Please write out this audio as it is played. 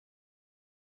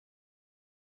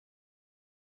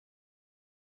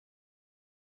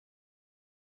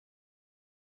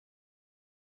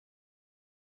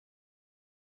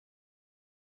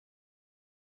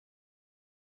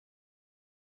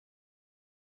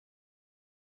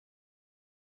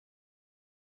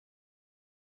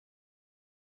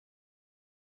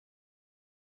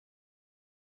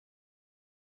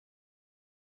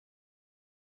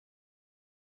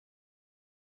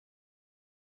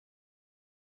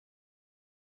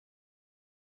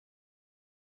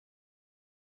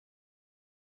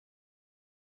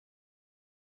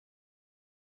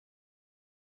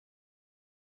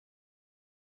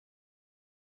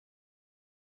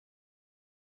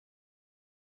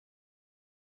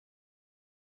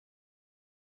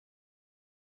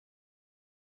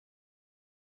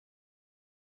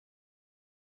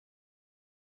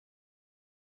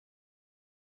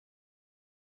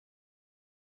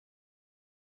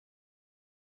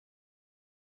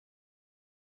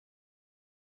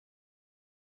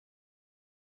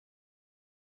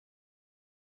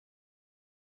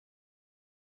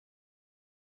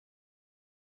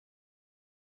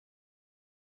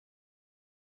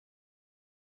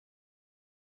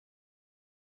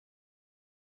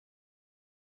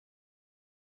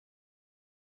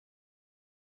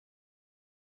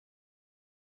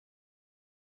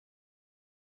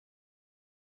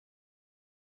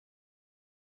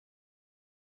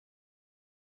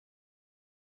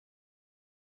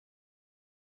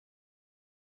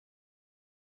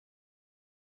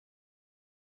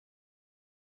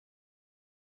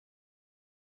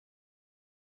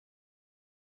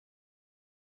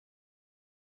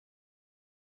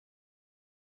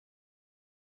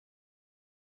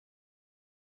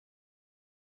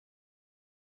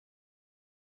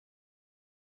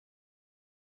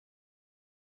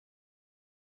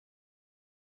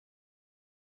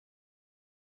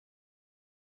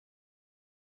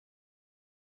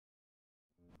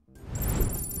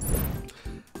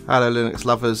Hello Linux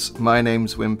lovers, my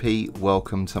name's Wimpy,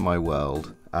 welcome to my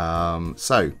world.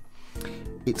 So,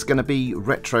 it's going to be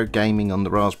retro gaming on the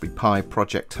Raspberry Pi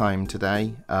project time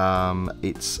today.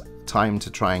 It's time to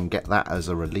try and get that as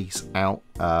a release out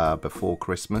before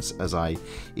Christmas, as I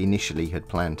initially had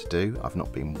planned to do. I've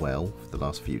not been well for the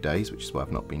last few days, which is why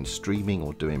I've not been streaming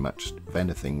or doing much of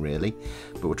anything really,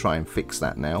 but we'll try and fix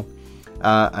that now.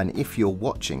 And if you're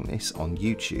watching this on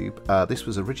YouTube, this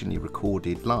was originally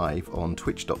recorded live on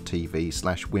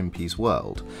twitch.tv/Wimpy's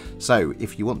World. So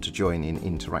if you want to join in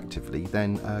interactively,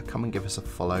 then come and give us a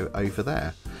follow over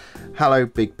there. Hello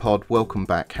Big Pod, welcome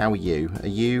back. How are you? Are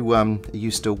you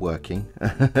still working,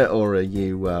 or are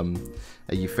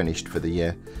you finished for the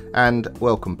year? And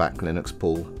welcome back Linux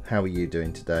Paul. How are you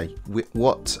doing today?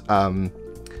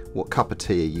 What cup of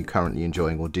tea are you currently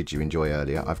enjoying, or did you enjoy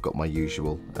earlier? I've got my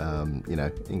usual,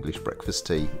 English breakfast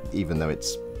tea, even though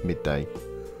it's midday.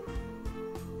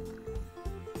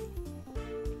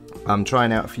 I'm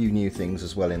trying out a few new things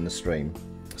as well in the stream,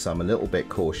 so I'm a little bit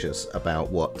cautious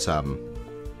about what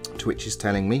Twitch is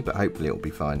telling me, but hopefully it'll be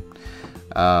fine.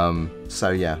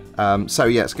 So yeah,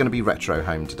 it's going to be retro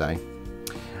home today.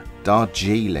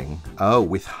 Darjeeling. Oh,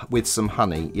 with some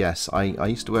honey. Yes, I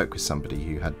used to work with somebody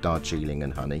who had Darjeeling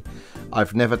and honey.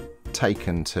 I've never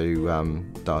taken to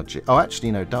Darjeeling. Oh,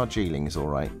 actually, no, Darjeeling is all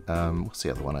right. What's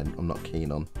the other one I'm not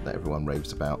keen on that everyone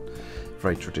raves about?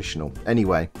 Very traditional.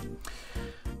 Anyway,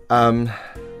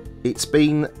 it's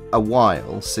been a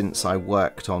while since I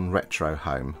worked on Retro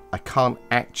Home. I can't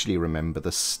actually remember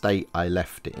the state I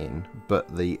left it in,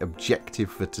 but the objective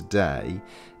for today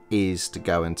is to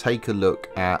go and take a look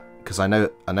at, because I know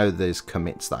there's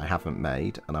commits that I haven't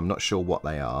made and I'm not sure what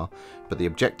they are, but the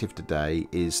objective today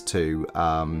is to,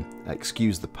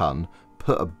 excuse the pun,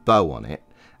 put a bow on it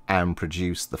and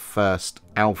produce the first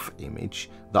ALF image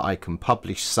that I can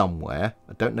publish somewhere.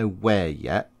 I don't know where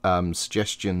yet.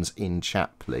 Suggestions in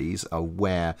chat please are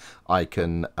where I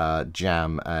can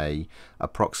jam a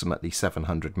approximately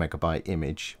 700 megabyte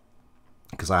image,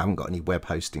 because I haven't got any web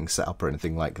hosting set up or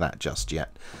anything like that just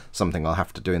yet. Something I'll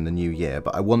have to do in the new year,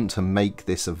 but I want to make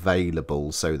this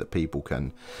available so that people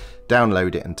can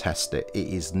download it and test it. It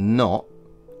is not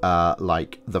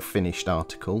like the finished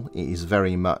article. It is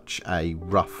very much a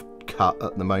rough cut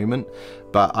at the moment,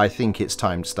 but I think it's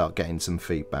time to start getting some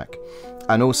feedback.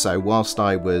 And also, whilst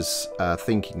I was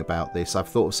thinking about this, I've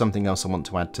thought of something else I want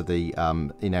to add to the,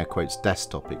 in air quotes,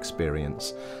 desktop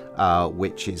experience,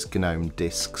 which is GNOME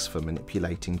disks for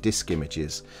manipulating disk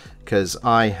images. Because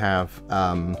I have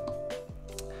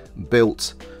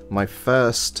built my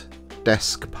first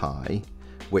desk Pi,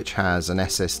 which has an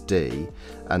SSD,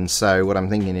 and so what I'm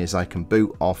thinking is I can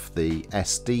boot off the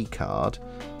SD card,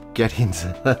 get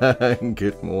into...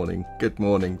 Good morning.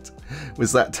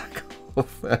 Was that Takeoff?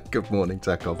 Good morning,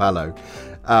 Takeoff. Hello.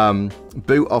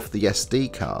 Boot off the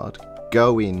SD card,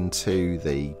 go into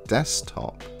the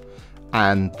desktop,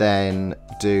 and then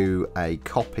do a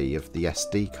copy of the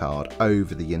SD card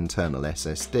over the internal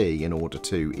SSD in order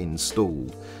to install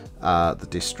the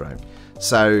distro.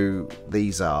 So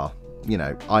these are,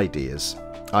 ideas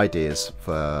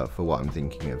for what I'm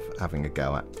thinking of having a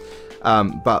go at.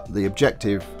 But the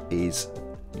objective is,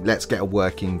 let's get a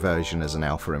working version as an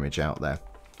alpha image out there.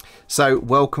 So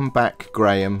welcome back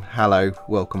Graham, hello,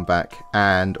 welcome back,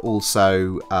 and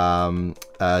also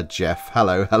Jeff,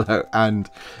 hello, and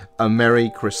a Merry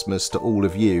Christmas to all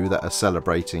of you that are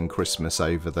celebrating Christmas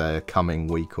over the coming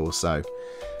week or so.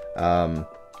 I'm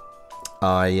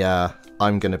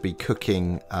going to be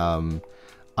cooking,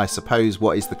 I suppose,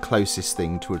 what is the closest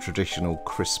thing to a traditional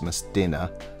Christmas dinner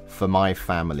for my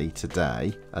family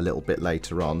today, a little bit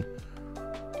later on.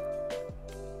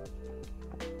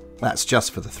 That's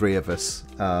just for the three of us,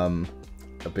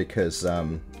 because,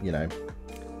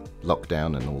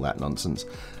 lockdown and all that nonsense.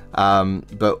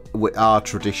 But our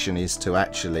tradition is to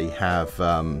actually have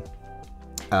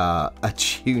a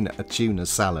tuna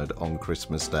salad on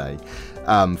Christmas Day.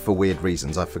 For weird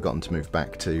reasons, I've forgotten to move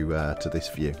back to this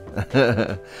view.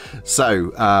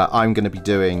 So I'm going to be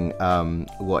doing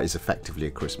what is effectively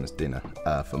a Christmas dinner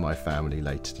for my family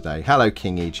later today. Hello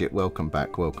King Egypt, welcome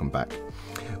back, welcome back.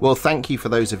 Well, thank you for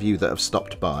those of you that have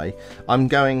stopped by. I'm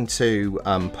going to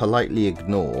politely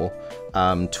ignore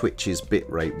Twitch's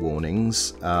bitrate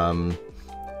warnings.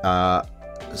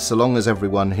 So long as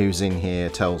everyone who's in here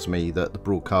tells me that the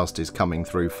broadcast is coming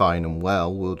through fine and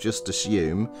well, we'll just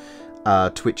assume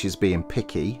Twitch is being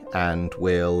picky, and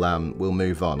we'll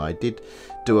move on. I did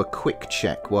do a quick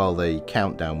check while the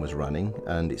countdown was running,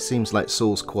 and it seems like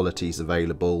source quality is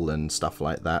available and stuff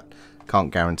like that.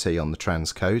 Can't guarantee on the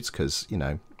transcodes because,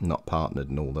 not partnered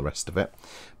and all the rest of it,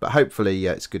 but hopefully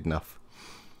it's good enough.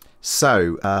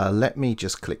 So let me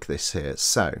just click this here.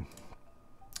 So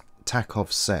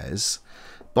Takov says,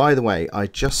 by the way, I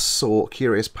just saw a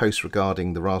curious post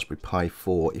regarding the Raspberry Pi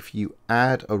 4. If you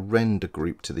add a render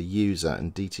group to the user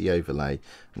and DT overlay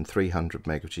and 300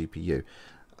 meg of GPU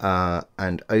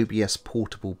and OBS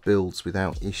portable builds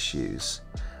without issues,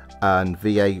 and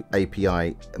VA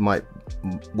API might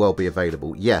well be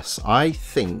available. Yes, I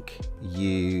think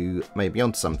you may be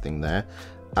onto something there.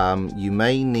 You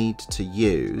may need to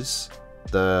use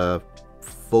the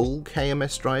full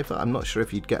KMS driver. I'm not sure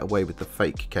if you'd get away with the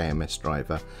fake KMS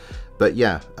driver, but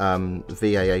yeah,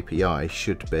 VA API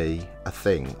should be a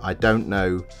thing. I don't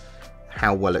know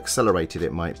how well accelerated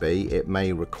it might be. It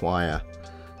may require,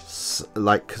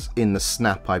 like in the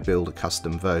Snap, I build a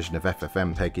custom version of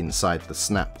FFmpeg inside the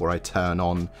Snap where I turn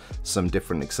on some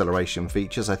different acceleration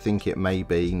features. I think it may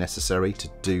be necessary to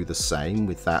do the same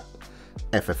with that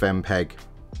FFmpeg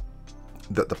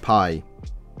that the Pi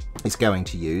is going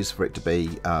to use for it to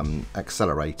be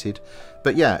accelerated.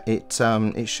 But yeah, it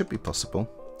should be possible.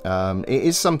 It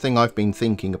is something I've been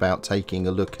thinking about taking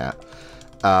a look at,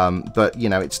 but you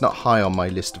know, it's not high on my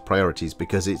list of priorities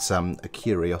because it's a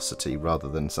curiosity rather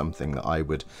than something that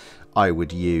I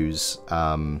would use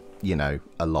you know,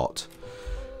 a lot.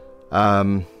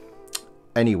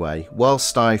 Anyway,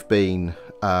 whilst I've been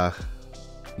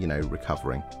you know,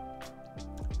 recovering,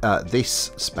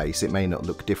 this space, it may not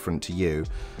look different to you,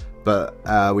 but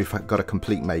we've got a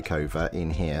complete makeover in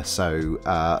here. So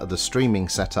the streaming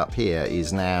setup here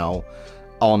is now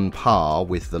on par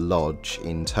with the Lodge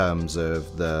in terms of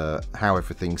how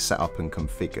everything's set up and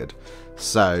configured.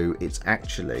 So it's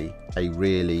actually a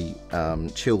really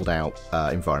chilled out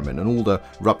environment, and all the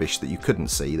rubbish that you couldn't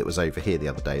see that was over here the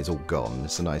other day is all gone.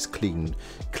 It's a nice clean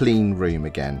room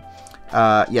again.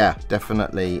 Yeah,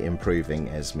 definitely improving,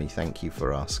 Esme. Thank you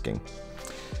for asking.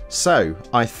 So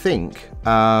I think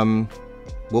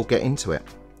we'll get into it.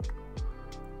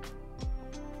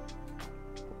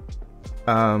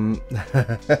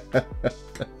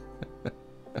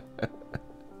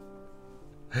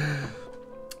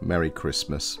 Merry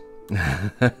Christmas.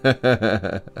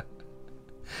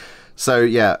 So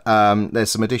yeah,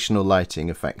 there's some additional lighting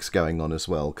effects going on as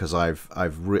well because I've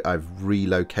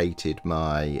relocated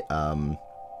my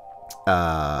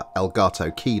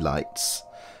Elgato key lights,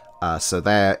 so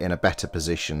they're in a better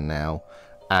position now,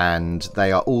 and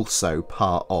they are also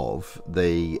part of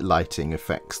the lighting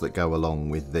effects that go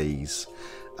along with these.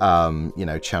 You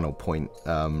know, channel point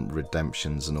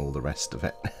redemptions and all the rest of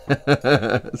it.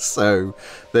 So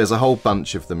there's a whole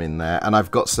bunch of them in there, and I've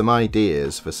got some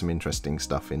ideas for some interesting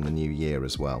stuff in the new year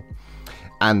as well.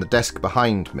 And the desk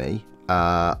behind me,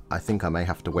 I think I may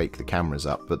have to wake the cameras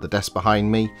up, but the desk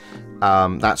behind me,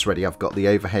 that's ready. I've got the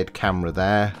overhead camera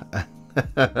there.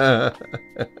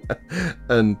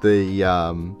 And the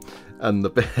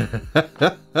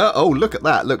oh, look at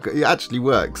that. Look, it actually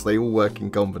works. They all work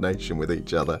in combination with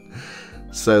each other.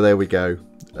 So there we go.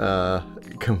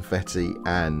 Confetti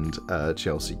and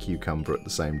Chelsea cucumber at the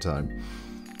same time.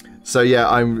 So yeah,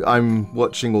 I'm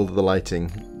watching all of the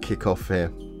lighting kick off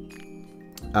here.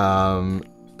 I'm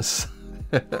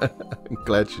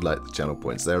glad you like the channel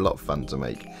points. They're a lot of fun to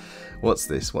make. What's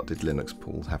this? What did Linux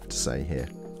Paul have to say here?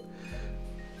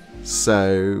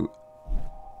 So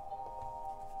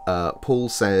Paul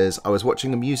says, I was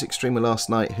watching a music streamer last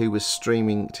night who was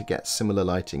streaming to get similar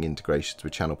lighting integrations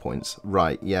with channel points.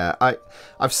 Right, yeah.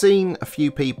 I've seen a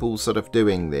few people sort of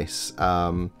doing this.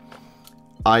 You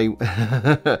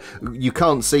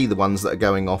can't see the ones that are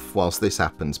going off whilst this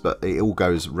happens, but it all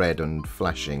goes red and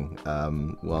flashing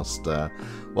whilst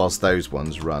those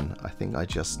ones run. I think I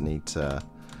just need to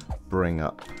bring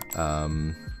up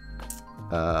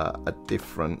a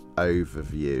different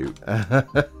overview.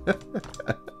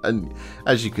 And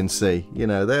as you can see, you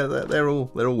know, they're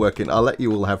all working. I'll let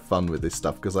you all have fun with this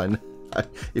stuff because I know,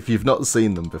 if you've not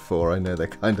seen them before, I know they're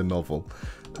kind of novel.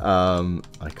 I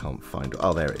can't find.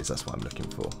 Oh, there it is. That's what I'm looking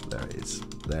for. There it is.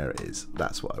 There it is.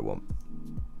 That's what I want.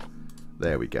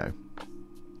 There we go.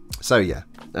 So yeah,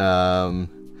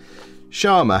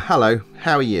 Sharma, hello.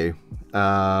 How are you?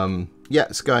 Yeah,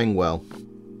 it's going well.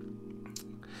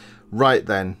 Right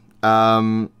then,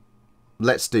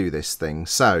 let's do this thing.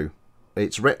 So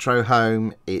it's Retro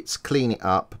Home, it's clean it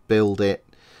up, build it,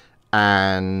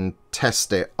 and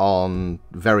test it on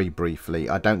very briefly.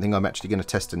 I don't think I'm actually going to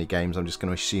test any games. I'm just going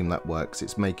to assume that works.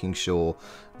 It's making sure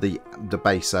the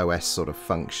base OS sort of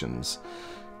functions.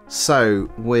 So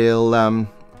we'll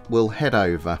head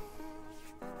over.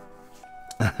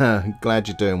 Glad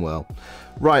you're doing well.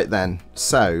 Right then,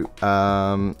 so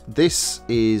this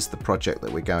is the project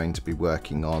that we're going to be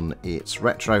working on. It's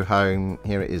Retro Home.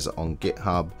 Here it is on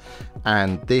GitHub,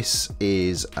 and this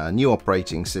is a new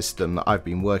operating system that I've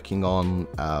been working on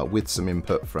with some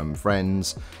input from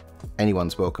friends.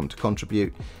 Anyone's welcome to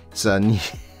contribute. It's a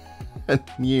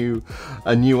new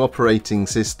operating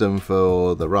system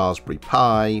for the Raspberry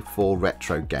Pi for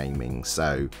retro gaming.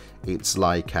 So it's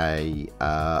like a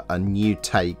new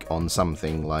take on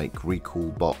something like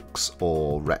Recalbox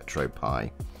or RetroPie.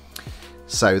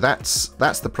 So that's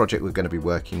the project we're going to be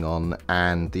working on,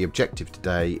 and the objective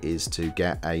today is to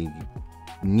get a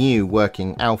new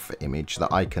working alpha image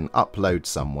that I can upload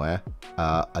somewhere.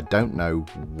 I don't know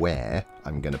where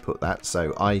I'm going to put that,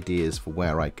 so ideas for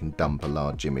where I can dump a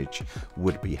large image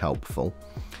would be helpful.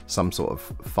 Some sort of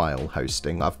file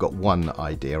hosting. I've got one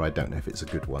idea, I don't know if it's a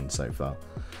good one so far.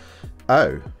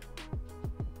 Oh,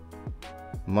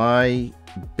 my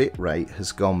bitrate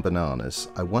has gone bananas.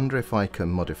 I wonder if I can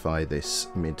modify this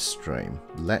midstream.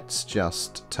 Let's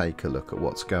just take a look at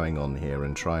what's going on here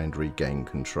and try and regain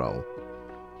control.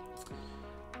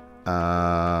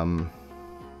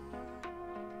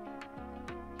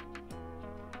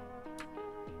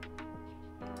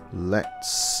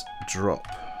 Let's drop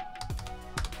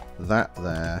that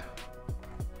there.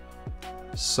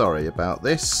 Sorry about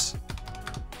this.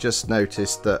 Just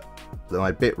noticed that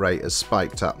my bitrate has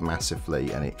spiked up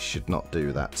massively and it should not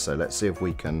do that. So let's see if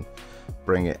we can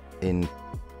bring it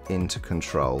into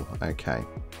control. Okay.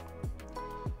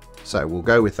 So we'll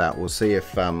go with that. We'll see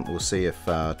if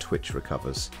Twitch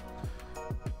recovers.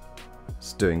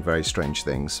 It's doing very strange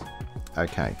things.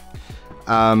 Okay.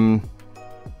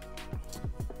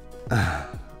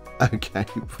 Okay,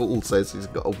 Paul says he's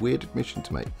got a weird admission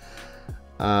to make.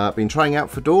 Been trying out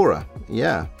Fedora,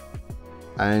 yeah.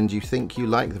 And you think you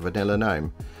like the vanilla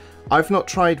GNOME. I've not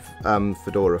tried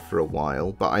Fedora for a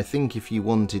while, but I think if you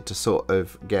wanted to sort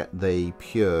of get the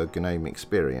pure GNOME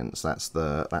experience, that's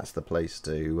the place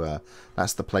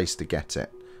to get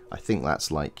it. I think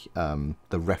that's like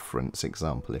the reference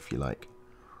example, if you like.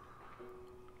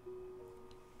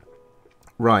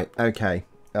 Right, okay.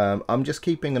 I'm just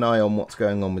keeping an eye on what's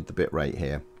going on with the bitrate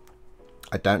here.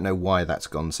 I don't know why that's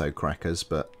gone so crackers,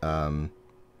 but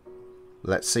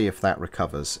let's see if that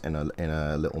recovers in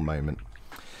a little moment.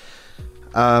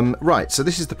 Right, so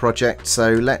this is the project.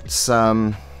 So let's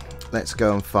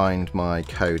go and find my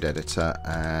code editor,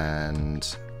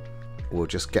 and we'll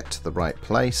just get to the right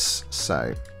place.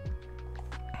 So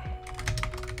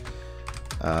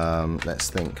let's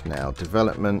think now.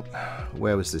 Development.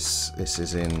 Where was this? This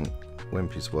is in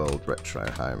Wimpy's World Retro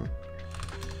Home.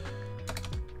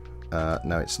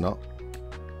 No, it's not.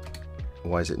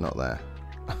 Why is it not there?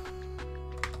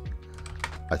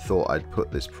 I thought I'd put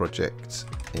this project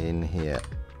in here.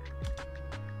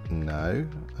 No.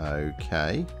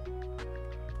 Okay.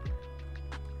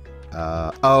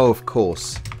 Oh, of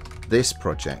course. This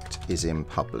project is in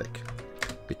public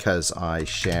because I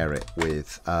share it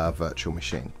with a virtual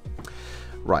machine.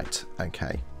 Right.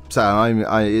 Okay. So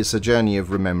it's a journey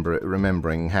of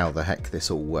remembering how the heck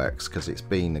this all works, because it's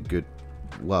been a good,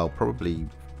 well, probably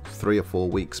 3 or 4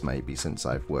 weeks maybe since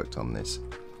I've worked on this.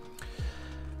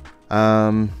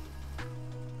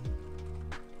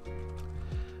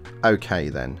 Okay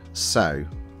then, so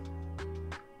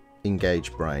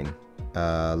engage brain.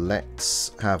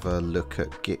 Let's have a look at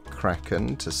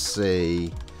Gitkraken to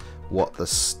see what the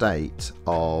state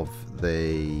of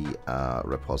the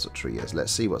repository is.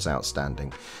 Let's see what's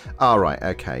outstanding. Alright,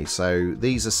 okay, so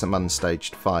these are some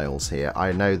unstaged files here.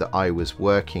 I know that I was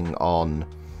working on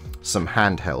some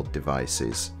handheld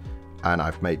devices and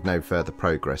I've made no further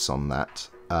progress on that.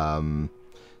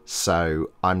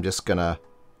 So I'm just gonna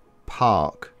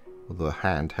park the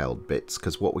handheld bits,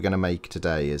 because what we're going to make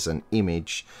today is an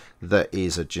image that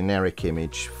is a generic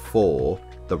image for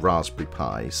the Raspberry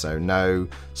Pi. So no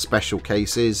special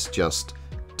cases, just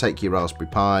take your Raspberry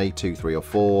Pi 2, 3 or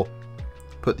 4,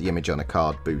 put the image on a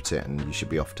card, boot it, and you should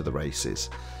be off to the races.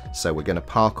 So we're going to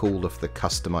park all of the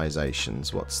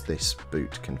customizations. What's this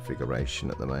boot configuration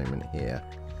at the moment here?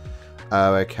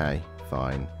 Oh, okay,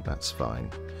 fine, that's fine.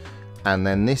 And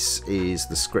then this is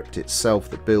the script itself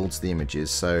that builds the images.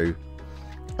 So,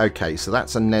 okay, so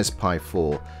that's a NES-Pi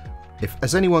 4.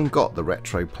 Has anyone got the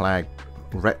Retro Flag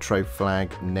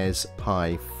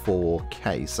NES-Pi 4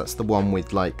 case? That's the one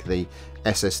with like the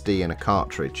SSD and a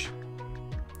cartridge.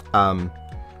 I'm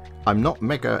not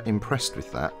mega impressed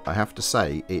with that, I have to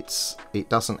say. It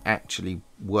doesn't actually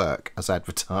work as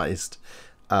advertised.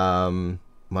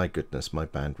 My goodness, my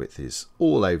bandwidth is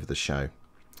all over the show.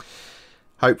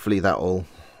 Hopefully that'll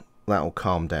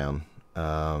calm down.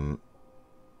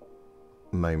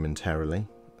 momentarily.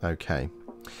 Okay,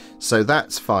 so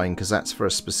that's fine because that's for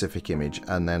a specific image,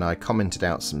 and then I commented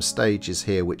out some stages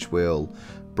here which we'll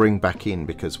bring back in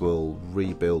because we'll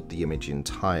rebuild the image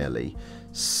entirely.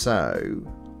 So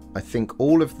I think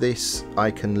all of this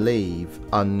I can leave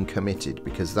uncommitted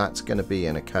because that's going to be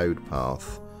in a code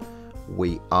path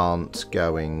we aren't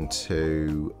going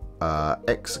to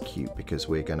execute because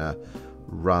we're going to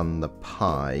run the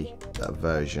Pi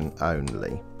version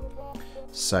only.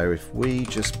 So if we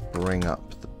just bring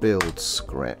up the build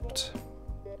script,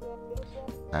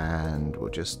 and we'll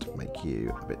just make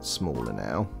you a bit smaller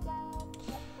now.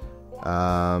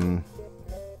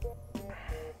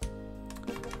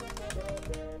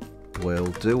 We'll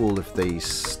do all of these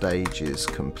stages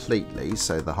completely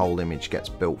so the whole image gets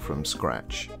built from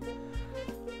scratch.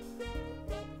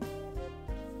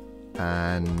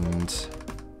 And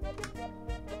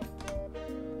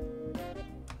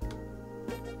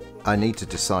I need to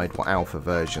decide what alpha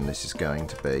version this is going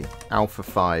to be. Alpha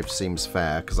 5 seems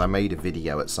fair because I made a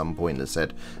video at some point that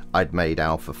said I'd made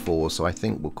alpha 4, so I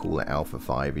think we'll call it alpha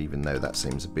 5, even though that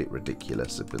seems a bit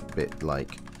ridiculous, a bit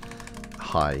like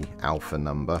high alpha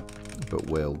number, but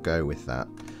we'll go with that.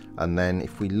 And then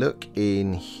if we look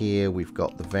in here, we've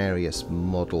got the various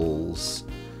models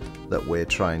that we're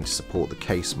trying to support, the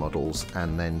case models,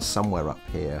 and then somewhere up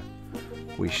here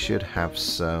we should have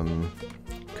some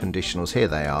conditionals. Here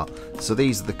they are. So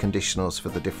these are the conditionals for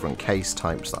the different case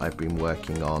types that I've been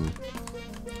working on,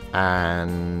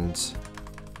 and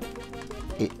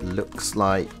it looks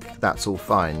like that's all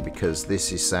fine because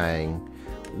this is saying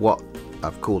what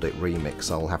I've called it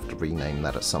remix. I'll have to rename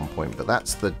that at some point, but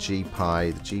that's the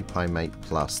GPi, the GPi Mate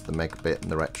Plus, the Megabit,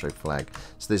 and the retro flag.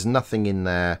 So there's nothing in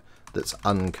there that's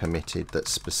uncommitted that's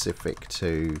specific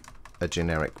to a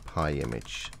generic Pi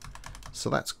image, so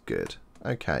that's good.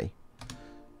 Okay,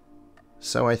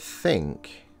 so I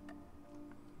think,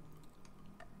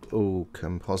 oh,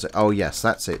 composite, oh yes,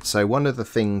 that's it. So one of the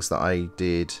things that I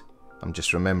did, I'm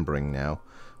just remembering now,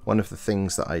 one of the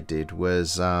things that I did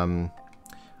was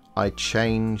I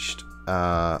changed,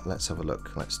 let's have a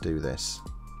look, let's do this.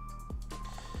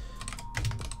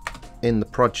 In the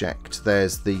project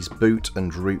there's these boot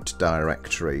and root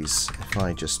directories. If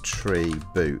I just tree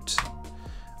boot,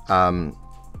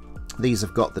 these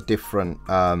have got the different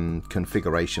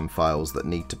configuration files that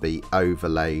need to be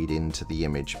overlaid into the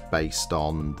image based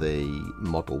on the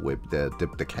model with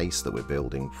the case that we're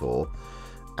building for.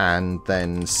 And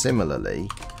then similarly,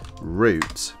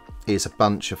 root is a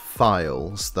bunch of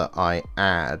files that I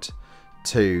add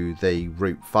to the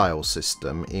root file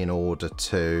system in order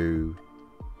to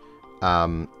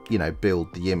you know,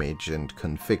 build the image and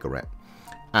configure it.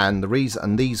 And the reason,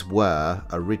 and these were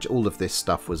all of this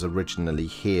stuff was originally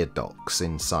here docs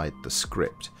inside the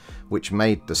script, which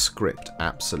made the script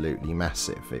absolutely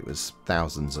massive. It was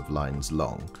thousands of lines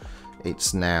long.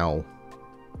 It's now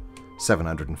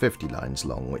 750 lines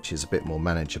long, which is a bit more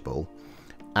manageable.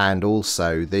 And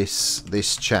also this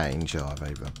change, oh,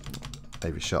 I've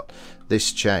overshot.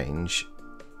 This change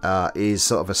is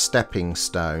sort of a stepping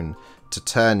stone to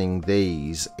turning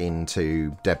these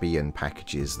into Debian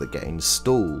packages that get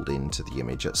installed into the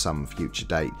image at some future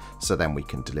date, so then we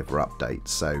can deliver updates.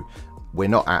 So we're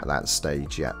not at that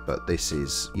stage yet, but this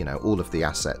is, you know, all of the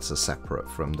assets are separate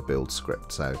from the build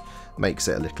script, so makes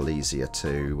it a little easier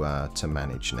to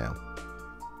manage now.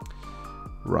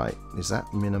 Right, is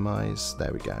that minimize?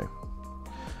 There we go.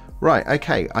 Right,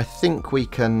 okay, I think we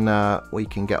can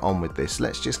get on with this.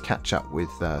 Let's just catch up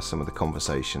with some of the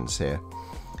conversations here.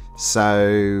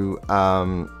 So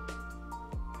I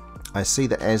see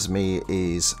that Esme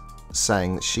is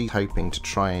saying that she's hoping to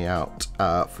try out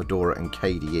Fedora and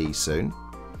KDE soon.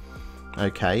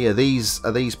 Okay, are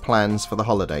these plans for the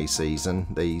holiday season,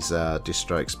 these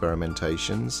distro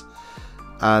experimentations?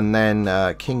 And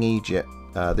then King Egypt,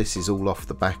 this is all off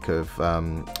the back of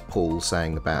Paul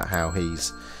saying about how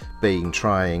he's been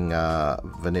trying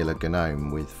vanilla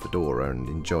GNOME with Fedora and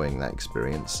enjoying that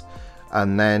experience.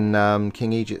 And then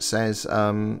King Egypt says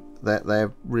that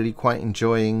they're really quite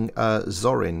enjoying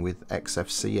Zorin with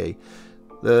XFCE.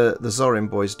 The Zorin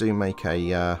boys do make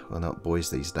a, well, not boys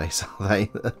these days, are they?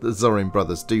 The Zorin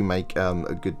brothers do make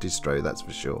a good distro, that's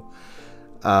for sure.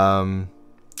 Hello,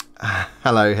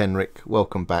 Henrik.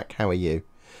 Welcome back. How are you?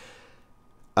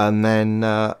 And then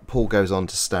Paul goes on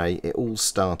to say, it all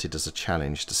started as a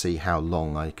challenge to see how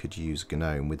long I could use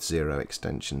GNOME with 0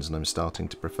 extensions, and I'm starting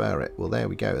to prefer it. Well, there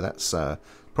we go. That's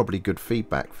probably good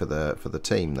feedback for the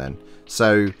team then.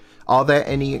 So are there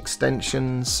any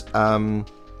extensions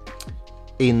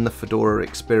in the Fedora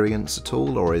experience at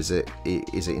all, or is it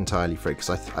entirely free? Because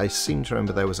I seem to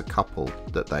remember there was a couple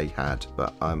that they had,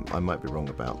 but I might be wrong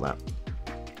about that.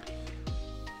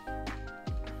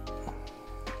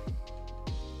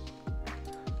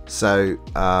 So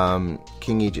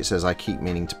King Egypt says, I keep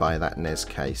meaning to buy that NES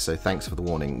case, so thanks for the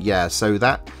warning. Yeah, so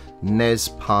that NES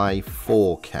Pi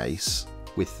 4 case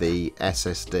with the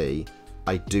SSD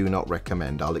I do not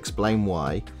recommend. I'll explain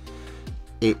why.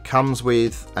 It comes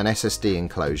with an SSD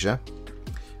enclosure,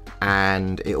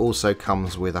 and it also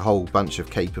comes with a whole bunch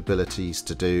of capabilities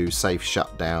to do safe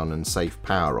shutdown and safe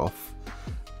power off,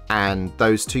 and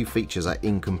those two features are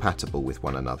incompatible with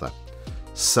one another.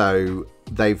 So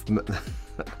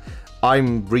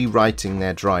I'm rewriting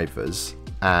their drivers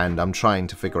and I'm trying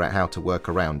to figure out how to work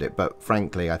around it, but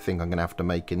frankly I think I'm going to have to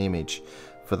make an image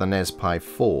for the NES Pi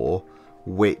 4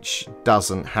 which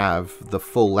doesn't have the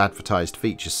full advertised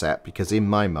feature set, because in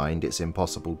my mind it's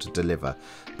impossible to deliver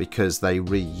because they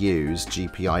reuse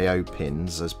GPIO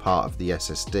pins as part of the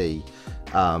SSD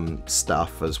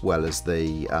stuff, as well as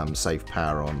the safe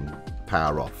power on,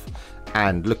 power off.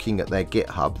 And looking at their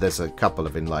GitHub, there's a couple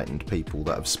of enlightened people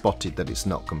that have spotted that it's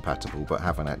not compatible but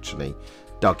haven't actually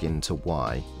dug into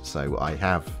why. So I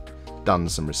have done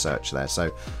some research there.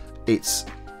 So it's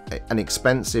an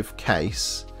expensive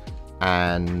case,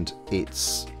 and it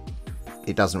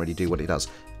doesn't really do what it does.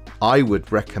 I would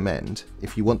recommend,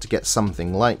 if you want to get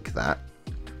something like that,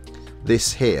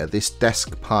 this here, this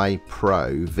Desk Pi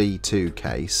Pro V2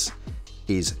 case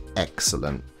is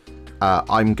excellent.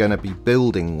 I'm going to be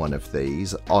building one of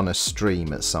these on a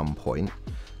stream at some point,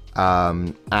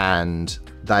 and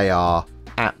they are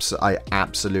I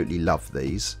absolutely love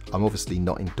these. I'm obviously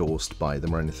not endorsed by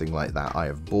them or anything like that. I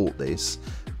have bought this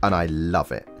and I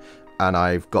love it. And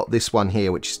I've got this one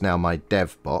here, which is now my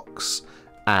dev box,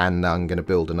 and I'm going to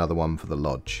build another one for the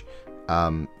lodge.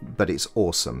 But it's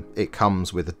awesome. It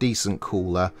comes with a decent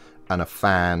cooler and a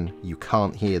fan. You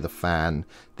can't hear the fan.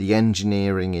 The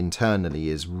engineering internally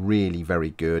is really very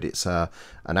good. It's an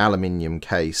aluminium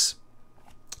case.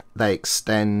 They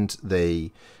extend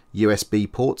the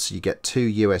USB ports. You get two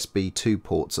USB 2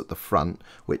 ports at the front,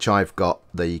 which I've got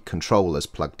the controllers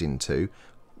plugged into,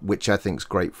 which I think is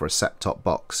great for a set-top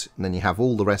box. And then you have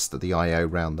all the rest of the I/O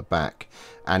round the back,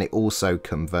 and it also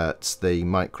converts the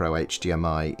micro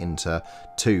HDMI into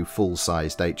 2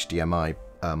 full-sized HDMI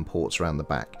ports around the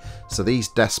back. So these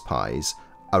Desk Pis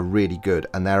are really good,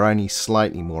 and they're only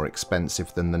slightly more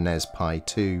expensive than the NES Pi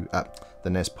 2, the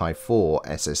NES Pi 4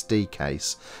 SSD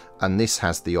case. And this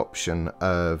has the option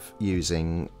of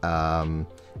using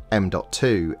M.2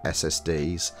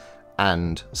 SSDs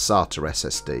and SATA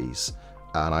SSDs.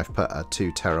 And I've put a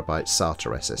 2 terabyte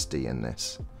SATA SSD in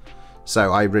this.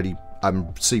 So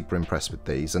I'm super impressed with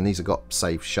these, and these have got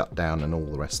safe shutdown and all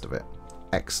the rest of it.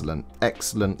 Excellent,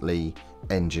 excellently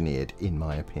engineered in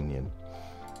my opinion.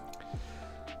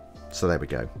 So there we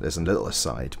go, there's a little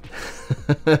aside.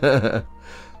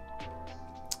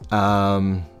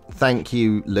 Thank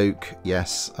you, Luke.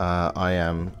 Yes, I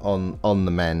am on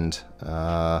the mend,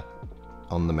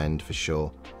 on the mend for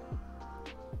sure.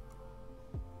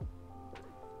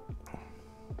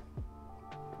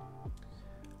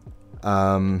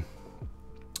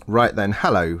 Right then,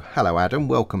 hello Adam,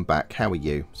 welcome back. How are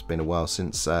you? It's been a while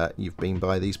since you've been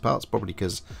by these parts, probably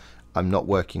because I'm not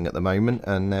working at the moment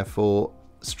and therefore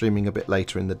streaming a bit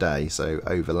later in the day, so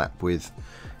overlap with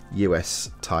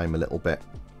US time a little bit.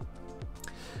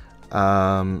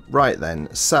 Right then,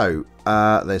 so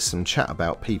there's some chat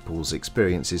about people's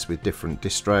experiences with different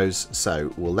distros,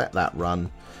 so we'll let that run.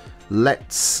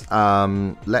 Let's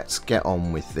get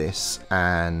on with this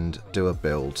and do a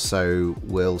build. So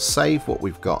we'll save what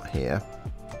we've got here,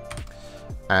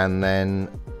 and then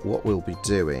what we'll be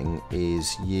doing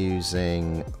is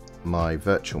using my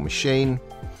virtual machine.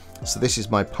 So this is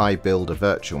my Pi Builder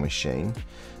virtual machine.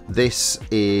 This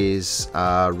is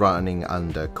running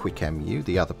under QuickEmu,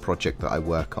 the other project that I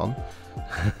work on.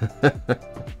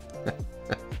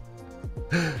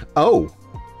 Oh,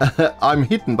 I'm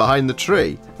hidden behind the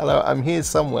tree. Hello, I'm here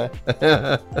somewhere.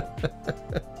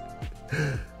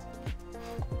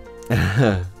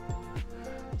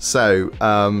 So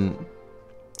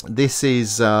this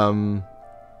is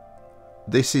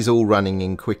all running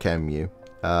in QuickEmu,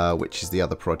 which is the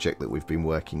other project that we've been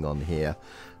working on here.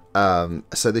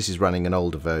 So this is running an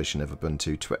older version of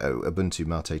Ubuntu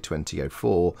Mate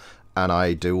 2004, and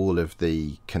I do all of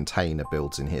the container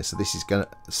builds in here. So this is going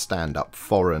to stand up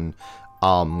foreign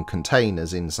ARM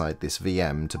containers inside this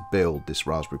VM to build this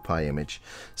Raspberry Pi image.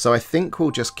 So I think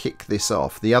we'll just kick this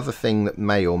off. The other thing that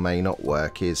may or may not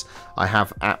work is I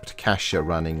have apt cacher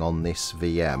running on this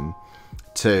VM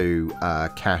to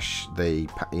cache the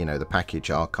the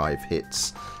package archive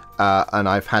hits, and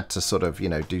I've had to sort of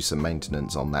do some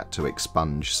maintenance on that to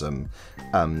expunge some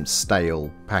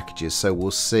stale packages. So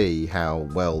we'll see how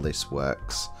well this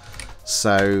works.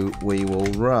 So we will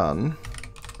run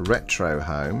retro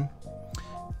home,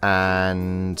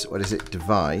 and what is it,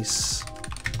 device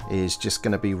is just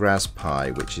going to be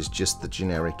Raspberry, which is just the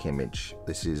generic image.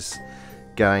 This is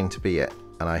going to be it,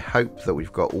 and I hope that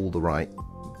we've got all the right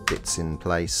bits in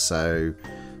place. So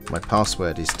my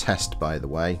password is test, by the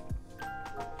way.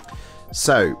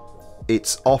 So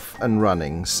it's off and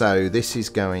running, so this is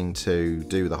going to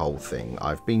do the whole thing.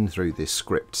 I've been through this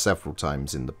script several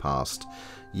times in the past.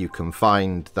 You can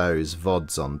find those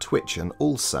VODs on Twitch, and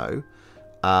also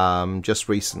just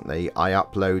recently I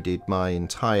uploaded my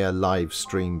entire live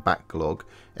stream backlog.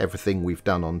 Everything we've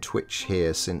done on Twitch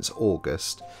here since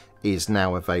August is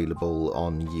now available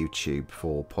on YouTube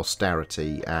for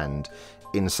posterity, and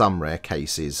in some rare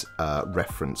cases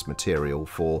reference material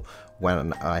for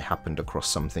when I happened across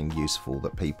something useful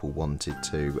that people wanted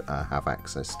to have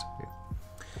access to.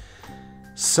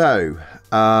 So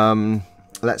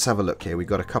let's have a look here. We've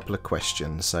got a couple of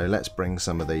questions, so let's bring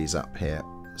some of these up here.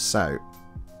 So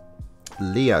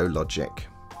Leo Logic,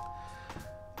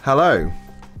 hello,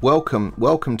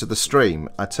 welcome to the stream.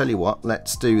 I tell you what,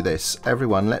 let's do this,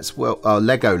 everyone. Let's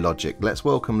Lego Logic, let's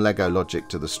welcome Lego Logic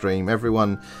to the stream.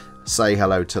 Everyone say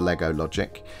hello to Lego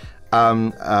Logic.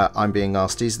 I'm being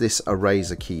asked, is this a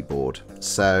Razer keyboard?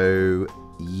 So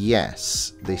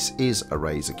yes, this is a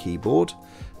Razer keyboard.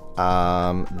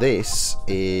 This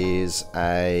is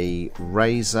a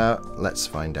Razer, let's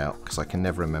find out, because I can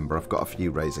never remember. I've got a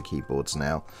few Razer keyboards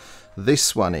now.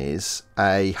 This one is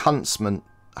a Huntsman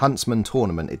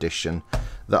Tournament Edition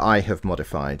that I have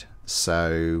modified.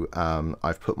 So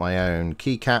I've put my own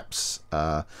keycaps,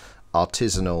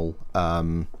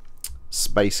 artisanal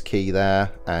space key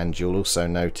there, and you'll also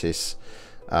notice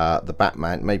the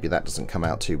Batman. Maybe that doesn't come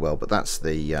out too well, but that's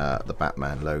the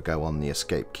Batman logo on the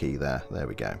escape key there. There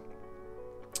we go.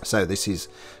 So this is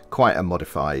quite a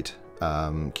modified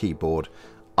keyboard.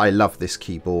 I love this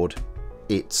keyboard.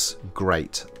 It's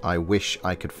great. I wish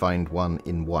I could find one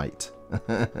in white.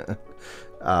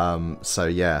 So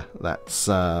yeah, that's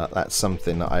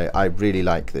something that I really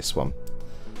like, this one.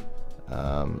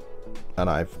 And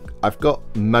I've got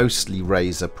mostly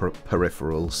Razer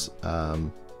peripherals.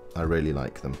 I really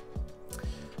like them.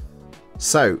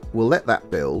 So we'll let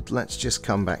that build. Let's just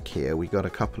come back here. We got a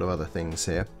couple of other things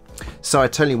here. So I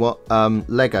tell you what,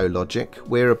 Lego Logic,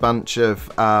 we're a bunch of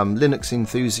Linux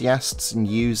enthusiasts and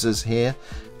users here.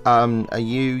 Are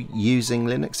you using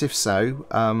Linux? If so,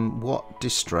 what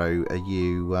distro are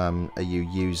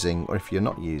you using? Or if you're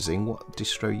not using, what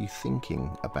distro are you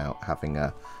thinking about having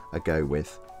a go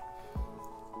with?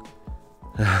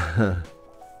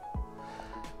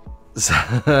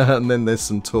 And then there's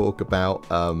some talk about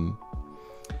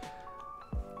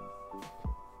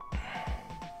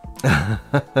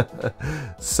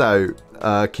so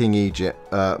King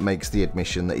Egypt makes the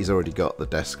admission that he's already got the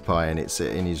desk Pi and it's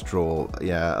in his drawer.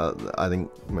 Yeah, I think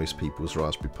most people's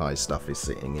Raspberry Pi stuff is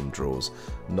sitting in drawers,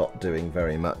 not doing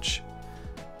very much.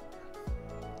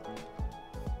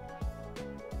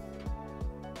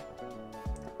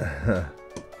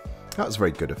 That was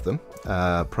very good of them,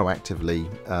 proactively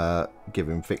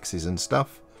giving fixes and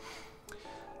stuff.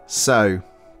 So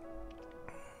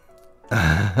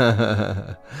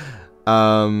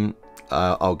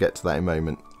I'll get to that in a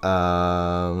moment.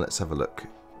 Let's have a look.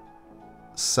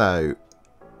 So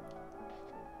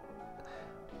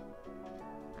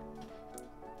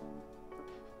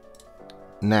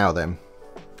now then,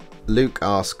 Luke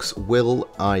asks, will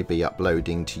I be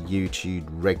uploading to YouTube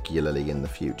regularly in the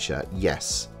future?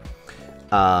 Yes.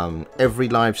 Every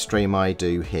live stream I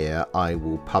do here, I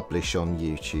will publish on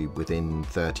YouTube within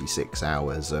 36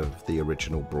 hours of the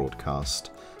original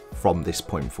broadcast from this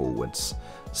point forwards.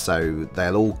 So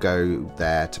they'll all go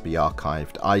there to be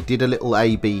archived. I did a little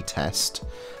A/B test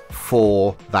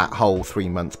for that whole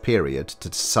 3-month period to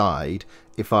decide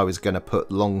if I was going to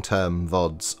put long-term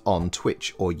VODs on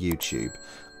Twitch or YouTube.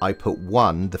 I put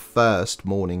the first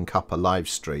Morning Cuppa live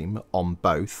stream on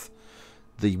both.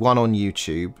 The one on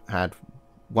YouTube had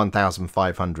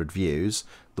 1,500 views.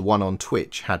 The one on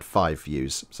Twitch had 5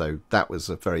 views. So that was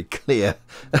a very clear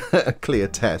clear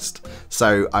test.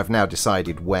 So I've now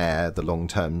decided where the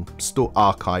long-term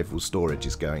archival storage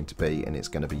is going to be, and it's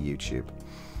going to be YouTube.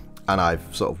 And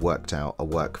I've sort of worked out a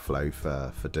workflow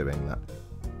for doing that.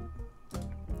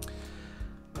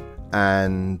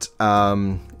 And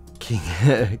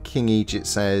King Egypt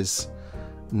says,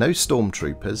 no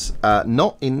stormtroopers.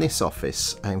 Not in this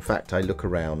office. In fact, I look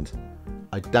around.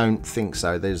 I don't think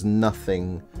so. There's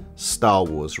nothing Star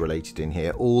Wars related in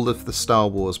here. All of the Star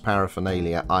Wars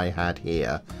paraphernalia I had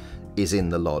here is in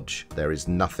the lodge. There is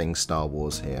nothing Star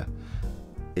Wars here.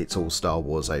 It's all Star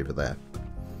Wars over there.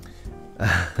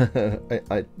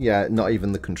 Yeah, not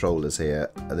even the controllers here.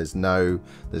 There's no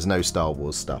Star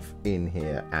Wars stuff in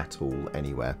here at all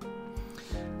anywhere.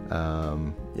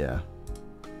 Yeah.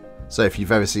 So if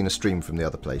you've ever seen a stream from the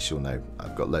other place, you'll know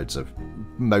I've got loads of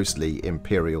mostly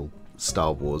Imperial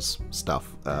Star Wars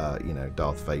stuff. You know,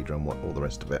 Darth Vader and all the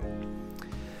rest of it.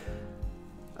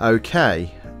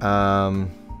 Okay.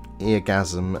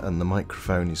 Eargasm, and the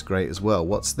microphone is great as well.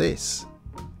 What's this?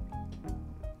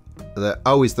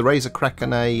 Oh, is the Razor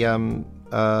Kraken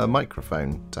a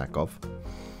microphone tack off?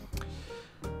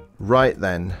 Right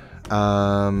then.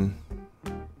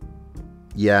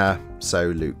 Yeah, so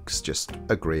Luke's just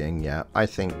agreeing. Yeah, I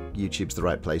think YouTube's the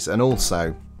right place. And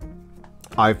also,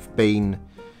 I've been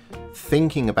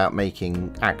thinking about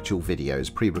making actual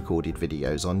videos, pre-recorded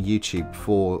videos on YouTube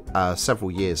for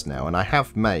several years now, and I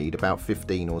have made about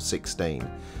 15 or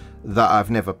 16 that I've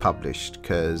never published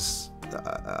because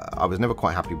I was never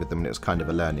quite happy with them and it was kind of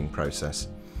a learning process.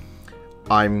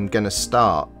 I'm going to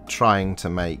start trying to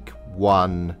make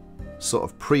one sort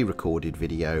of pre-recorded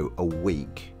video a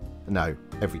week, no,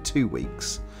 every 2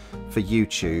 weeks for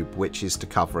YouTube, which is to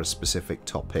cover a specific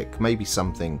topic, maybe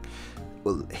something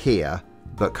here,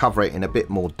 but cover it in a bit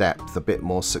more depth, a bit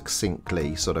more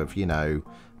succinctly, sort of, you know,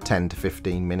 10 to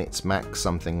 15 minutes max,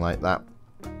 something like that,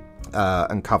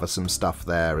 and cover some stuff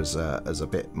there as a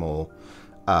bit more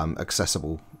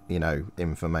accessible, you know,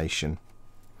 information.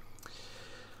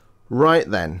 Right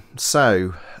then,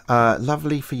 so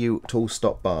lovely for you to all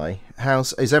stop by.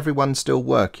 Is everyone still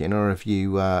working, or have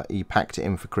you packed it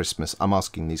in for Christmas? I'm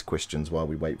asking these questions while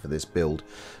we wait for this build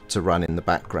to run in the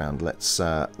background. Let's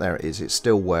there it is. It's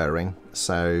still whirring,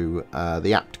 so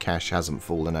the apt cache hasn't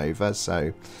fallen over,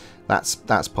 so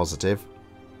that's positive.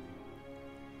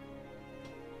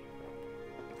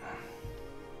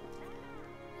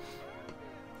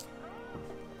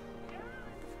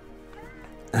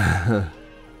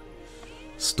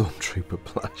 Stormtrooper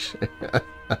plush.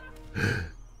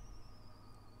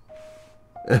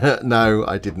 No,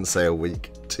 I didn't say a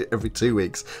week. Every 2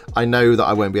 weeks. I know that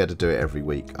I won't be able to do it every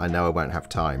week. I know I won't have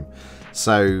time.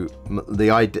 So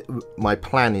my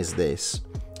plan is this: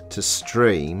 to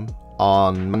stream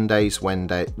on Mondays,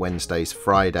 Wednesdays,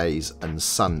 Fridays, and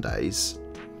Sundays,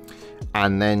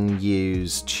 and then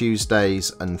use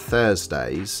Tuesdays and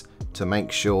Thursdays to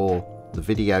make sure the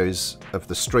videos of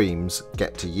the streams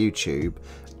get to YouTube,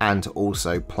 and to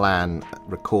also plan,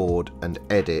 record and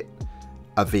edit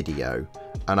a video.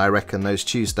 And I reckon those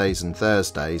Tuesdays and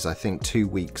Thursdays, I think 2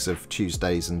 weeks of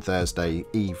Tuesdays and Thursday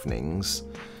evenings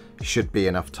should be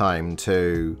enough time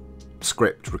to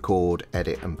script, record,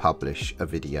 edit and publish a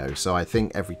video. So I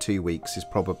think every 2 weeks is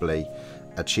probably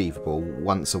achievable.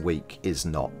 Once a week is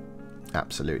not.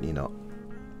 Absolutely not.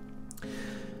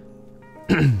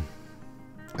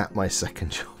 At my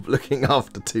second job, looking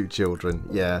after 2 children.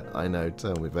 Yeah, I know,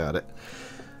 tell me about it.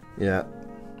 Yeah.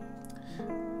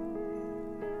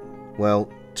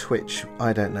 Well, Twitch,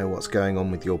 I don't know what's going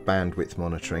on with your bandwidth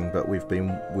monitoring, but we've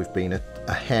been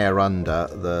a hair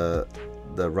under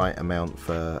the right amount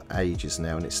for ages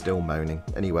now, and it's still moaning.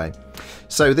 Anyway,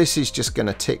 so this is just going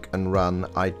to tick and run.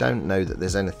 I don't know that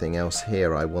there's anything else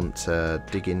here I want to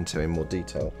dig into in more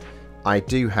detail. I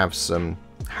do have some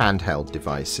handheld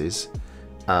devices.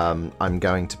 I'm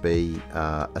going to be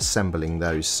assembling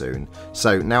those soon.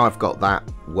 So now I've got that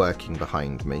working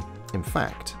behind me. In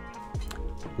fact,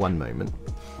 one moment.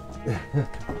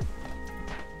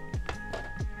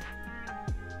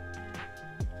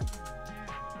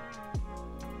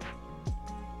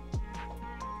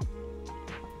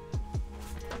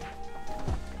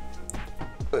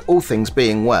 All things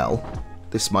being well,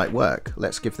 this might work.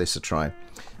 Let's give this a try.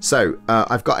 So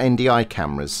I've got NDI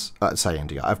cameras,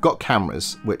 I've got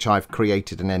cameras which I've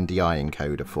created an NDI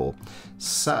encoder for.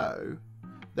 So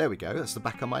there we go, that's the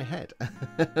back of my head.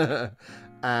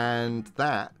 And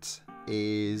that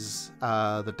is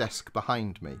the desk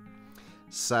behind me.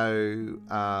 So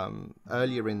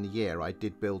earlier in the year I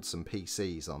did build some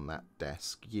PCs on that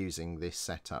desk using this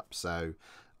setup. So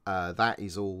that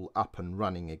is all up and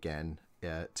running again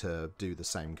to do the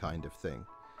same kind of thing.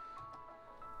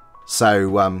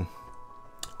 So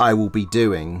I will be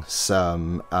doing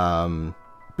some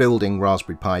building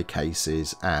Raspberry Pi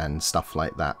cases and stuff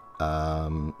like that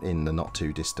in the not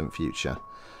too distant future.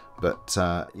 But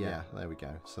yeah, there we go.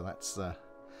 So that's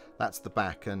the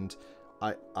back, and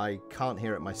I can't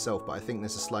hear it myself, but I think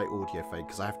there's a slight audio fade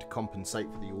because I have to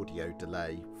compensate for the audio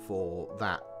delay for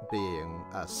that being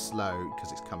slow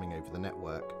because it's coming over the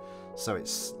network, so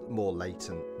it's more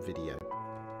latent video.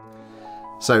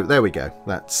 So there we go.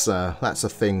 That's a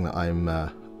thing that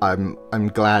I'm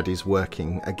glad is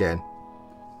working again.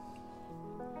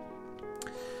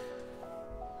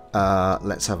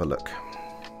 Let's have a look.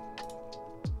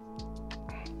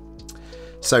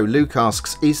 So Luke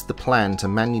asks, is the plan to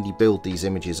manually build these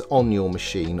images on your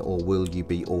machine, or will you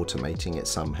be automating it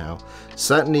somehow?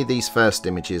 Certainly these first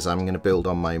images I'm going to build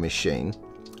on my machine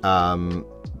to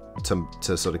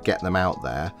sort of get them out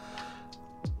there.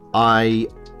 I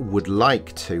would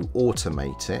like to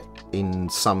automate it in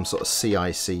some sort of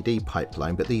CI/CD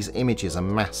pipeline, but these images are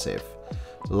massive.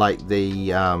 Like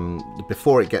the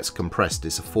before it gets compressed,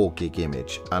 it's a 4 gig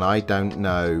image, and I don't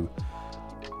know.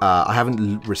 I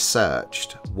haven't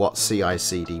researched what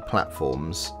CI/CD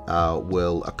platforms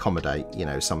will accommodate, you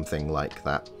know, something like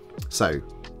that. So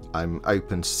I'm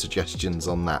open to suggestions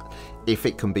on that. If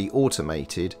it can be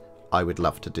automated, I would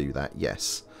love to do that.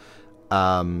 Yes.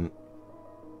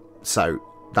 So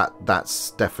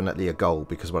that's definitely a goal,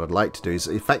 because what I'd like to do is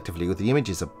effectively, with the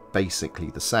images are basically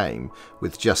the same,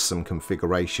 with just some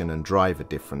configuration and driver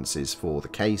differences for the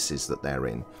cases that they're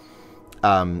in.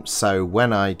 So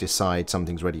when I decide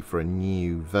something's ready for a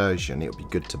new version, it would be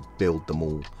good to build them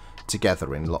all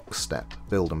together in lockstep,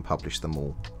 build and publish them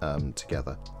all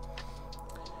together.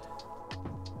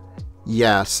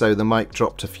 Yeah, so the mic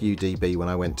dropped a few dB when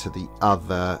I went to the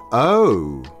other.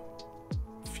 Oh,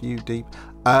 few dB.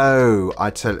 Oh,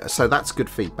 so that's good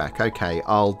feedback. Okay,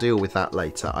 I'll deal with that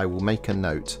later. I will make a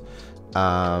note.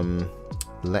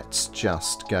 Let's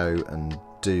just go and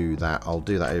do that. I'll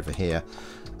do that over here.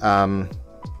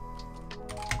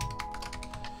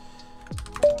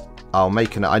 I'll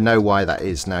make an. I know why that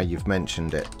is now you've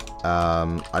mentioned it.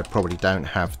 I probably don't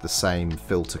have the same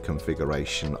filter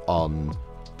configuration on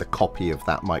the copy of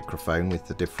that microphone with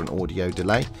the different audio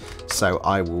delay, so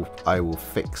I will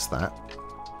fix that.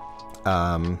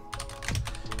 I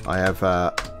have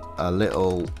a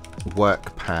little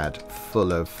work pad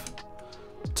full of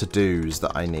to-dos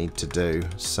that I need to do,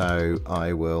 so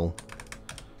I will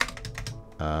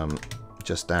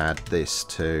just add this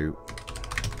to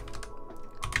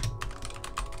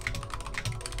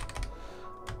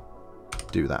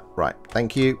do that. Right,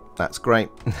 thank you, that's great.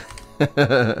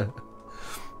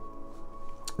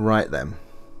 Right then,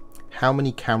 how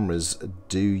many cameras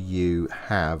do you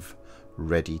have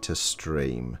ready to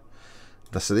stream?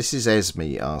 So this is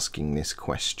Esme asking this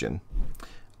question.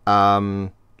 I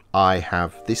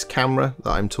have this camera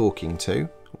that I'm talking to,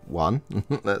 one,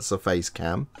 that's a face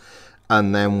cam,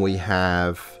 and then we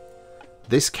have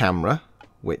this camera,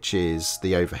 which is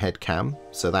the overhead cam,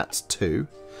 so that's 2.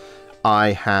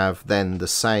 I have then the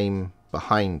same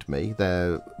behind me.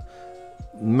 They're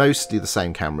mostly the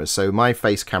same cameras. So my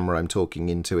face camera I'm talking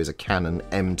into is a Canon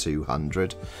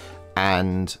M200,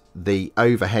 and the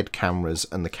overhead cameras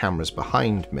and the cameras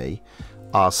behind me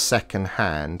are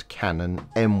second-hand Canon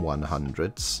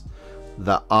M100s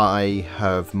that I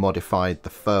have modified the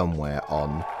firmware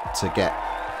on to get.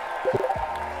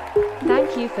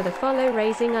 Thank you for the follow,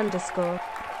 raising _.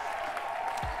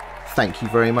 Thank you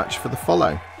very much for the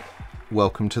follow.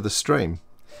 Welcome to the stream.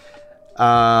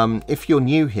 If you're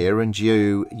new here and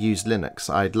you use Linux,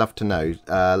 I'd love to know,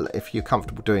 if you're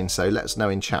comfortable doing so, let us know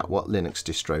in chat what Linux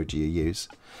distro do you use.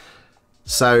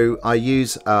 So I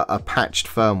use a patched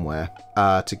firmware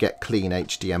to get clean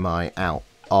HDMI out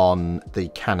on the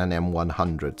Canon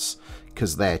M100s,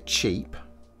 because they're cheap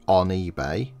on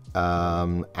eBay,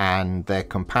 and they're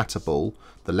compatible,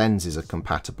 the lenses are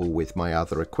compatible with my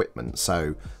other equipment.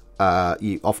 So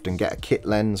you often get a kit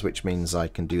lens, which means I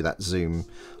can do that zoom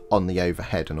on the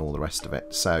overhead and all the rest of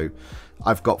it. So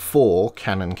I've got 4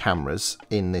 Canon cameras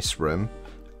in this room,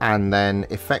 and then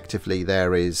effectively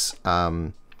there is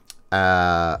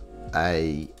another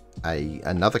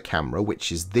camera,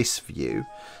 which is this view.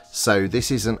 So this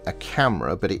isn't a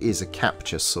camera, but it is a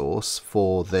capture source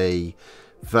for the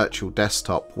virtual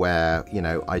desktop where, you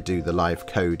know, I do the live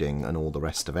coding and all the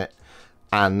rest of it.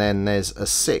 And then there's a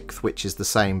 6th, which is the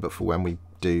same but for when we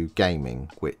do gaming,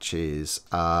 which is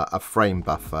a frame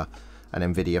buffer, an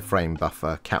NVIDIA frame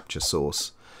buffer capture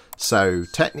source. So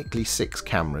technically 6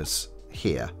 cameras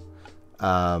here.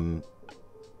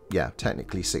 Yeah,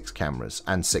 technically 6 cameras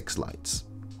and 6 lights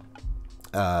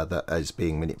that is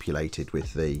being manipulated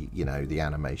with the, you know, the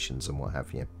animations and what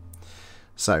have you.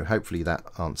 So hopefully that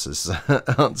answers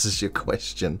answers your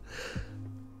question.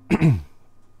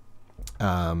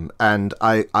 And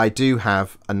I do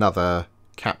have another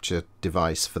capture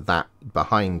device for that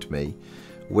behind me,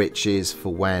 which is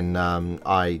for when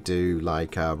I do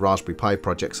like Raspberry Pi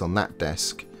projects on that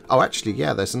desk. Oh, actually,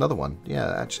 yeah, there's another one.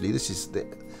 Yeah, actually, this is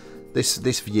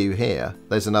this view here.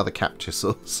 There's another capture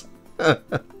source.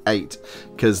 8,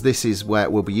 because this is where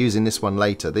we'll be using this one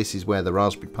later. This is where the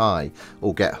Raspberry Pi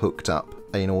will get hooked up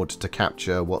in order to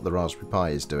capture what the Raspberry Pi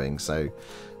is doing. So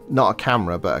not a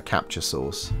camera, but a capture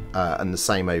source. And the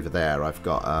same over there. I've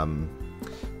got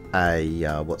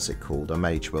what's it called? A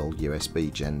Magewell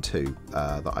USB Gen 2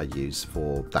 that I use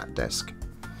for that desk.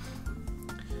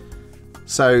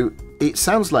 So it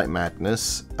sounds like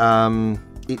madness.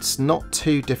 It's not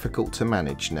too difficult to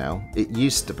manage now. It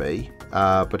used to be,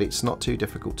 but it's not too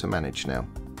difficult to manage now.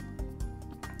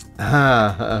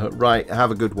 Right,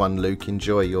 have a good one, Luke.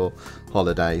 Enjoy your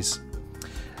holidays.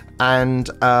 And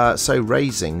so,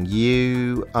 Raising,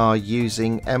 you are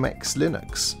using MX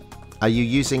Linux. Are you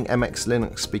using MX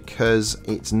Linux because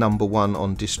it's #1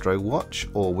 on DistroWatch,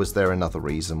 or was there another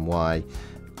reason why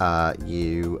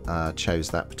you chose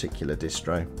that particular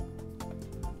distro?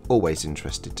 Always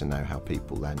interested to know how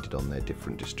people landed on their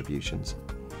different distributions.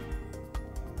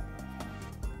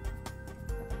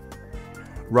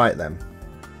 Right then,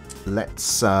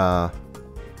 let's go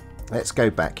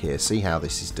back here, see how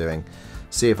this is doing,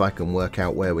 see if I can work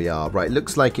out where we are. Right,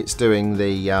 looks like it's doing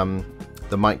the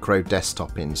micro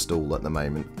desktop install at the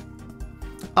moment.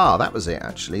 Ah, that was it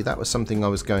actually. That was something I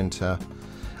was going to...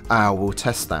 we'll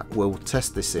test that. We'll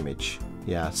test this image.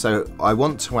 Yeah, so I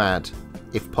want to add,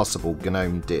 if possible,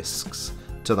 GNOME disks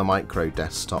to the micro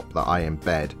desktop that I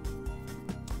embed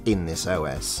in this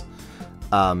OS.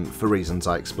 For reasons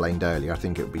I explained earlier, I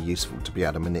think it would be useful to be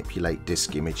able to manipulate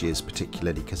disk images,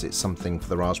 particularly because it's something for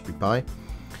the Raspberry Pi.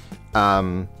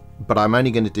 But I'm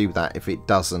only going to do that if it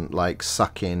doesn't like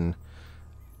suck in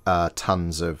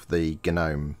tons of the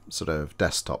GNOME sort of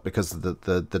desktop, because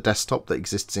the desktop that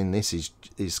exists in this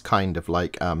is kind of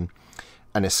like an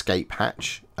escape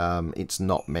hatch. It's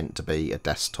not meant to be a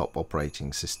desktop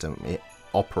operating system. It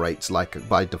operates like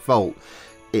by default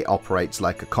it operates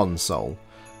like a console,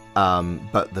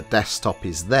 but the desktop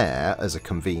is there as a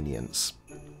convenience,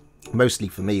 mostly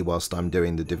for me whilst I'm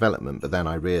doing the development. But then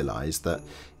I realised that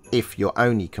if your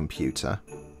only computer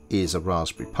is a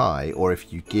Raspberry Pi, or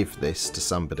if you give this to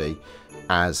somebody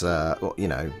as a,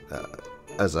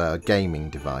 as a gaming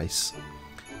device,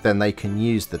 then they can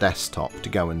use the desktop to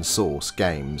go and source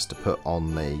games to put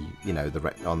on the,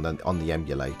 on the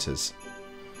emulators.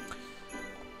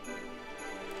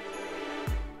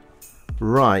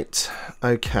 Right,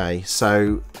 okay,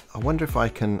 so I wonder if I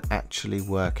can actually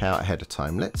work out ahead of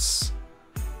time. Let's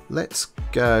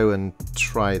go and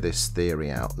try this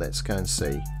theory out. Let's go and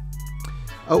see.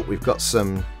 Oh, we've got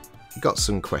some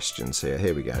questions here.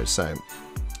 Here we go. So,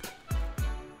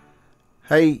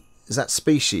 hey, is that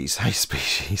Species? Hey,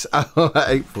 Species. Oh,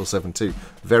 8472.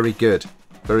 Very good.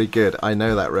 Very good. I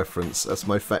know that reference. That's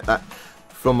my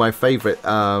from my favourite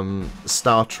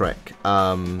Star Trek.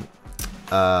 What's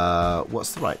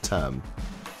the right term?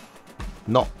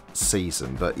 Not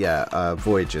season, but yeah,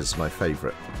 Voyager's my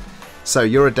favourite. So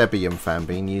you're a Debian fan,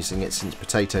 been using it since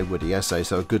Potato Woody, so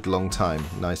a good long time.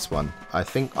 Nice one. I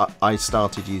think I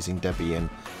started using Debian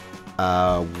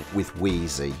with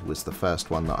Wheezy, was the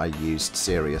first one that I used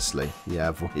seriously.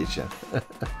 Yeah, Voyager.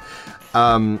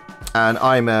 And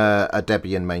I'm a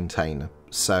Debian maintainer.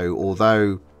 So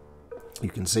although you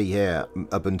can see here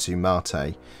Ubuntu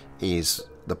Mate is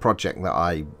the project that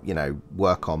I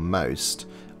work on most,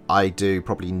 I do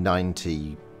probably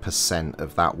 90%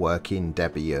 of that work in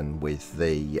Debian with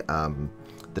the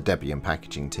Debian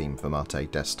packaging team for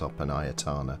Mate Desktop and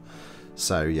Ayatana.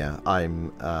 So yeah,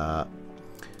 I'm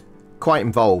quite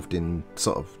involved in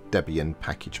sort of Debian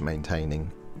package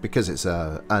maintaining, because it's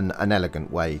an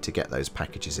elegant way to get those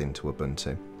packages into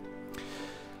Ubuntu.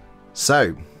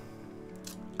 So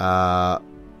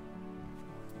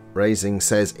Raising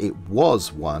says it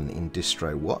was one in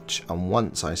DistroWatch, and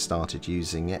once I started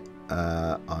using it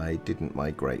I didn't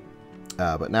migrate,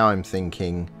 but now I'm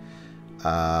thinking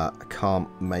I can't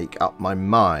make up my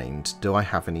mind. Do I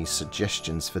have any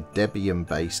suggestions for Debian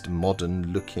based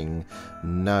modern looking,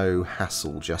 no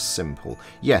hassle, just simple?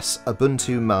 Yes,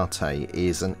 Ubuntu Mate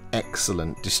is an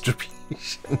excellent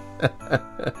distribution.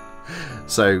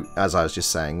 So as I was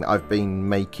just saying, I've been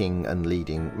making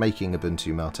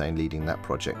Ubuntu Mate and leading that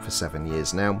project for 7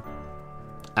 years now,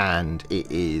 and it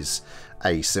is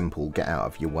a simple get out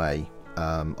of your way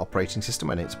operating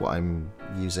system, and it's what I'm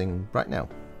using right now.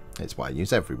 It's what I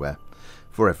use everywhere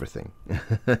for everything.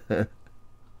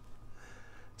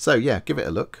 So yeah, give it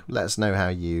a look. Let us know how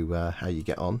you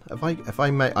get on.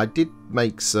 I did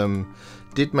make some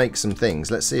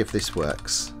things. Let's see if this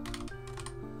works.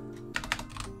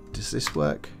 Does this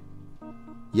work?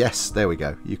 Yes, there we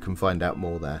go. You can find out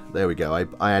more there. There we go.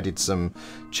 I added some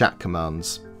chat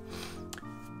commands.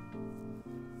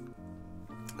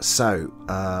 So,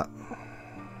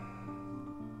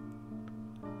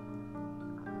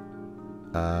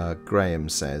 Graham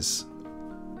says,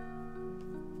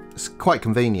 It's quite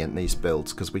convenient, these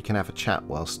builds, because we can have a chat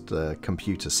whilst the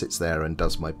computer sits there and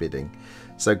does my bidding.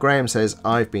 So Graham says,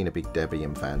 I've been a big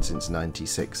Debian fan since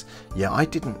 '96. Yeah, I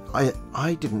didn't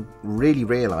really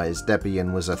realise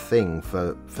Debian was a thing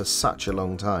for such a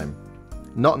long time.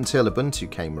 Not until Ubuntu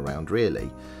came around,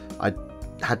 really. I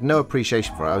had no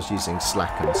appreciation for it. I was using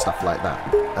Slack and stuff like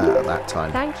that at that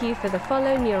time. Thank you for the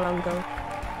follow, Neurongle.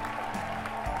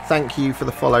 Thank you for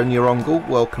the follow, Neurongle.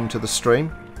 Welcome to the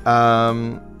stream.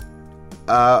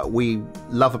 We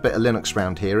love a bit of Linux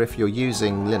around here. If you're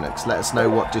using Linux, let us know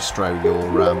what distro you're...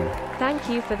 Thank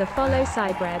you for the follow,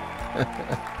 Cybreb.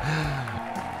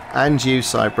 And you,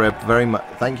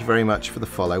 Cybreb, thank you very much for the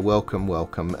follow. Welcome,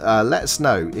 welcome. Let us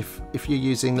know if you're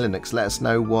using Linux. Let us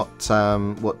know what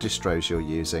distros you're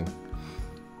using.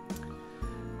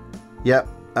 Yep,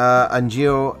 and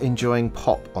you're enjoying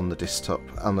Pop on the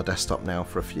desktop now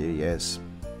for a few years.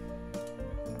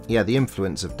 Yeah, the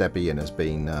influence of Debian has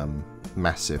been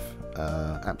massive,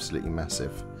 absolutely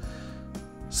massive.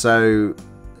 So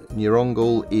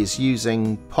Neurongle is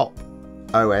using Pop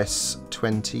OS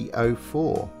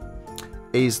 2004.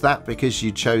 Is that because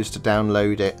you chose to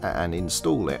download it and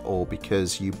install it, or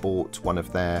because you bought one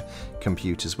of their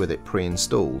computers with it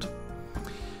pre-installed?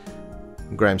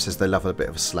 Graham says they love a bit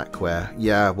of Slackware.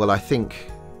 Yeah, well, I think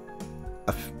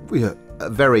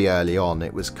very early on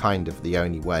it was kind of the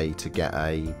only way to get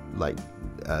a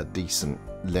decent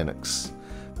Linux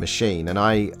machine, and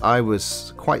I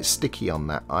was quite sticky on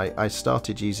that. I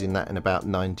started using that in about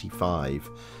 95,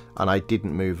 and I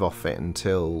didn't move off it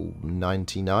until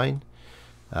 99.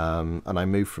 And I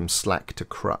moved from Slack to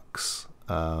Crux,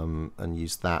 and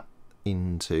used that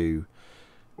into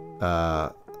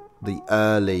the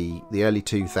early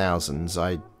 2000s.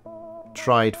 I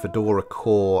tried Fedora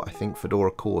Core, I think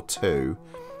Fedora Core 2,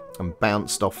 and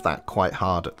bounced off that quite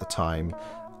hard at the time.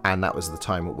 And that was the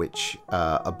time at which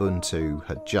Ubuntu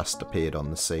had just appeared on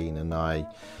the scene, and I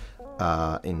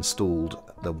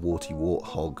installed the Warty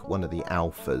Warthog, one of the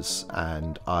alphas,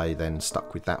 and I then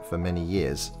stuck with that for many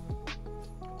years.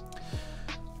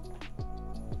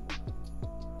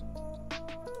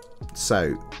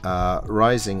 So,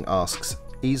 Rising asks,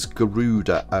 is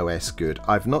Garuda OS good?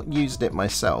 I've not used it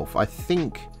myself. I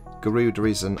think Garuda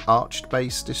is an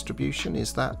Arch-based distribution.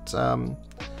 Is that, am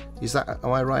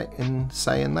I right in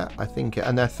saying that? I think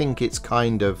it's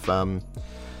kind of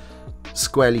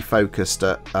squarely focused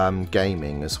at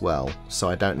gaming as well. So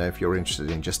I don't know if you're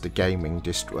interested in just a gaming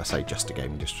distro. I say just a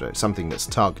gaming distro, something that's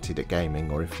targeted at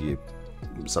gaming, or if you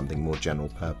something more general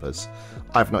purpose.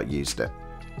 I've not used it,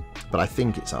 but I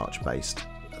think it's Arch based.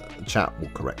 The chat will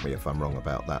correct me if I'm wrong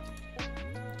about that.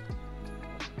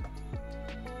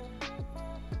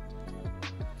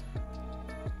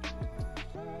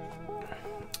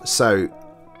 So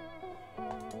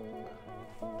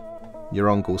your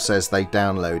uncle says they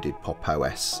downloaded Pop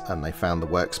OS and they found the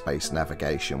workspace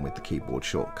navigation with the keyboard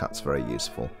shortcuts very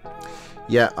useful.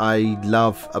 Yeah, I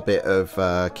love a bit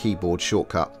of keyboard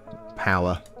shortcut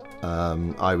power.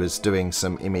 I was doing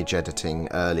some image editing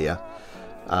earlier.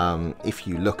 If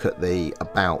you look at the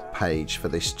About page for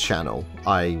this channel,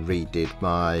 I redid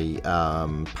my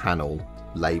panel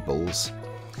labels,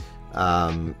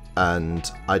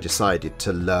 and I decided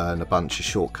to learn a bunch of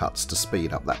shortcuts to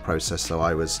speed up that process, so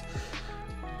I was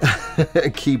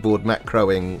keyboard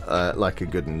macroing like a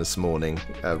good one this morning,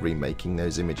 remaking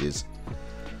those images.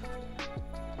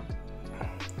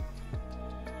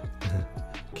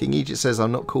 King Egypt says,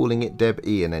 I'm not calling it Deb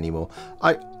Ian anymore.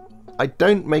 I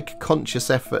don't make a conscious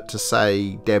effort to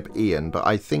say Deb Ian, but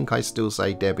I think I still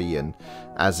say Deb Ian,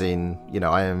 as in, you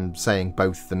know, I am saying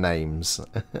both the names.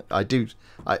 I do.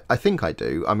 I think I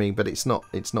do. I mean, but it's not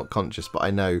conscious, but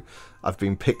I know I've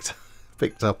been picked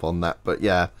up on that. But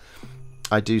yeah,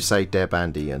 I do say Deb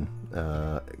and Ian,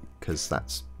 because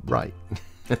that's right.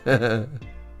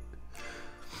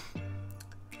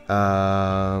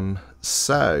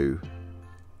 So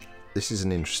this is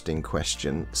an interesting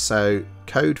question. So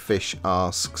Codefish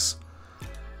asks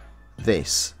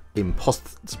this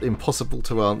impossible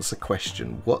to answer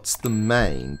question. What's the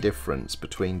main difference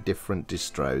between different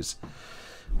distros?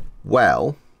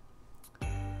 Well,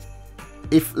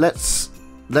 if let's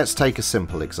take a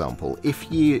simple example.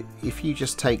 If you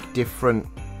just take different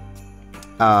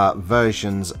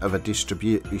versions of a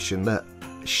distribution that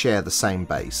share the same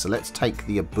base. So let's take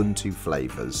the Ubuntu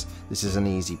flavors. This is an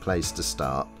easy place to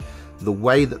start. The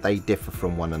way that they differ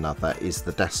from one another is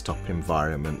the desktop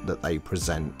environment that they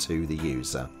present to the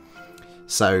user.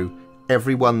 So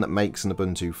everyone that makes an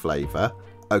Ubuntu flavor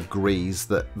agrees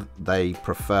that they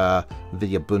prefer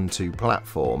the Ubuntu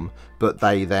platform, but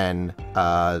they then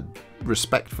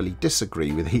respectfully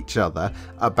disagree with each other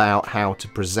about how to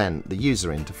present the user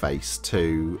interface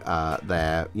to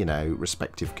their,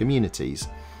 respective communities.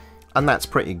 And that's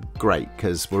pretty great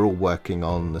because we're all working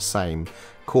on the same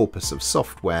corpus of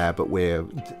software, but we've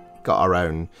got our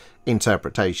own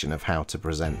interpretation of how to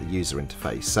present the user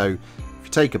interface. So if you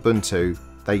take Ubuntu,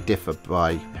 they differ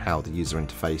by how the user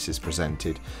interface is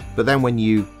presented. But then when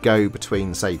you go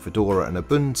between, say, Fedora and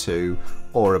Ubuntu,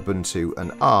 or Ubuntu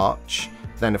and Arch,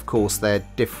 then of course they're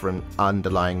different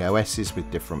underlying OSs with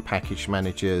different package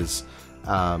managers.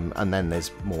 And then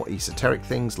there's more esoteric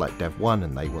things like Dev1,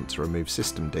 and they want to remove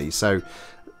systemd. So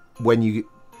when you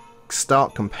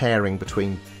start comparing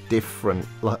between different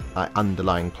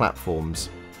underlying platforms,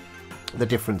 the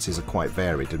differences are quite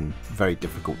varied and very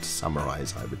difficult to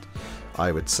summarize,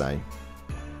 I would say.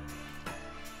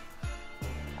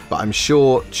 But I'm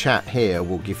sure chat here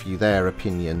will give you their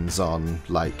opinions on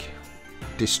like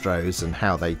distros and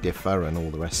how they differ and all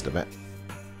the rest of it.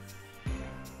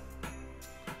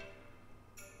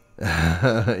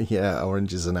 Yeah,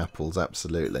 oranges and apples,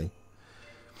 absolutely.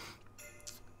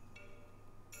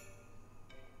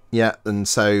 Yeah, and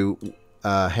so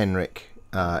Henrik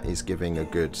is giving a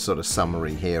good sort of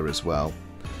summary here as well.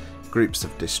 Groups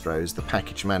of distros, the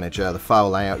package manager, the file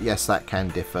layout, yes, that can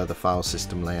differ. The file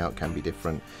system layout can be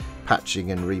different.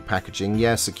 Patching and repackaging,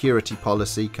 yeah, security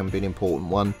policy can be an important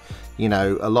one. You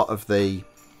know, a lot of the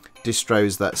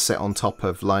distros that sit on top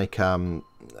of like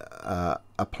a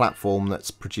platform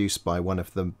that's produced by one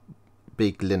of the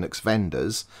big Linux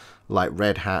vendors like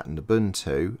Red Hat and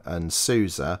Ubuntu and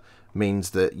SUSE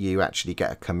means that you actually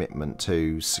get a commitment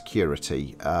to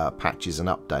security patches and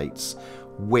updates,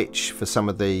 which for some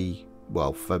of the,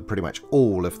 well, for pretty much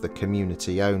all of the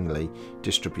community only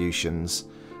distributions,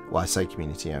 well, I say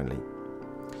community only,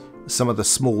 some of the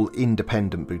small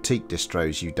independent boutique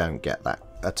distros, you don't get that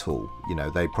at all. You know,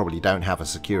 they probably don't have a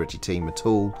security team at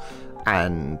all,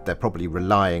 and they're probably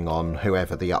relying on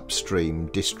whoever the upstream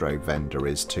distro vendor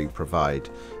is to provide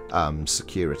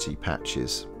security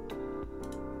patches.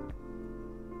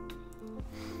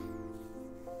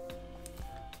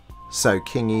 So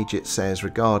King Egypt says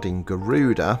regarding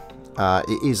Garuda,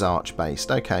 it is Arch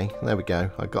based. Okay, there we go,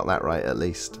 I got that right at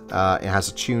least. It has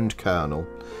a tuned kernel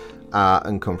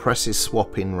and compresses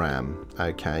swap in RAM,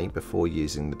 okay, before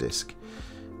using the disk.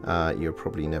 You'll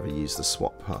probably never use the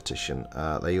swap partition.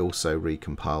 They also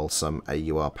recompile some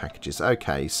AUR packages.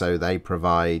 Okay, so they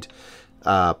provide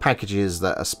packages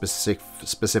that are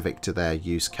specific to their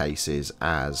use cases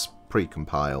as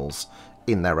precompiles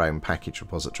in their own package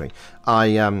repository.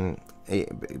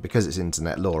 Because it's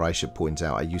internet lore, I should point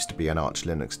out I used to be an Arch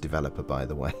Linux developer, by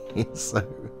the way, so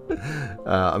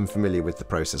I'm familiar with the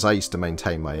process. I used to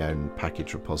maintain my own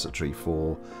package repository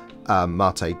for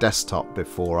Mate Desktop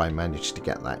before I managed to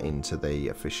get that into the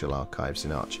official archives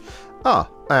in Arch. Ah,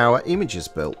 our image is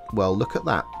built. Well, look at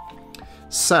that.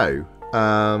 So,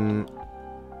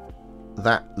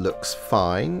 that looks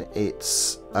fine.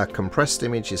 It's a compressed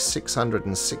image is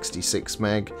 666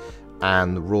 meg,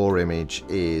 and the raw image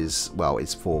is, well,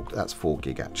 it's that's 4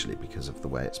 gig actually because of the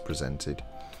way it's presented.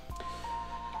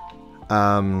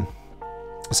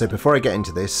 So before I get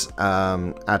into this,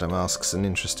 Adam asks an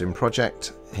interesting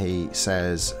project. He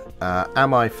says,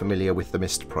 am I familiar with the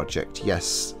Mist project?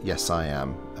 Yes, I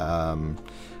am.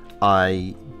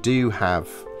 I do have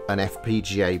an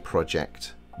FPGA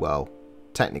project, well,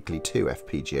 technically 2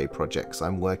 FPGA projects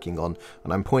I'm working on,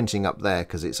 and I'm pointing up there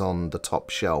because it's on the top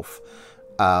shelf,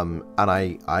 and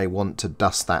I want to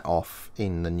dust that off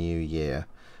in the new year,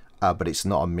 but it's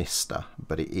not a Mister,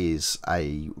 but it is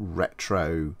a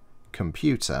retro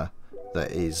computer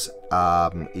that is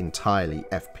entirely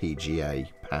FPGA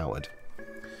powered.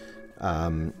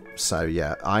 So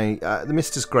yeah, the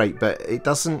Mister's great, but it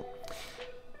doesn't,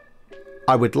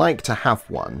 I would like to have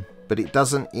one, but it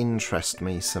doesn't interest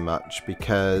me so much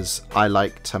because I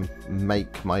like to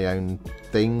make my own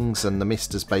things, and the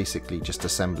Mister's basically just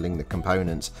assembling the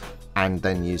components and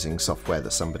then using software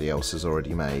that somebody else has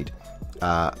already made.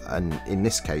 And in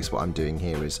this case, what I'm doing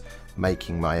here is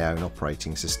making my own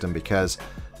operating system because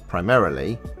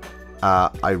primarily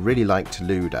I really liked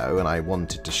Ludo and I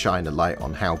wanted to shine a light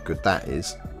on how good that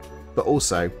is, but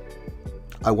also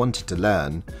I wanted to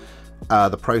learn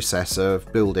the process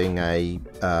of building a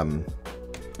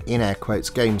in air quotes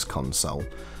games console,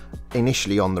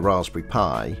 initially on the Raspberry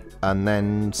Pi, and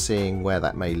then seeing where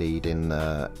that may lead in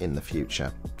the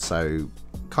future. So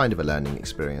kind of a learning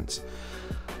experience.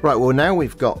 Right, well now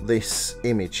we've got this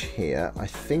image here. I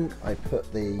think I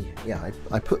put the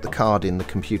I put the card in the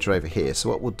computer over here. So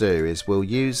what we'll do is we'll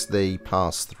use the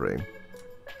pass-through,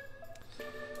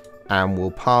 and we'll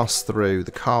pass through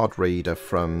the card reader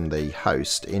from the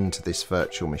host into this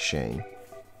virtual machine,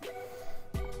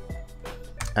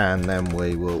 and then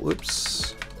we will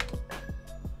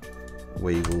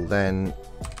then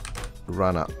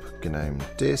run up GNOME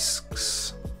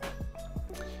disks.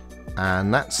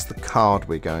 And that's the card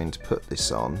we're going to put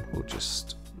this on. We'll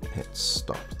just hit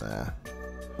stop there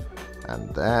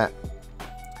and there.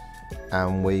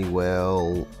 And we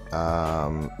will,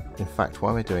 in fact,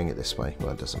 why am I doing it this way? Well,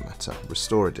 it doesn't matter.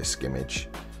 Restore a disk image.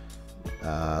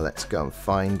 Let's go and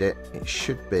find it. It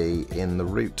should be in the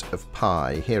root of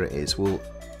Pi. Here it is. We'll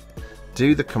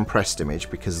do the compressed image,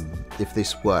 because if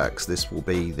this works, this will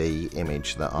be the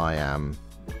image that I am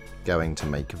going to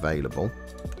make available.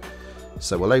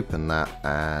 So we'll open that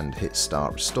and hit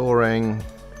start restoring.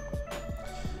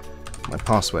 My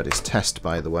password is test,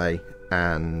 by the way,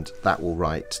 and that will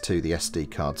write to the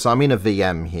SD card. So I'm in a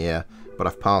VM here, but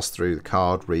I've passed through the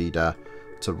card reader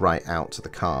to write out to the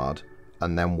card,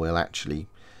 and then we'll actually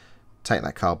take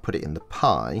that card, put it in the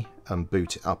Pi, and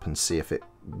boot it up and see if it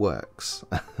works.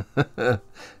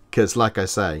 Because like I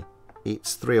say,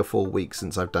 it's 3 or 4 weeks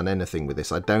since I've done anything with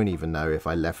this. I don't even know if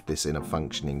I left this in a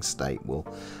functioning state.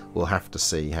 We'll have to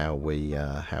see how we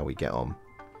get on.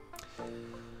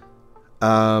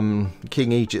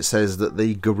 King Egypt says that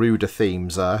the Garuda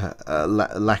themes are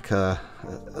lack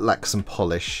some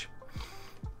polish.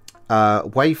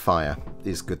 Wayfire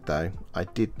is good though. I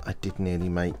did nearly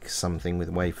make something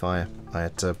with Wayfire. I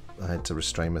had to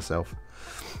restrain myself.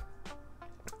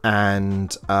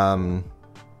 And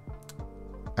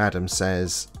Adam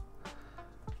says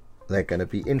they're going to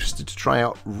be interested to try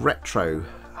out Retro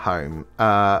Home.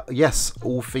 Yes,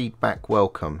 all feedback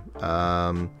welcome.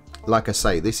 Like I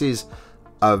say, this is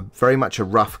very much a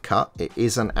rough cut. It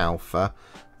is an alpha.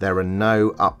 There are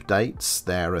no updates.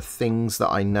 There are things that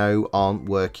I know aren't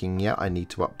working yet. I need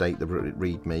to update the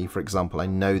README. For example, I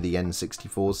know the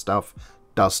N64 stuff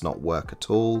does not work at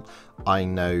all. I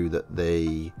know that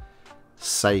the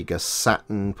Sega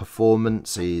Saturn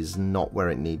performance is not where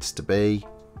it needs to be,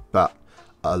 but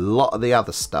a lot of the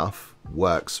other stuff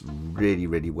works really,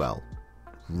 really well.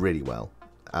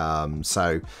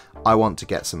 So I want to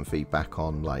get some feedback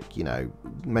on, like, you know,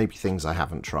 maybe things I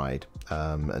haven't tried,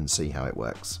 and see how it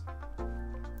works.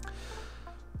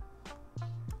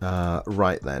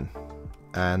 Right then.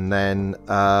 And then,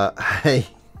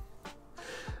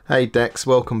 hey Dex,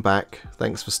 welcome back.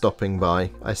 Thanks for stopping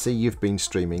by. I see you've been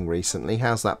streaming recently.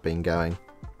 How's that been going?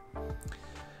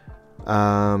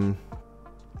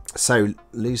 So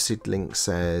Lucid Link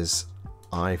says,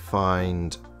 I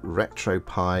find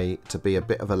RetroPie to be a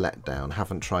bit of a letdown.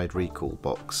 Haven't tried Recall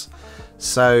Box.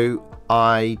 So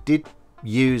I did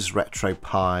use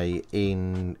RetroPie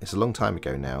it's a long time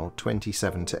ago now,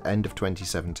 end of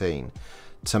 2017,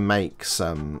 to make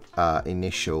some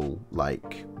initial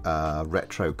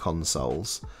retro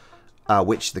consoles,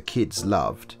 which the kids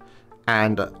loved,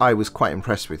 and I was quite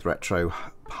impressed with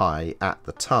RetroPie at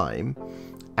the time.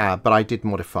 But I did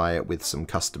modify it with some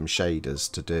custom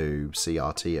shaders to do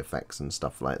CRT effects and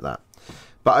stuff like that.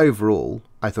 But overall,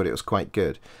 I thought it was quite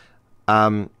good.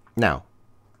 Now,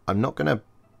 I'm not going to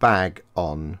bag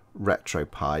on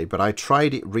RetroPie, but I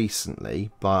tried it recently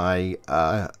by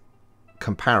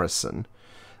comparison,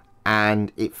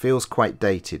 and it feels quite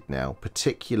dated now,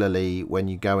 particularly when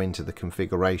you go into the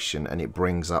configuration and it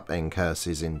brings up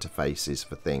Ncurse's interfaces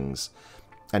for things.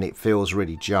 And it feels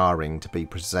really jarring to be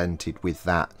presented with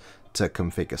that to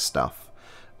configure stuff.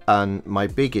 And my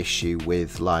big issue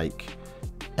with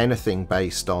anything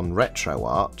based on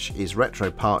RetroArch is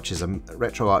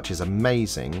RetroArch is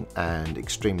amazing and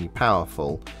extremely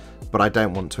powerful, but I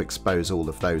don't want to expose all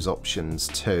of those options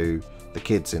to the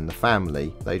kids in the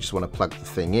family. They just want to plug the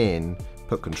thing in,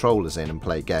 put controllers in and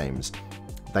play games.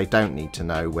 They don't need to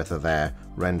know whether they're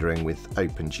rendering with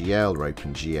OpenGL or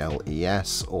OpenGL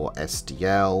ES or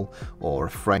SDL or a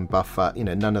frame buffer. You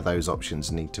know, none of those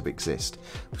options need to exist.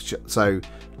 So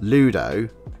Ludo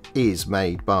is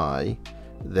made by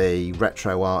the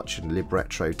RetroArch and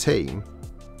LibRetro team,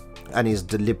 and is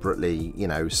deliberately, you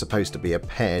know, supposed to be a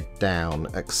pared down,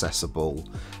 accessible,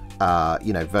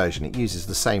 version. It uses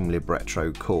the same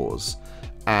LibRetro cores,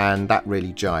 and that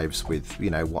really jives with,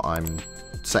 you know, what I'm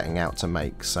setting out to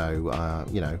make. So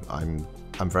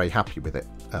I'm very happy with it.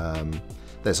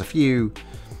 There's a few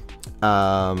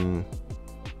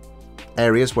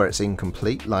areas where it's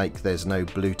incomplete, like there's no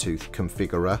Bluetooth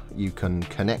configurer. You can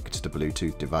connect to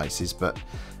Bluetooth devices, but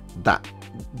that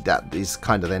that is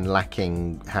kind of then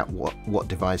lacking what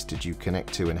device did you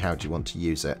connect to and how do you want to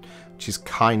use it, which is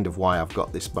kind of why I've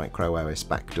got this micro OS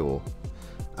backdoor.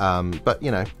 But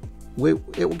you know,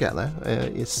 it will get there.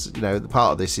 It's, you know, the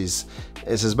part of this is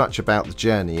as much about the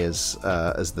journey as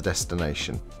the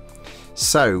destination.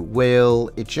 So we'll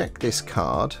eject this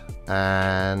card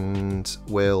and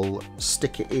we'll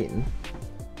stick it in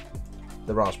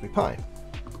the Raspberry Pi.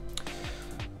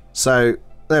 So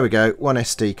there we go, one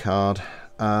SD card.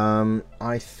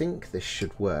 I think this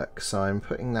should work, so I'm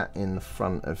putting that in the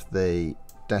front of the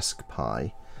desk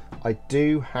Pi. I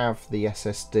do have the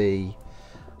SSD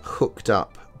hooked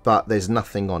up, but there's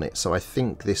nothing on it, so I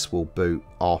think this will boot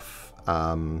off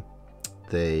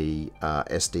the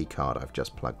SD card I've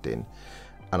just plugged in,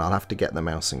 and I'll have to get the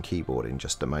mouse and keyboard in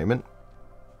just a moment.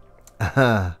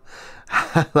 Hello.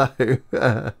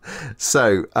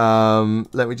 So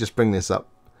let me just bring this up.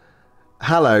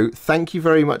 Hello, thank you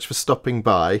very much for stopping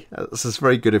by. This is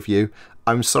very good of you.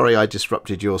 I'm sorry I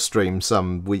disrupted your stream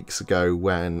some weeks ago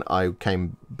when I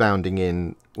came bounding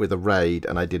in with a raid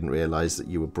and I didn't realise that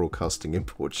you were broadcasting in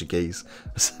Portuguese.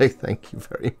 So thank you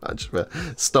very much for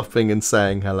stopping and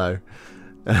saying hello.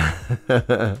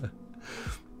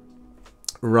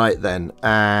 Right then,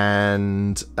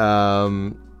 and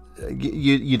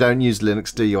you don't use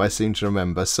Linux, do you? I seem to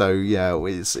remember. So yeah,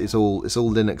 it's all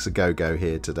Linux a go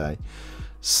here today.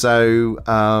 So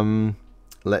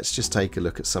let's just take a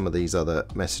look at some of these other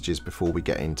messages before we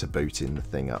get into booting the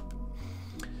thing up.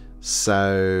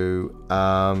 So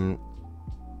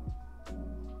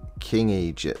King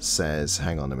Egypt says,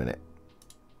 hang on a minute.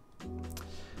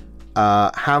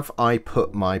 Have I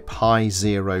put my Pi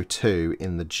 02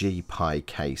 in the G-Pi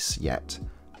case yet?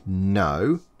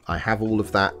 No, I have all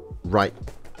of that right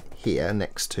here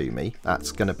next to me.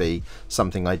 That's going to be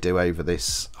something I do over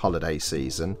this holiday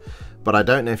season. But I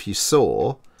don't know if you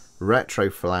saw,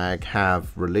 Retroflag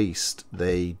have released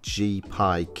the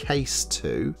G-Pi Case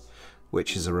 2,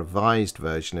 which is a revised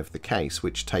version of the case,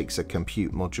 which takes a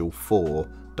Compute Module 4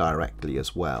 directly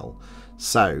as well.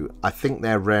 So I think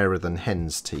they're rarer than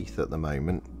hen's teeth at the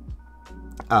moment.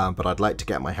 But I'd like to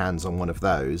get my hands on one of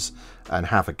those and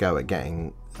have a go at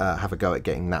getting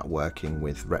that working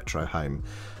with Retro Home.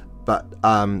 But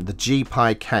the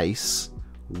G-Pi case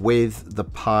with the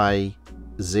Pi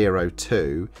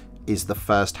 02 is the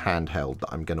first handheld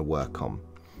that I'm going to work on,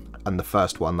 and the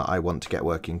first one that I want to get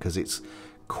working because it's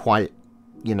quite,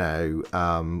 you know,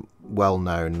 well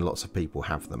known. Lots of people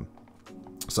have them.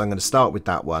 So I'm going to start with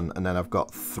that one, and then I've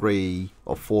got 3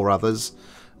 or 4 others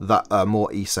that are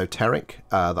more esoteric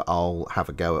that I'll have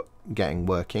a go at getting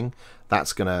working.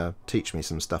 That's going to teach me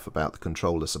some stuff about the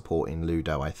controller supporting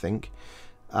Ludo, I think,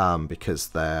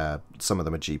 because some of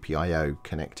them are GPIO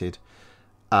connected.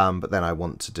 But then I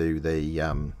want to do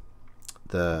the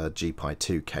G-Pi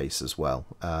 2 case as well,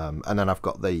 and then I've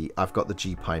got the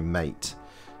G-Pi Mate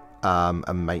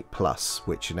and Mate Plus,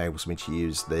 which enables me to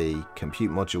use the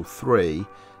Compute Module 3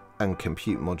 and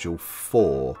Compute Module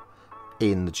 4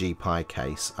 in the G-Pi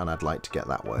case, and I'd like to get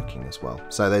that working as well.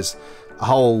 So there's a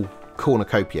whole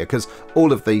cornucopia, because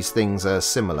all of these things are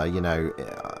similar. You know,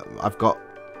 I've got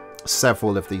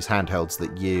several of these handhelds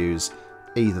that use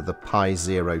either the Pi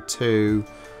 02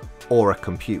 or a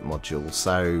compute module,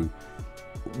 so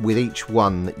with each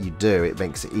one that you do, it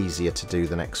makes it easier to do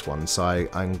the next one. So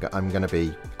I'm going to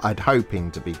be, I'd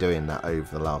hoping to be doing that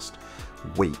over the last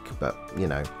week, but you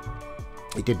know,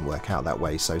 it didn't work out that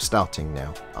way, so starting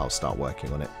now, I'll start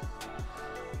working on it.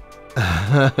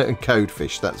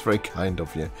 Codefish, that's very kind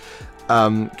of you.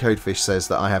 Codefish says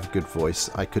that I have a good voice,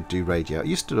 I could do radio. I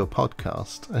used to do a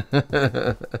podcast.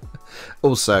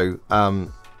 Also,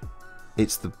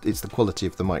 it's the quality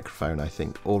of the microphone, I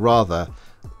think, or rather,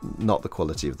 not the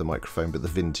quality of the microphone, but the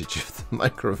vintage of the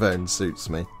microphone suits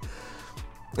me.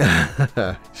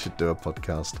 Should do a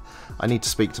podcast. I need to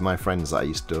speak to my friends that I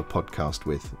used to do a podcast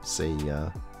with,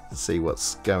 see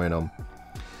what's going on.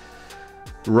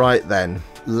 Right then,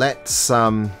 let's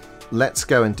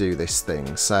go and do this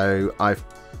thing. So I've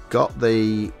got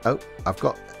it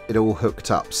all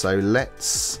hooked up. So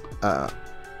let's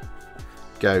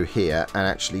go here and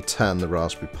actually turn the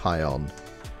Raspberry Pi on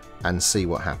and see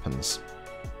what happens.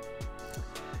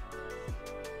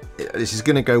 This is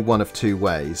going to go one of two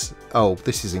ways. Oh,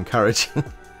 this is encouraging.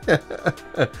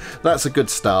 That's a good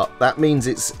start. That means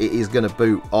it is going to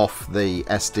boot off the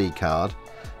SD card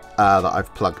that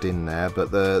I've plugged in there.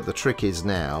 But the trick is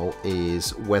now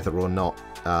is whether or not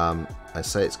I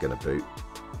say it's going to boot.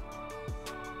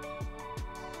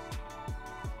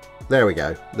 There we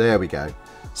go. There we go.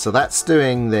 So that's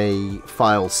doing the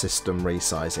file system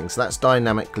resizing. So that's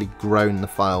dynamically grown the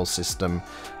file system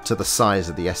to the size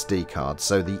of the SD card.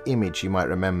 So the image, you might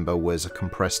remember, was a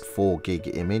compressed 4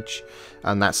 gig image,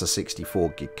 and that's a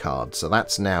 64 gig card. So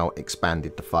that's now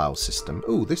expanded the file system.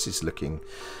 Oh, this is looking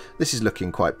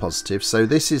quite positive. So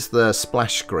this is the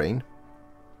splash screen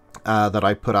that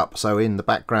I put up. So in the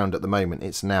background at the moment,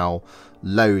 it's now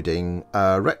loading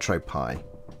RetroPie,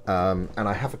 and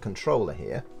I have a controller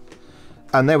here.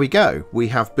 And there we go. We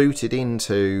have booted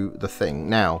into the thing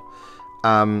now.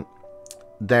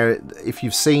 If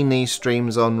you've seen these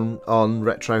streams on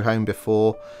Retro Home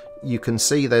before, you can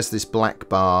see there's this black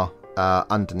bar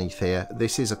underneath here.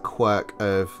 This is a quirk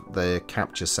of the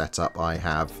capture setup I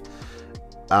have.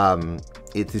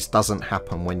 This doesn't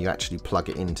happen when you actually plug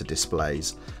it into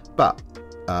displays. But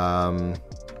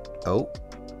oh,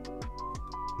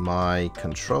 my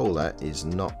controller is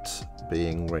not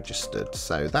being registered.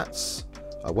 So that's,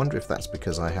 I wonder if that's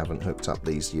because I haven't hooked up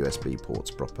these USB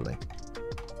ports properly.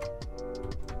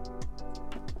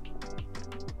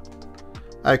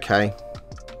 Okay,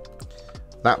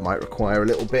 that might require a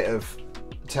little bit of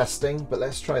testing, but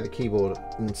let's try the keyboard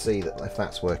and see if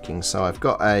that's working. So I've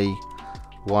got a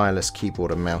wireless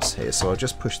keyboard and mouse here, so I'll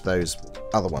just push those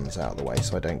other ones out of the way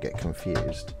so I don't get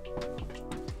confused.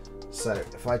 So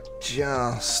if I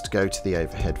just go to the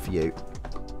overhead view,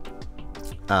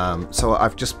 so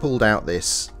I've just pulled out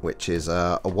this, which is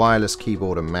a wireless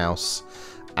keyboard and mouse,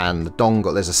 and the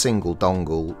dongle, there's a single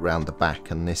dongle round the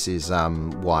back, and this is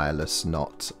wireless,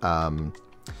 not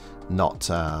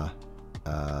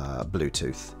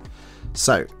Bluetooth.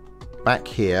 So back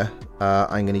here,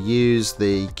 I'm going to use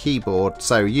the keyboard.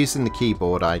 So using the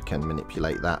keyboard, I can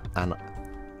manipulate that, and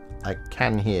I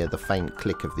can hear the faint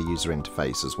click of the user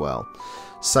interface as well.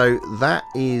 So that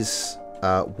is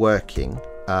working,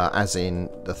 as in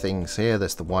the things here.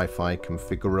 There's the Wi-Fi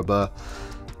configurable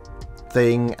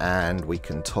thing, and we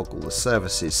can toggle the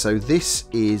services. So this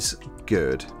is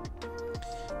good.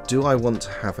 Do I want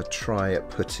to have a try at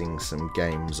putting some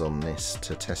games on this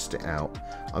to test it out?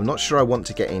 I'm not sure I want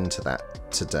to get into that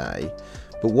today,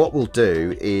 but what we'll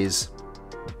do is,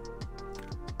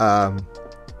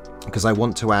 because I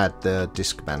want to add the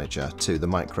disk manager to the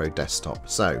micro desktop.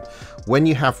 So when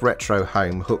you have Retro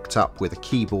Home hooked up with a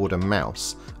keyboard and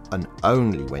mouse, and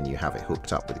only when you have it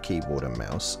hooked up with a keyboard and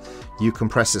mouse, you can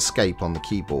press escape on the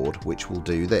keyboard, which will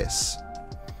do this.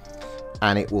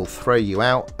 And it will throw you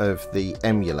out of the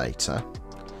emulator,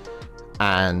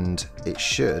 and it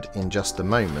should, in just a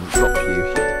moment, drop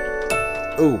you...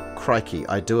 Oh, crikey,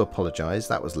 I do apologise,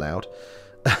 that was loud.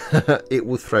 It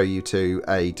will throw you to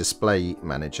a display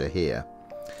manager here.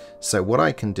 So what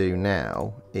I can do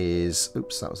now is...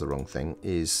 Oops, that was the wrong thing.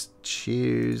 Is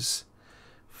choose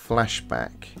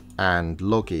flashback and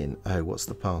log in. Oh, what's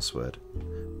the password?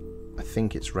 I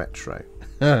think it's retro.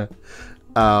 There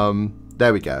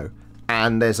we go.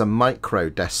 And there's a micro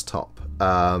desktop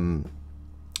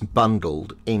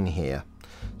bundled in here.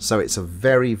 So it's a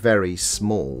very, very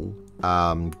small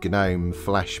GNOME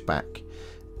flashback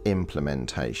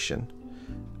implementation.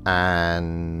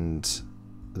 And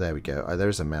there we go. Oh, there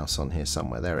is a mouse on here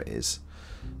somewhere. There it is.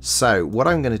 So what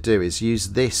I'm going to do is use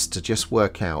this to just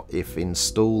work out if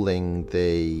installing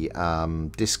the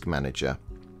disk manager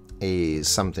is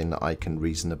something that I can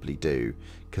reasonably do,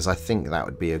 because I think that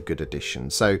would be a good addition.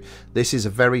 So this is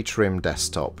a very trim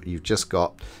desktop. You've just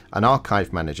got an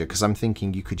archive manager, because I'm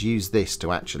thinking you could use this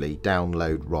to actually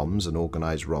download ROMs and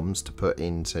organize ROMs to put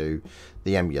into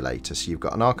the emulator. So you've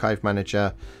got an archive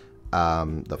manager,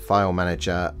 the file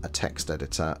manager, a text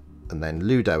editor, and then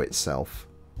Ludo itself,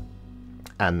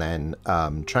 and then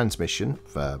transmission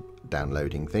for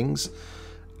downloading things.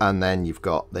 And then you've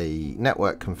got the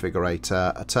network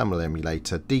configurator, a terminal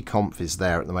emulator. Dconf is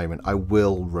there at the moment. I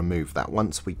will remove that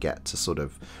once we get to sort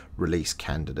of release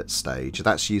candidate stage.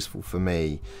 That's useful for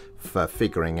me for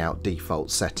figuring out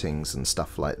default settings and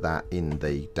stuff like that in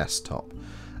the desktop.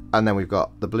 And then we've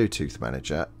got the Bluetooth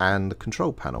manager and the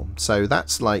control panel. So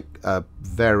that's like a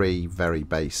very, very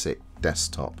basic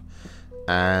desktop.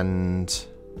 And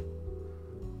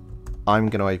I'm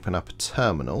going to open up a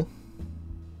terminal.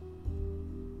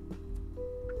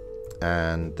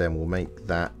 And then we'll make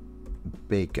that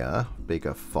bigger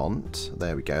font.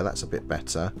 There we go, that's a bit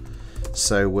better.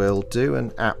 So we'll do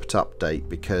an apt update,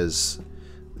 because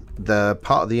the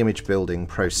part of the image building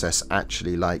process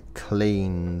actually like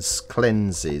cleanses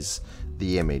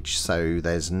the image, so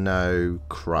there's no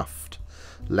cruft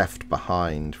left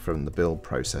behind from the build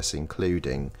process,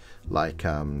 including like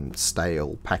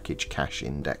stale package cache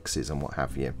indexes and what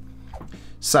have you.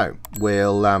 So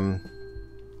we'll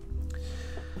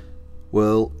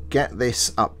get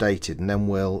this updated, and then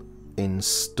we'll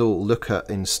look at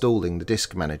installing the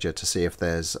disk manager to see if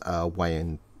there's a way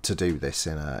to do this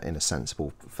in a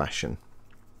sensible fashion.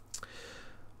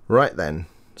 Right then,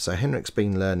 so Henrik's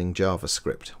been learning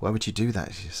JavaScript. Why would you do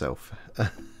that to yourself?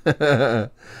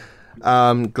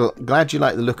 Glad you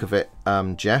like the look of it,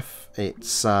 Jeff.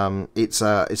 It's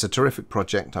a terrific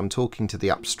project. I'm talking to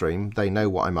the upstream. They know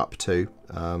what I'm up to.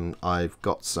 I've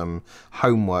got some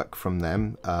homework from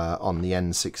them on the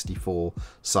N64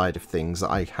 side of things that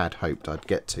I had hoped I'd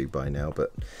get to by now,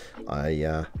 but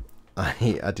I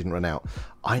didn't run out.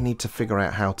 I need to figure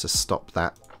out how to stop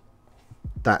that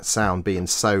sound being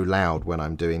so loud when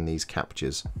I'm doing these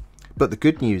captures. But the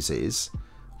good news is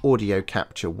audio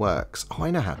capture works. Oh,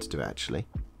 I know how to do it, actually.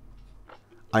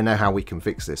 I know how we can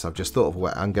fix this. I've just thought of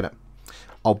what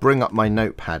I'll bring up my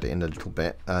notepad in a little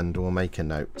bit and we'll make a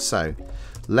note. So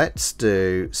let's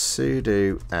do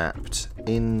sudo apt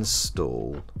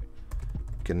install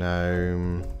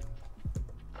GNOME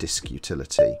disk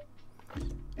utility,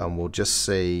 and we'll just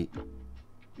see.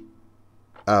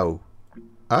 Oh,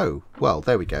 well,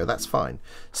 there we go. That's fine.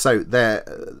 So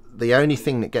the only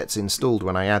thing that gets installed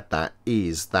when I add that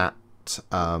is that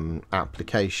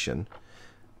application,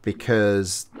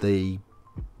 because the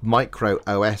micro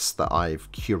OS that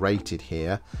I've curated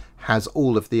here has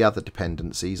all of the other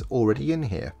dependencies already in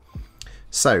here.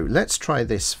 So let's try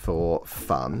this for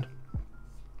fun.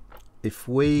 If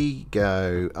we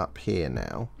go up here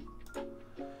now,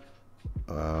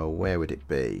 where would it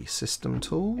be? System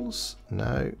tools?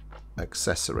 No.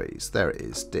 Accessories. There it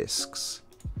is. Disks.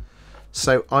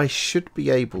 So I should be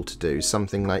able to do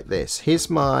something like this. Here's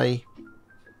my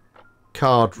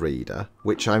card reader,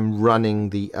 which I'm running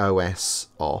the OS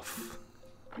off,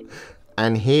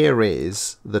 and here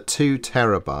is the 2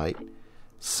 terabyte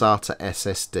SATA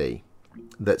SSD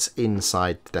that's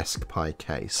inside the DeskPi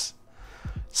case.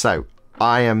 So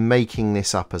I am making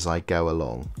this up as I go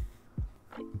along,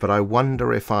 but I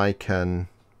wonder if I can.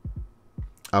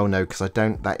 Oh no, because I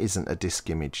don't. That isn't a disk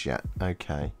image yet.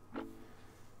 Okay,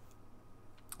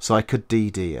 so I could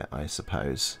DD it, I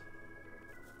suppose.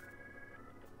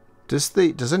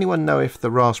 Does anyone know if the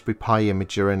Raspberry Pi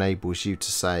imager enables you to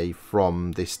say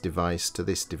from this device to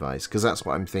this device? Because that's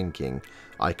what I'm thinking.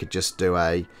 I could just do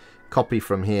a copy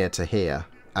from here to here,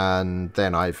 and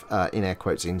then I've in air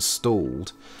quotes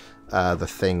installed the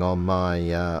thing on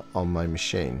my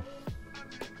machine.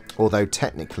 Although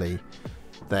technically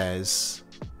there's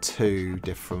 2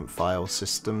 different file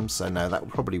systems, so no, that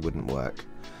probably wouldn't work.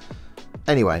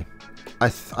 Anyway,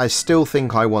 I still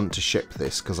think I want to ship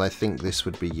this because I think this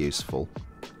would be useful.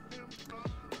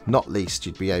 Not least,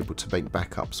 you'd be able to make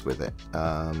backups with it.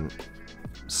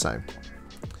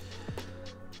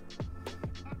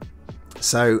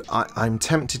 So I'm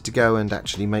tempted to go and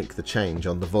actually make the change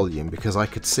on the volume, because I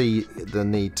could see the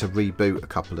need to reboot a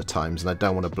couple of times and I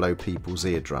don't want to blow people's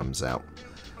eardrums out.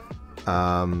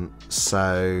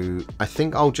 So I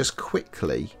think I'll just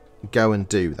quickly go and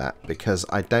do that, because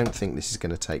I don't think this is going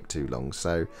to take too long.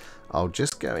 So I'll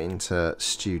just go into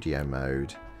studio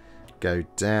mode, go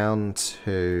down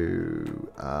to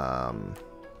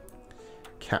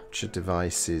capture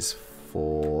devices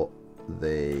for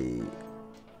the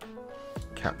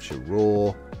capture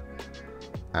raw,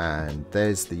 and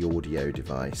there's the audio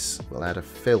device. We'll add a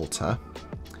filter.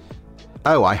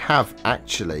 Oh, I have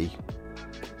actually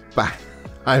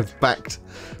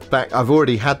I've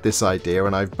already had this idea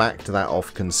and I've backed that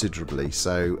off considerably,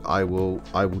 so I will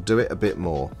do it a bit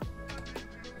more.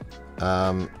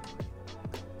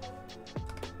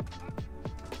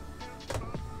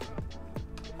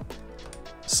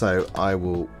 So I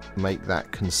will make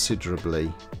that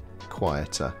considerably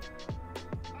quieter.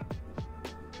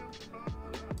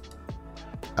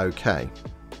 Okay,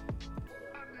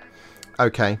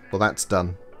 well that's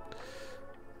done.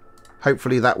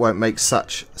 Hopefully that won't make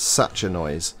such a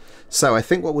noise. So I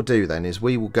think what we'll do then is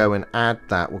we will go and add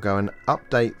that. We'll go and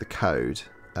update the code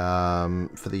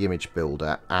for the image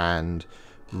builder and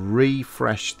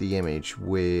refresh the image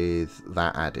with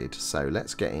that added. So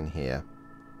let's get in here.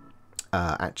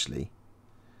 Actually,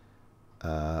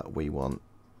 we want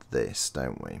this,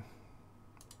 don't we?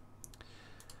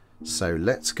 So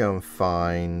let's go and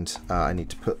find. I need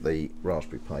to put the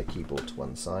Raspberry Pi keyboard to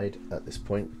one side at this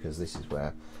point, because this is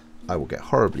where I will get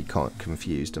horribly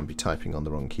confused and be typing on the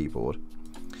wrong keyboard.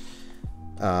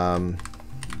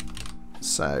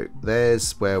 So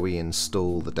there's where we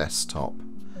install the desktop,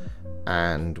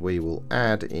 and we will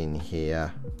add in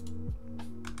here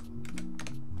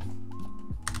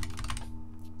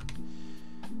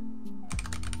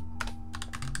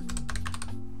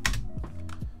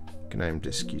GNOME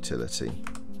disk utility,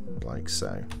 like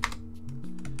so.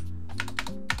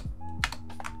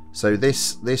 So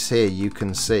this here, you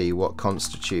can see what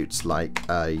constitutes like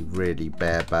a really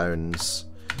bare bones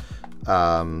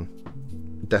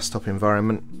desktop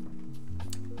environment.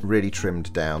 Really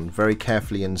trimmed down, very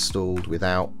carefully installed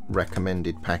without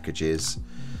recommended packages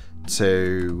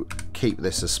to keep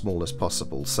this as small as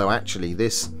possible. So actually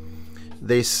this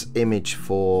image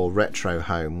for Retro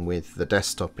Home with the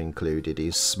desktop included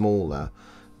is smaller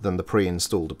than the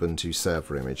pre-installed Ubuntu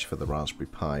server image for the Raspberry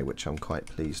Pi, which I'm quite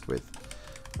pleased with.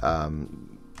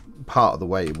 Part of the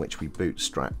way in which we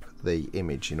bootstrap the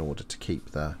image in order to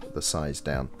keep the size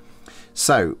down.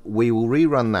 So we will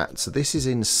rerun that. So this is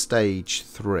in stage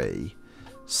 3.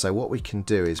 So what we can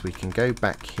do is we can go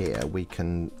back here. We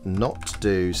can not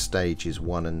do stages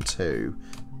 1 and 2,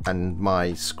 and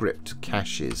my script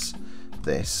caches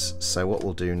this. So what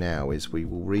we'll do now is we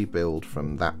will rebuild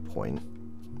from that point,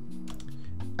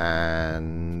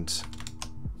 and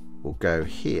we'll go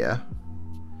here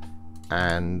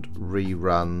and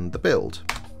rerun the build.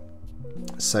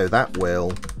 So that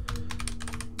will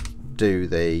do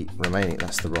the remaining.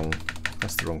 That's the wrong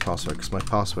password, because my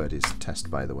password is test,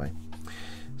 by the way.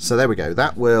 So there we go.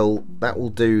 That will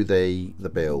do the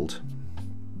build,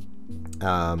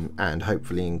 and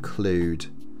hopefully include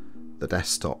the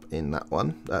desktop in that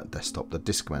one. The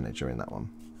disk manager in that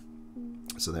one.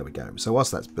 So there we go. So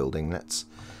whilst that's building, let's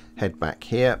head back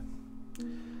here.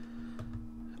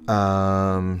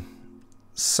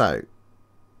 So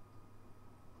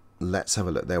let's have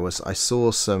a look. I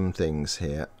saw some things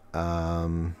here.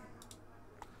 So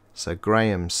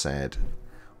Graham said,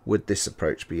 would this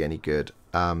approach be any good?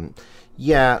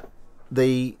 Yeah,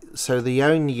 so the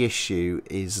only issue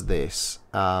is this.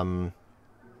 It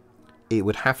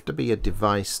would have to be a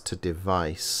device to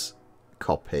device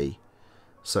copy,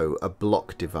 so a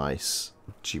block device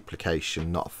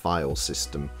duplication, not a file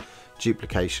system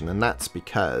duplication, and that's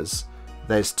because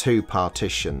there's 2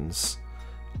 partitions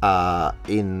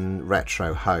in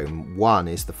Retro Home. One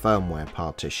is the firmware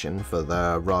partition for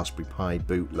the Raspberry Pi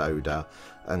bootloader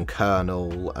and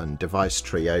kernel and device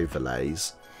tree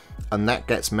overlays, and that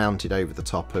gets mounted over the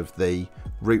top of the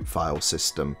root file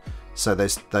system. So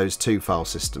there's those 2 file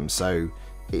systems, so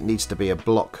it needs to be a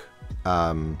block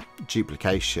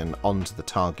duplication onto the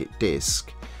target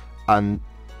disk. And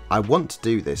I want to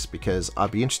do this because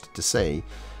I'd be interested to see,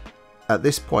 at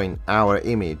this point our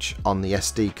image on the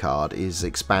SD card is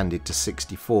expanded to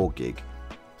 64 gig.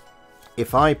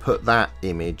 If I put that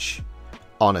image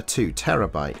on a 2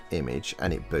 terabyte image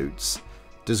and it boots,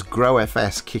 does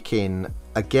GrowFS kick in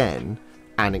again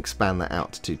and expand that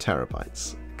out to 2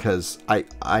 terabytes? Because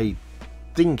I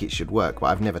think it should work, but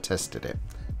I've never tested it.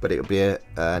 But it'll be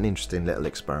an interesting little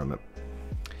experiment.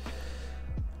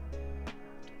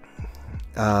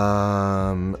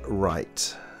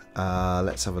 Right.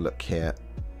 Let's have a look here.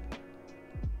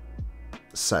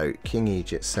 So King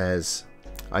Egypt says,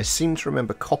 I seem to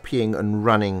remember copying and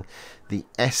running the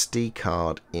SD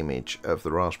card image of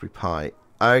the Raspberry Pi,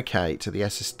 okay, to the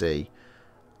SSD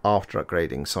after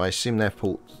upgrading. So I assume they're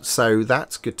pulled. So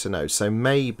that's good to know. So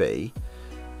maybe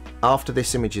after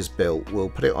this image is built, we'll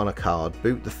put it on a card,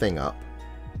 boot the thing up,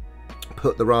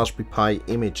 put the Raspberry Pi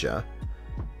imager,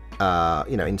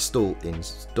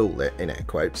 install it in air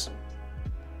quotes.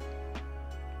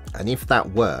 And if that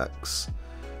works,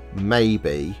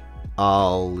 maybe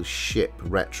I'll ship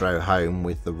Retro Home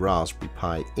with the Raspberry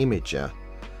Pi imager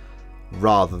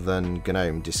rather than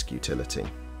GNOME Disk Utility.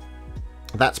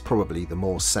 That's probably the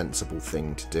more sensible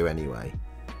thing to do anyway.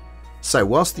 So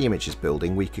whilst the image is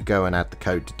building, we could go and add the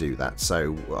code to do that.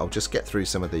 So I'll just get through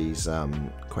some of these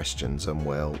questions and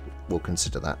we'll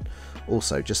consider that.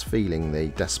 Also, just feeling the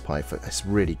DeskPi, it's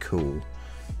really cool.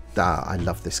 I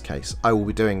love this case. I will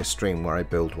be doing a stream where I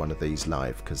build one of these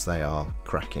live because they are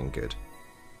cracking good.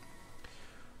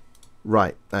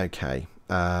 Right, okay.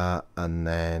 And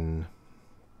then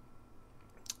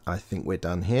I think we're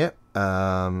done here.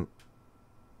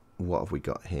 What have we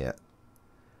got here?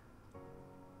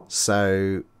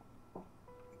 So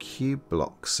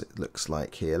QBlocks, it looks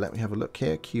like here. Let me have a look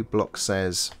here. QBlock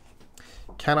says,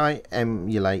 can I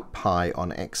emulate Pi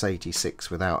on x86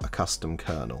 without a custom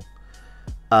kernel?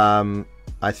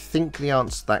 I think the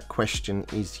answer to that question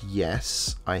is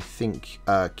yes. I think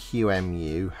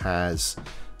QEMU has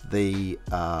the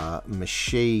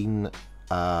machine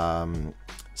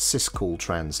syscall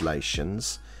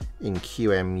translations in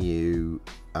QEMU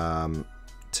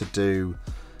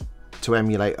to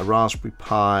emulate a Raspberry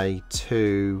Pi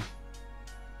 2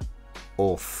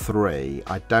 or 3.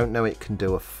 I don't know it can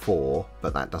do a 4,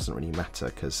 but that doesn't really matter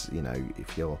because, you know,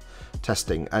 if you're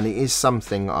testing, and it is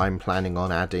something I'm planning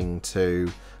on adding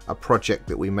to a project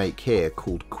that we make here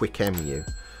called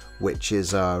QuickEmu, which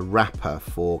is a wrapper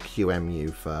for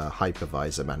QEMU for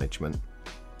hypervisor management.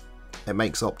 It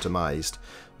makes optimized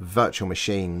virtual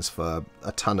machines for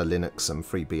a ton of Linux and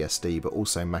FreeBSD, but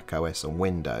also macOS and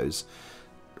Windows.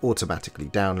 Automatically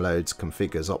downloads,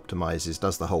 configures, optimizes,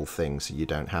 does the whole thing so you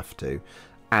don't have to.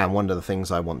 And one of the things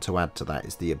I want to add to that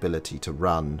is the ability to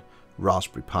run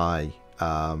Raspberry Pi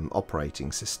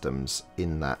operating systems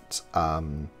in that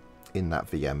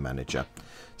VM manager.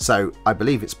 So I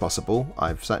believe it's possible.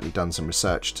 I've certainly done some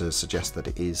research to suggest that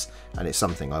it is, and it's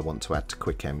something I want to add to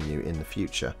QuickEMU in the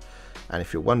future. And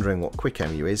if you're wondering what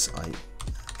QuickEMU is, I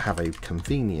have a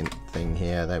convenient thing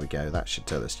here. There we go. That should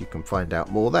tell us. You can find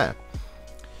out more there.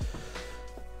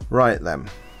 Right then.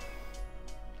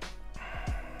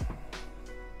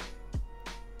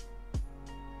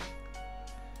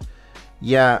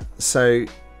 Yeah, so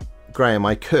Graham,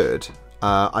 I could.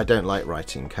 I don't like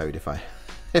writing code if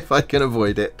I can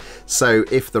avoid it. So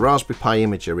if the Raspberry Pi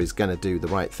Imager is going to do the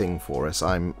right thing for us,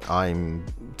 I'm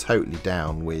totally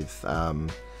down with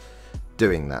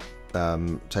doing that,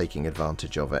 taking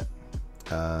advantage of it.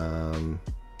 I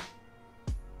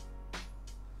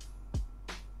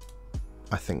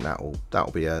think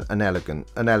that'll be an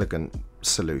elegant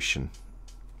solution.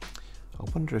 I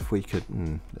wonder if we could.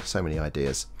 There's so many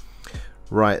ideas.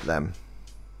 Right then.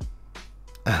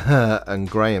 And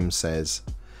Graham says,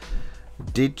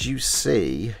 did you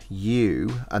see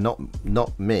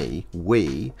not me,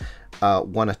 we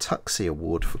won a Tuxie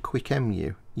Award for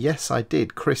QuickEMU? Yes, I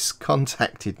did. Chris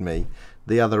contacted me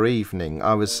the other evening.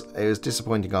 It was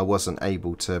disappointing I wasn't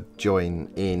able to join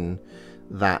in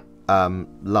that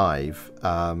live,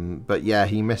 but yeah,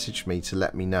 he messaged me to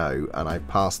let me know, and I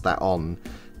passed that on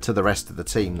to the rest of the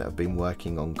team that have been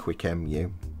working on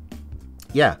QuickEMU.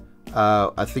 Yeah.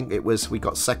 I think we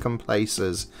got second place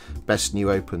as best new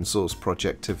open source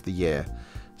project of the year.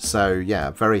 So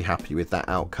yeah, very happy with that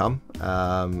outcome.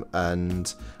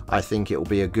 And I think it will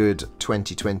be a good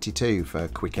 2022 for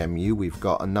QuickEMU. We've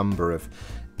got a number of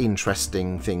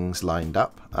interesting things lined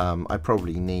up. I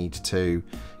probably need to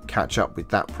catch up with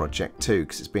that project too,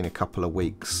 because it's been a couple of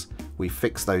weeks. We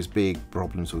fixed those big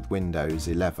problems with Windows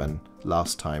 11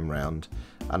 last time round,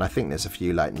 and I think there's a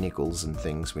few like niggles and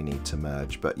things we need to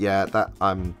merge. But yeah,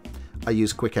 I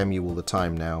use QuickEMU all the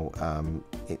time now.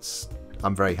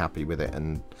 I'm very happy with it,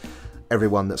 and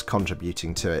everyone that's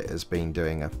contributing to it has been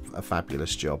doing a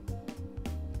fabulous job.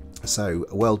 So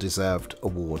a well-deserved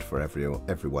award for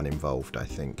everyone involved, I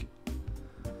think.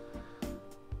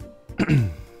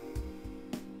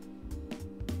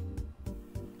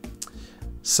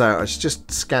 So I was just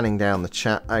scanning down the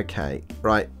chat. Okay,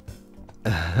 right.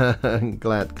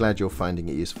 glad you're finding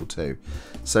it useful too.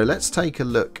 So let's take a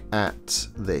look at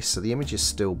this. So the image is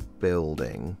still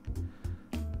building.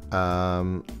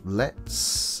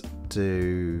 Let's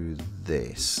do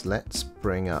this. Let's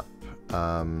bring up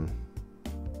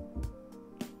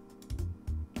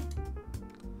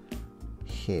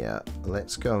here.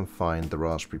 Let's go and find the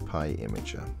Raspberry Pi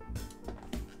Imager.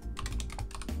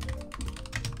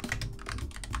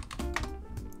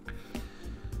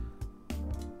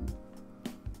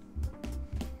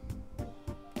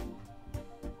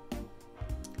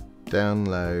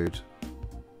 Download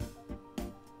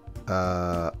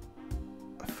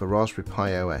for Raspberry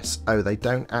Pi OS. Oh, they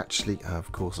don't actually. Oh, of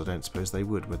course, I don't suppose they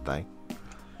would they?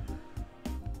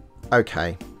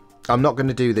 Okay, I'm not going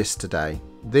to do this today.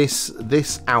 This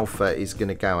alpha is going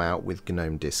to go out with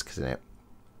GNOME disks in it.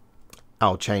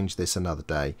 I'll change this another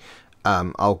day.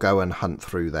 I'll go and hunt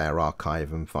through their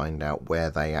archive and find out where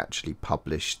they actually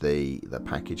published the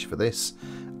package for this,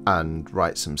 and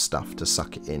write some stuff to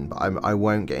suck it in. But I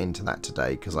won't get into that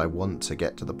today, because I want to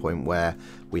get to the point where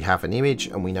we have an image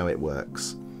and we know it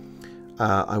works.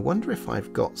 I wonder if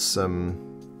I've got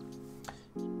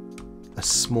a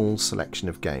small selection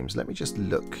of games. Let me just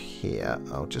look here.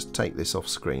 I'll just take this off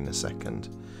screen a second.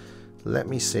 Let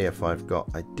me see if I've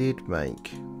got. I did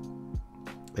make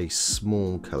a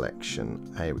small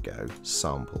collection. Here we go.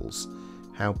 Samples.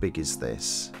 How big is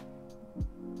this?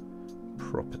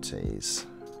 Properties.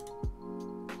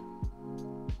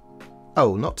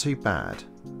 Oh, not too bad.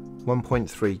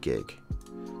 1.3 gig.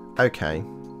 Okay.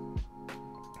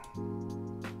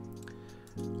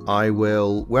 I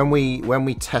will, when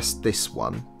we test this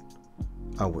one.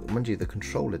 Oh, mind you, the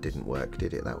controller didn't work,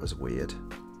 did it? That was weird.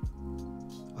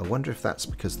 I wonder if that's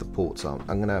because the ports aren't.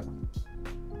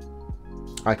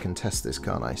 I can test this,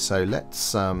 can't I? So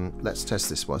let's test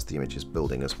this whilst the image is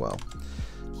building as well.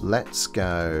 Let's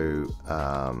go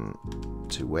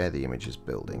to where the image is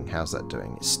building. How's that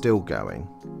doing? It's still going.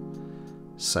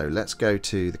 So let's go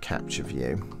to the capture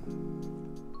view.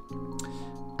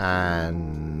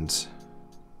 And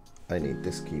I need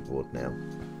this keyboard now.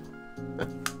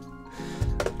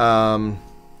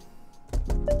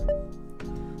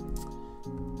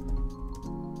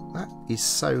 That is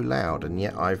so loud, and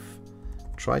yet I've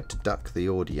tried to duck the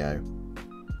audio.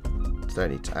 I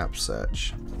don't need to app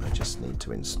search, I just need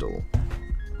to install.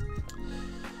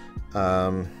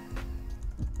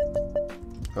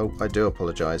 Oh, I do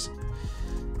apologise.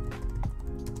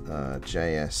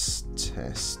 JS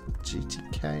test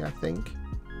GTK, I think.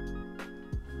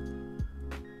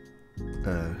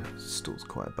 Installs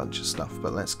quite a bunch of stuff,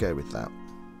 but let's go with that.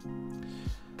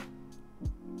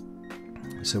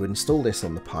 So we install this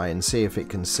on the Pi and see if it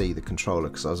can see the controller,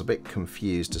 because I was a bit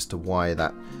confused as to why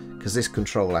that, because this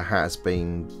controller has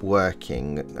been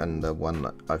working and the one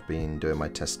that I've been doing my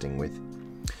testing with.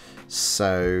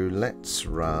 So let's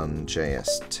run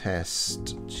JS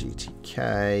test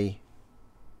GTK,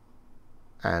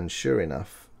 and sure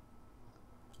enough,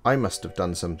 I must have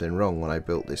done something wrong when I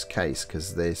built this case,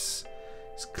 because this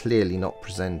is clearly not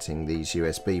presenting these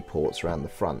USB ports around the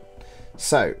front.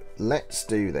 So let's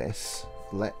do this.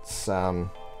 Let's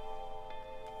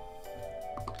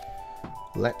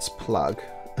plug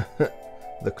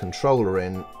the controller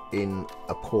in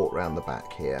a port round the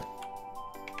back here,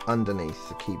 underneath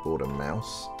the keyboard and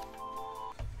mouse,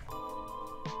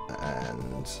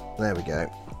 and there we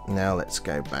go. Now let's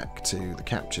go back to the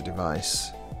capture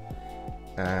device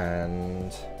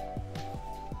and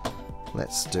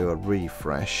let's do a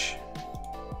refresh.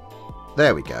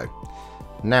 There we go.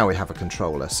 Now we have a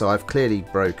controller. So I've clearly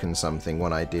broken something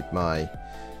when I did my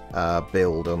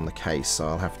build on the case, so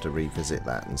I'll have to revisit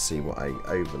that and see what I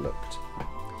overlooked.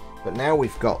 But now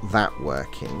we've got that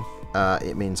working,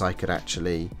 it means I could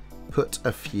actually put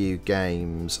a few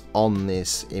games on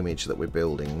this image that we're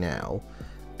building now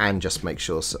and just make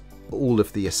sure all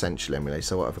of the essential emulators.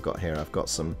 So what have I got here? I've got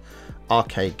some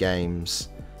arcade games,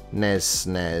 NES,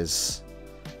 SNES,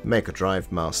 Mega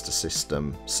Drive, Master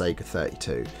System, Sega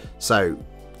 32. So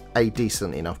a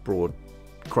decent enough broad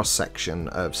cross section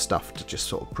of stuff to just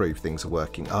sort of prove things are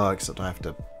working. Oh, except I'll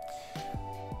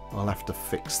have to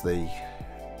fix the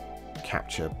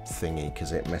capture thingy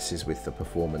because it messes with the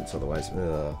performance otherwise.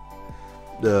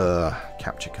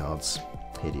 Capture cards,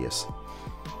 hideous.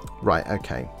 Right,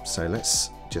 okay, so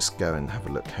let's just go and have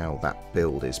a look how that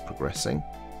build is progressing.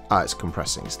 Ah, it's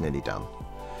compressing, it's nearly done.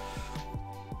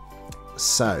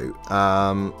 So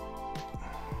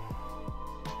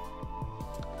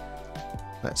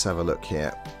let's have a look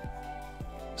here.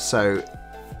 So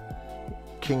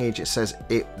King Egypt says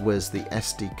it was the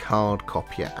SD card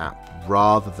copier app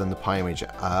rather than the Pi Image.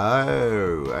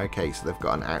 Oh, okay, so they've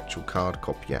got an actual card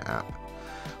copier app.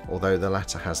 Although the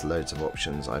latter has loads of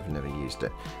options, I've never used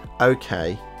it.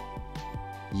 Okay.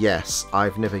 Yes, I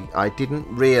didn't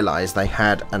realise they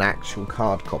had an actual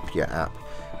card copier app.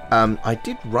 I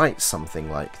did write something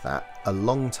like that a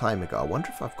long time ago. I wonder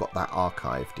if I've got that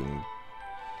archived in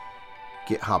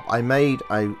GitHub.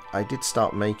 I did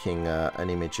start making an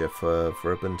imager for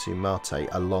Ubuntu Mate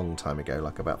a long time ago,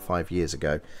 like about 5 years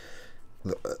ago.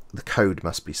 The code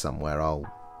must be somewhere. I'll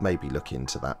maybe look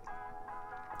into that.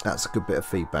 That's a good bit of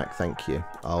feedback, thank you.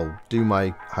 I'll do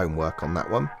my homework on that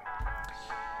one.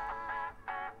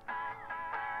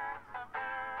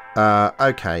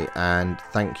 Okay, and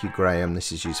thank you, Graham.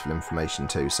 This is useful information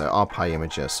too. So our Pi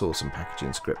Imager source and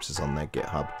packaging scripts is on their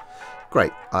GitHub.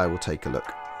 Great, I will take a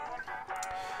look.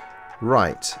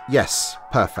 Right, yes,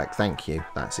 perfect, thank you.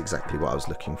 That's exactly what I was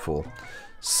looking for.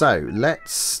 So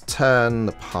let's turn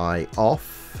the Pi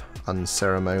off.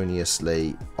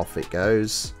 Unceremoniously, off it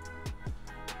goes.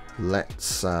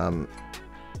 Let's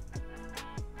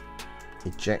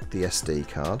eject the SD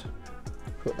card.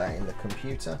 Put that in the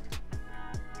computer.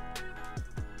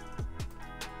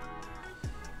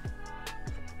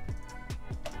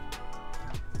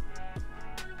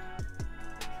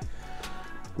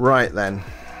 Right then.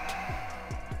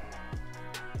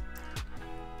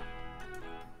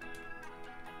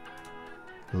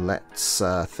 Let's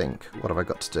think. What have I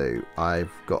got to do?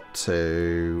 I've got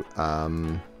to...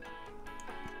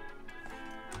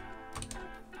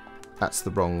 that's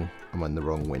the wrong... I'm in the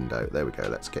wrong window. There we go.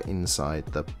 Let's get inside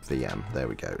the VM. There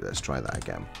we go. Let's try that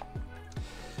again.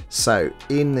 So,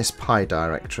 in this Pi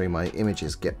directory, my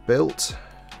images get built.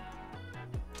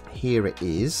 Here it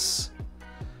is.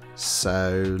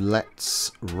 So,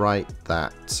 let's write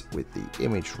that with the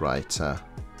image writer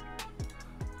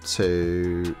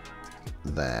to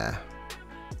there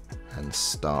and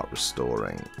start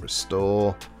restoring.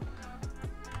 Restore.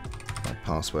 My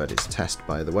password is test,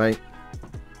 by the way.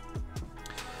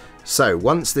 So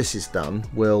once this is done,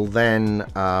 we'll then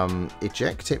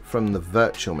eject it from the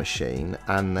virtual machine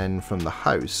and then from the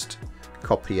host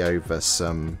copy over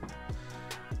some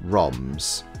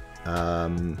ROMs,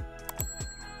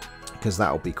 because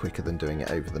that'll be quicker than doing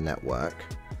it over the network.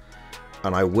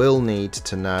 And I will need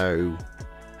to know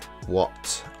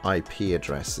what IP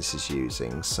address this is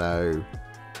using. So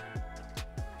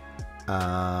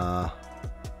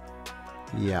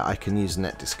yeah, I can use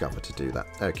NetDiscover to do that.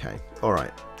 Okay, all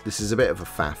right. This is a bit of a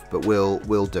faff, but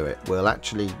we'll do it. We'll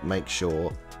actually make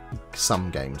sure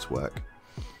some games work,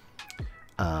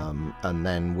 and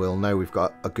then we'll know we've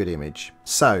got a good image.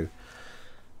 So,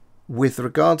 with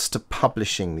regards to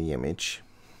publishing the image,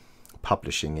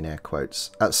 publishing in air quotes,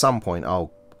 at some point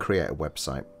I'll create a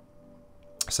website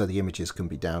so the images can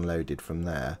be downloaded from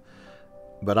there.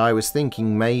 But I was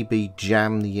thinking maybe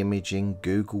jam the image in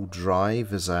Google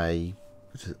Drive as a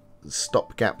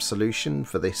stopgap solution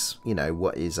for this, you know,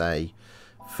 what is a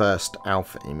first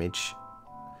alpha image.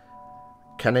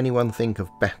 Can anyone think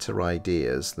of better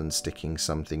ideas than sticking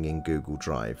something in Google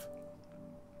Drive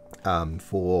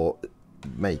for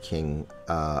making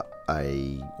a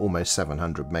almost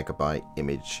 700 megabyte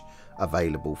image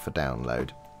available for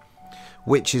download,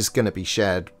 which is going to be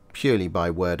shared purely by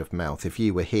word of mouth? If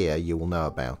you were here, you will know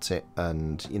about it,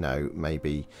 and you know,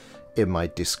 maybe in my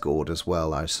Discord as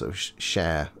well, I sort of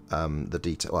share the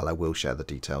detail. Well, I will share the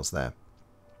details there.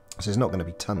 So there's not going to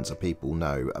be tons of people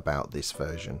know about this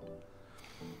version,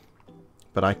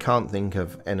 but I can't think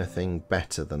of anything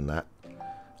better than that.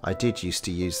 I did used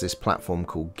to use this platform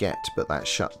called Get, but that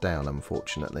shut down,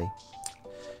 unfortunately.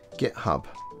 GitHub.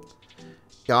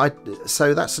 Yeah,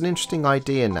 so that's an interesting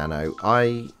idea, Nano.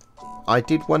 I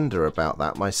did wonder about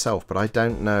that myself, but I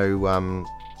don't know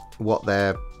what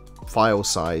their file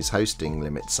size hosting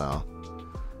limits are.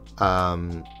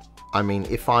 I mean,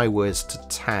 if I was to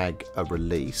tag a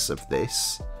release of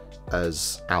this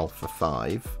as Alpha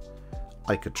 5,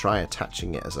 I could try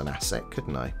attaching it as an asset,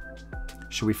 couldn't I?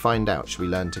 Should we find out? Should we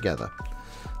learn together?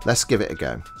 Let's give it a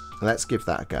go. Let's give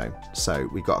that a go. So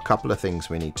we've got a couple of things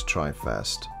we need to try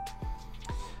first.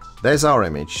 There's our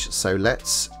image. So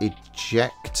let's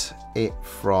eject it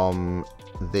from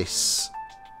this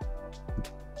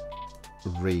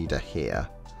reader here.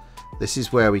 This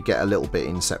is where we get a little bit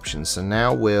inception. So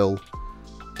now we'll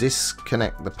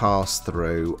disconnect the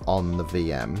pass-through on the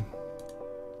VM.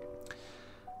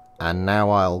 And now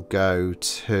I'll go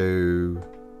to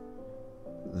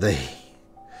the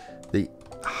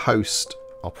host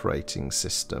operating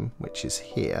system, which is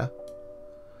here.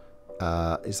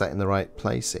 Is that in the right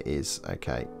place? It is.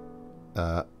 Okay.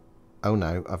 Oh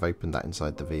no, I've opened that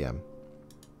inside the VM.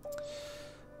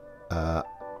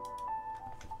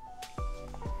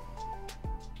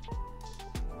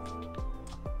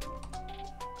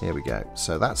 Here we go.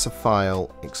 So that's a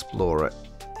file explorer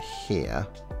here,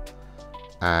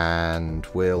 and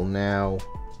we'll now.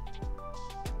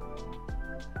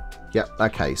 Yep.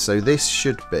 Okay. So this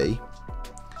should be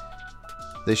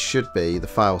the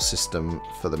file system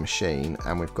for the machine,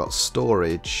 and we've got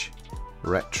storage,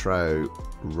 retro,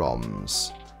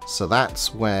 ROMs. So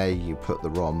that's where you put the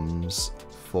ROMs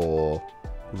for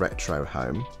Retro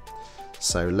Home.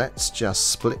 So let's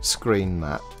just split screen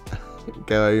that,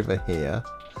 go over here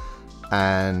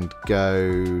and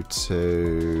go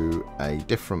to a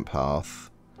different path,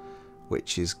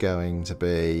 which is going to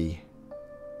be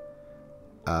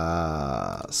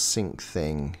sync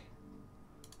thing,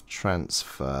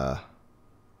 transfer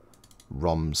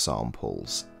ROM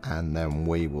samples, and then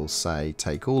we will say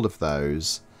take all of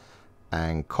those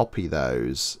and copy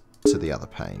those to the other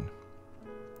pane.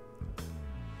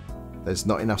 There's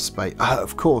not enough space.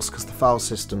 Of course, because the file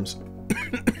system's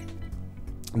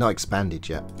not expanded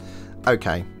yet.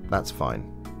 Okay, that's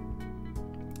fine.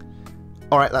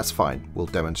 Alright, that's fine. We'll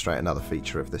demonstrate another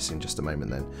feature of this in just a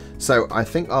moment then. So I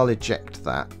think I'll eject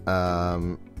that,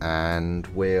 and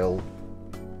we'll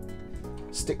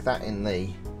stick that in the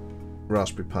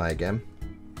Raspberry Pi again.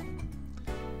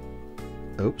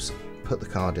 Oops, put the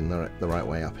card in the right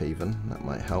way up even. That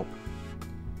might help.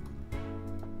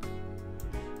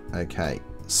 Okay,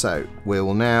 so we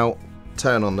will now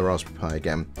turn on the Raspberry Pi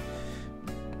again.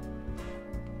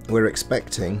 We're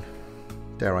expecting,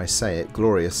 dare I say it,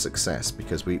 glorious success,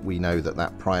 because we know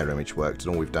that prior image worked,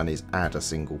 and all we've done is add a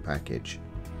single package.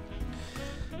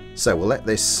 So we'll let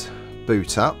this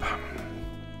boot up,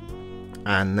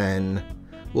 and then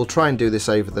we'll try and do this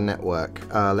over the network.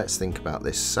 Let's think about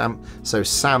this. So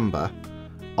Samba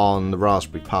on the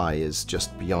Raspberry Pi is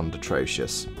just beyond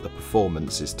atrocious. The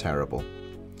performance is terrible.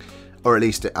 Or at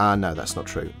least, no, that's not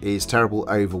true. It is terrible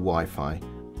over Wi-Fi.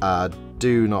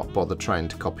 Do not bother trying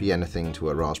to copy anything to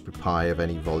a Raspberry Pi of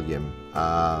any volume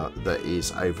that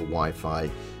is over Wi-Fi.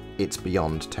 It's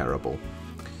beyond terrible.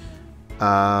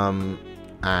 And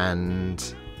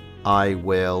I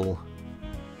will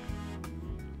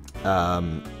try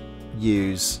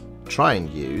and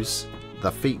use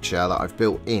the feature that I've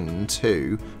built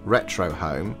into Retro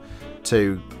Home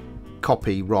to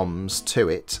copy ROMs to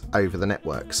it over the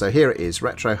network. So here it is,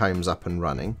 Retro Home's up and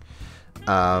running.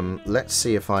 Let's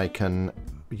see if I can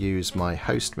use my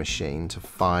host machine to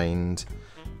find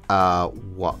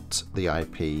what the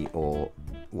IP or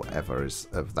whatever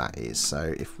of that is.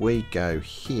 So if we go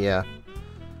here,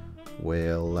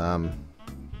 we'll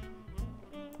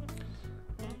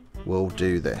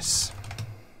do this.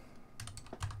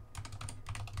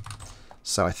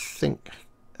 So I think,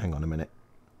 hang on a minute,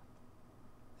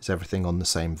 is everything on the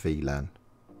same VLAN?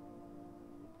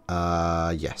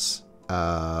 Yes.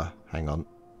 Hang on.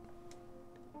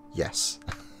 Yes.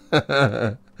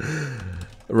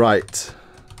 Right.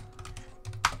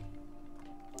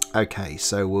 Okay,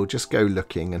 so we'll just go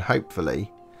looking and hopefully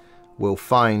we'll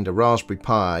find a Raspberry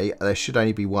Pi. There should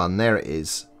only be one. There it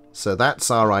is. So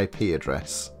that's our IP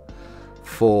address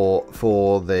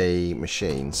for the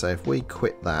machine. So if we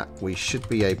quit that, we should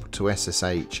be able to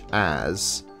SSH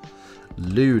as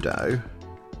Ludo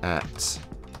at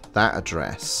that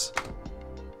address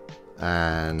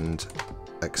and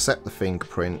accept the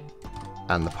fingerprint,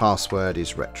 and the password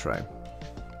is retro.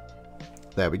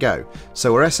 There we go.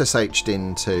 So we're SSH'd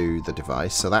into the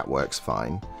device, so that works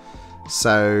fine.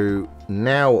 So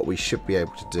now what we should be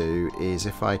able to do is,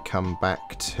 if I come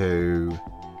back to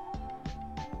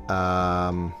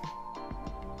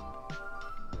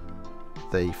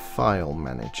the file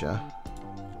manager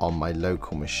on my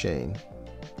local machine.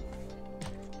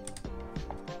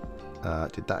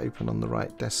 Did that open on the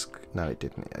right desk? No, it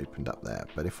didn't. It opened up there.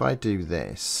 But if I do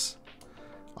this,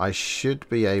 I should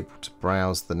be able to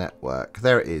browse the network.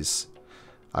 There it is.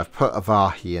 I've put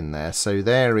Avahi in there. So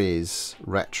there is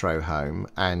Retro Home,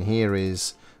 and here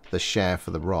is the share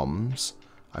for the ROMs.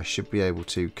 I should be able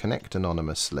to connect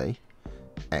anonymously.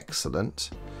 Excellent.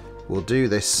 We'll do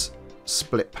this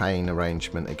split pane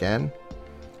arrangement again.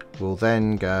 We'll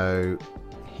then go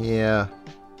here,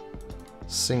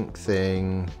 sync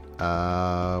thing,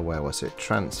 where was it?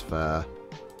 Transfer,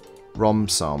 ROM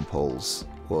samples.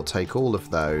 We'll take all of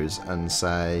those and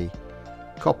say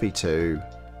copy to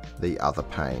the other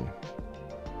pane.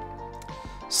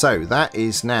 So that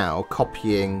is now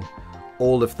copying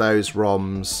all of those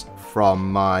ROMs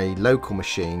from my local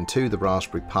machine to the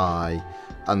Raspberry Pi,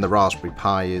 and the Raspberry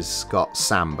Pi has got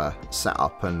Samba set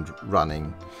up and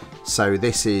running. So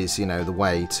this is, you know, the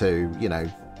way to, you know,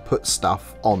 put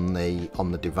stuff on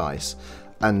the device.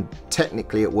 And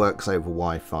technically it works over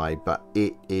Wi-Fi, but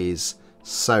it is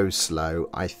so slow.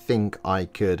 I think I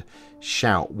could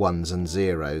shout ones and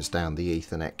zeros down the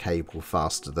Ethernet cable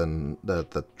faster than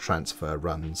the transfer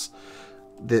runs.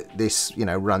 This, you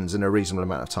know, runs in a reasonable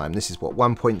amount of time. This is what,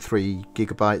 1.3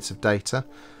 gigabytes of data.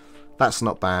 That's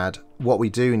not bad. What we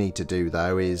do need to do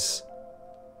though is,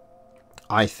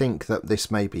 I think that this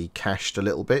may be cached a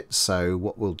little bit. So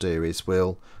what we'll do is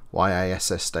while I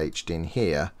SSH'd in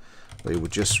here, we will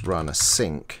just run a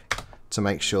sync to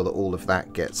make sure that all of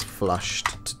that gets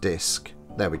flushed to disk.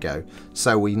 There we go.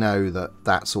 So we know that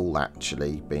that's all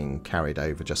actually being carried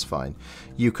over just fine.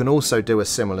 You can also do a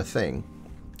similar thing.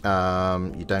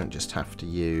 You don't just have to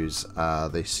use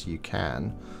this. You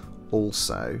can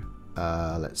also,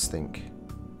 let's think.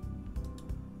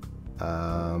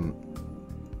 Come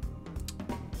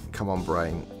on,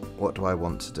 brain. What do I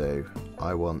want to do?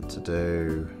 I want to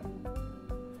do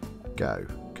Go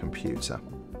computer.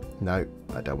 No,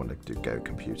 I don't want to do Go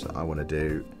computer. I want to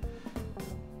do.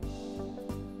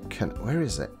 Where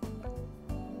is it?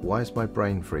 Why is my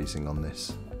brain freezing on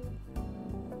this?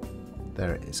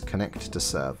 There it is. Connect to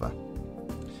server.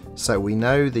 So we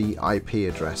know the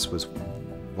IP address was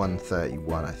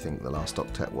 131, I think the last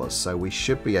octet was. So we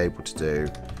should be able to do.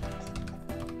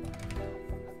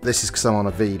 This is because I'm on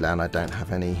a VLAN. I don't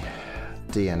have any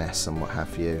DNS and what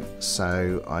have you.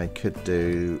 So I could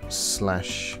do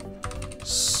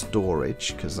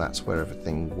 /storage because that's where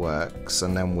everything works,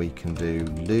 and then we can do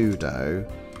ludo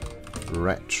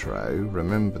retro,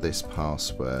 remember this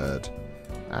password,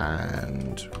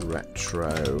 and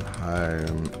retro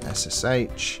home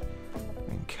SSH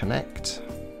and connect.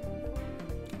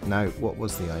 No, what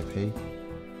was the IP?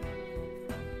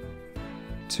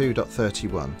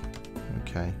 2.31.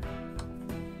 Okay.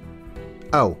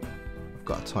 Oh, I've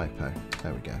got a typo.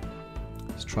 There we go.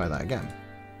 Let's try that again.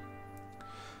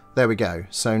 There we go.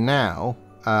 So now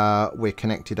we're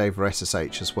connected over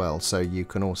SSH as well, so you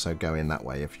can also go in that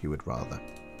way if you would rather.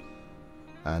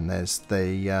 And there's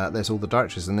all the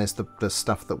directories, and there's the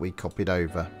stuff that we copied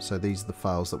over. So these are the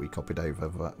files that we copied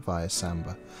over via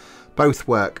Samba. Both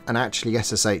work, and actually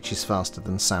SSH is faster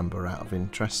than Samba out of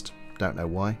interest. Don't know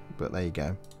why, but there you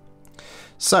go.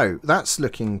 So that's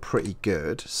looking pretty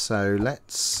good. So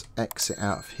let's exit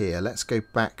out of here. Let's go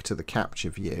back to the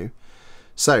capture view.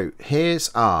 So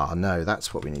here's, no,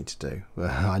 that's what we need to do.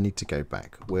 I need to go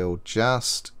back. We'll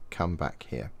just come back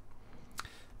here.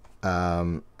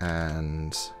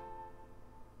 And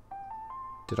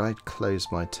did I close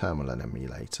my terminal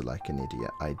emulator like an idiot?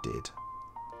 I did.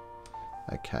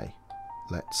 Okay,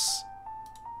 let's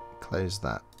close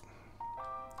that.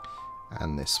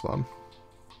 And this one.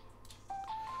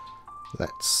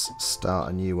 Let's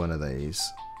start a new one of these.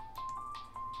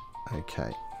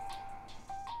 Okay.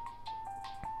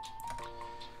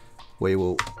 We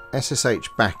will SSH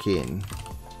back in.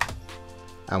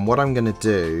 And what I'm going to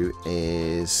do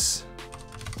is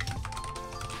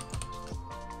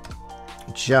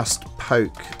just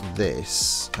poke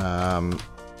this to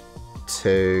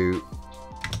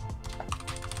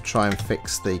try and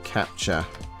fix the capture.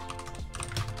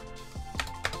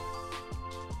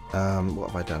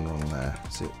 What have I done wrong there?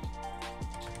 Is it...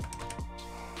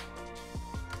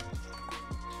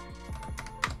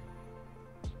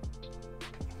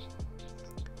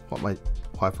 Why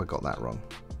have I got that wrong?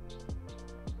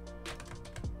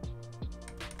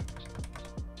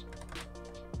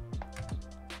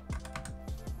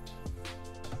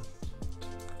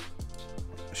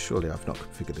 Surely I've not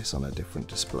configured this on a different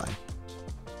display.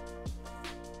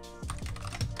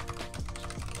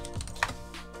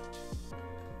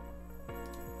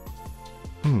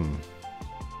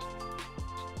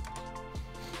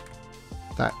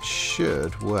 That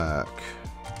should work.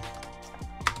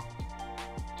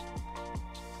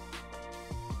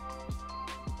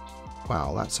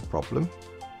 Wow, that's a problem.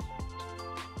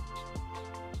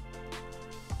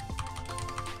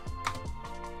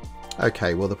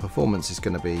 Okay, well the performance is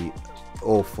going to be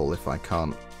awful if I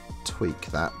can't tweak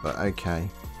that, but okay.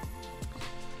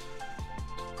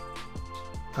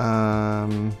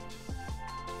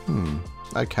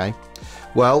 Okay.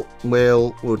 Well,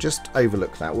 we'll just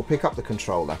overlook that. We'll pick up the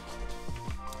controller,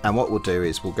 and what we'll do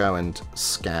is we'll go and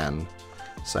scan.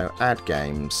 So add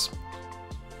games.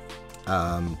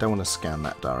 Don't want to scan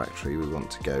that directory. We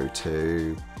want to go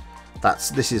to.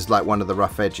 This is like one of the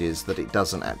rough edges that it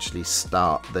doesn't actually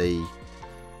start the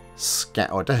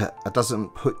scan, or it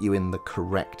doesn't put you in the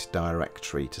correct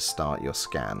directory to start your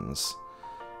scans.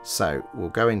 So we'll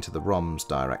go into the ROMs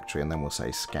directory and then we'll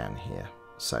say scan here.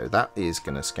 So that is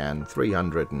going to scan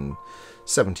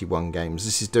 371 games.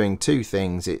 This is doing two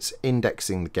things. It's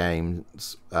indexing the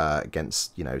games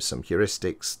against, you know, some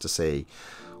heuristics to see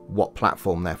what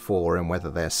platform they're for and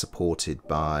whether they're supported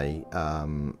by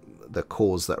the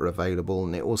cores that are available,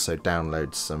 and it also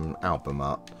downloads some album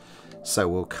art. So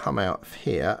we'll come out of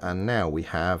here, and now we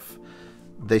have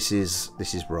this is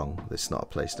wrong. This is not a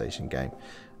PlayStation game.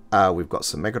 We've got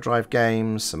some Mega Drive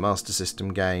games, some Master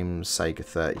System games, Sega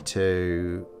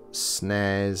 32,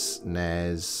 SNES,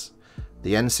 NES.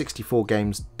 The N64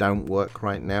 games don't work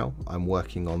right now. I'm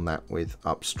working on that with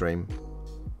Upstream.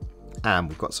 And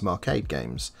we've got some arcade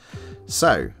games.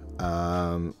 So,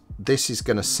 this is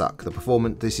going to suck. The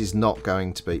performance, this is not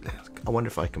going to be... I wonder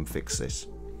if I can fix this.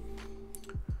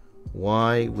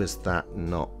 Why was that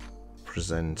not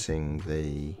presenting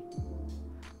the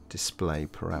display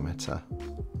parameter?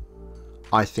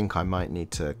 I think I might need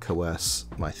to coerce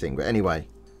my thing. But anyway,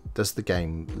 does the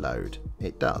game load?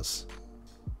 It does.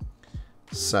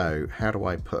 So, how do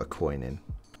I put a coin in?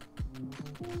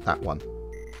 That one.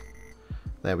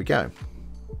 There we go.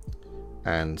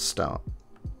 And start.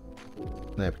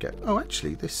 There we go. Oh,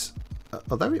 actually, this,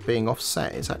 although it being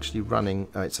offset, it's actually running.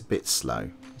 Oh, it's a bit slow.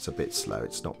 It's a bit slow.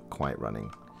 It's not quite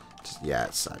running. Yeah,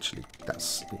 it's actually,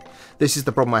 this is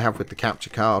the problem I have with the capture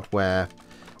card, where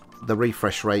the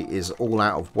refresh rate is all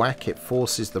out of whack. It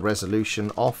forces the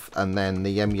resolution off, and then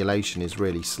the emulation is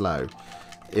really slow.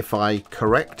 If I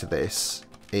correct this,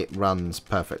 it runs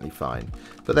perfectly fine.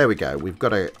 But there we go. We've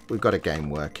got a game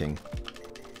working.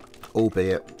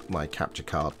 Albeit my capture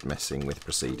card messing with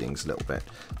proceedings a little bit.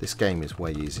 This game is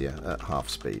way easier at half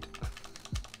speed.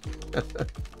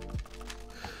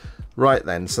 Right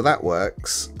then, so that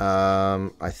works.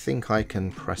 I think I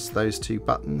can press those two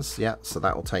buttons. Yeah, so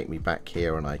that will take me back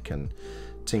here and I can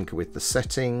tinker with the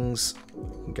settings.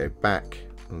 And go back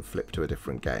and flip to a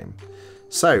different game.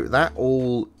 So that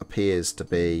all appears to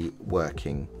be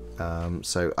working.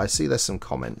 So I see there's some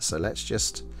comments. So let's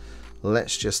just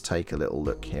take a little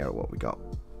look here at what we got.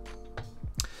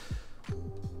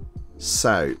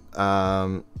 So,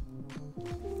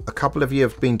 a couple of you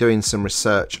have been doing some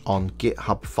research on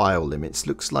GitHub file limits.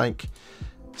 Looks like,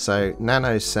 so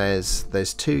Nano says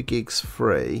there's 2 gigs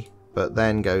free, but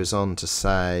then goes on to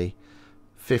say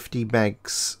 50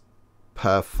 megs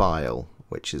per file,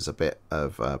 which is a bit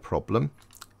of a problem.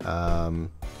 Oh,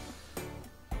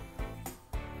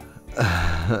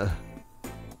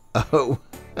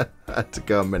 I had to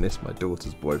go and menace my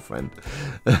daughter's boyfriend.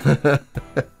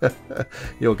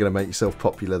 You're going to make yourself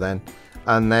popular then.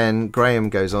 And then Graham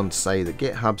goes on to say that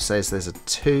GitHub says there's a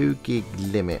 2 gig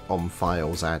limit on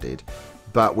files added,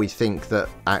 but we think that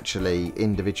actually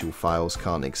individual files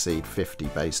can't exceed 50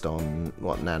 based on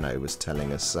what Nano was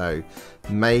telling us. So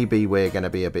maybe we're going to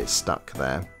be a bit stuck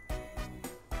there.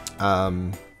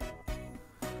 And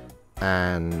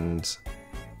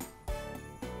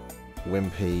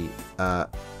Wimpy,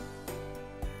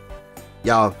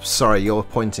 yeah, sorry, you're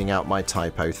pointing out my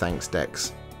typo. Thanks,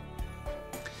 Dex.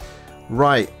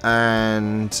 Right,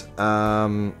 and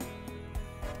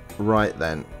right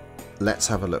then, let's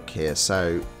have a look here.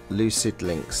 So Lucid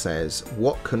Link says,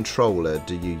 what controller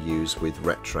do you use with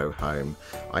Retro Home?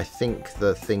 I think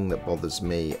the thing that bothers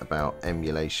me about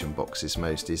emulation boxes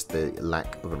most is the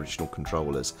lack of original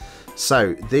controllers.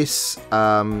 So this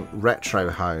Retro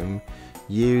Home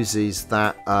uses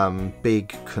that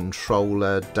big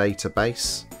controller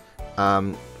database.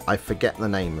 I forget the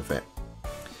name of it,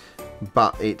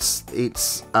 but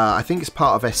it's I think it's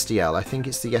part of SDL. I think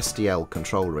it's the SDL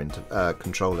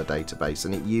controller database,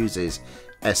 and it uses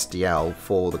SDL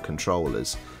for the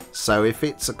controllers. So if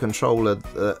it's a controller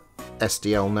that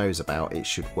SDL knows about, it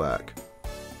should work.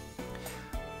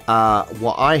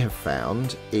 What I have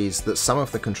found is that some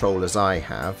of the controllers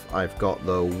I've got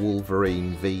the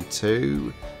Wolverine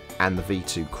V2 and the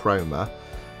V2 Chroma.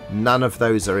 None of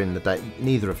those are in the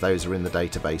neither of those are in the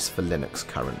database for Linux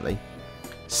currently.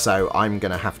 So I'm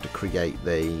going to have to create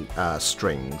the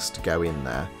strings to go in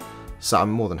there. So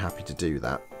I'm more than happy to do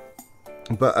that.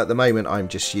 But at the moment I'm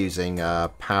just using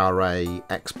a PowerA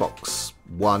Xbox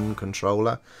One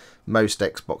controller. Most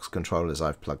Xbox controllers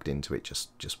I've plugged into it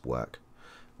just work.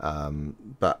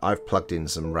 But I've plugged in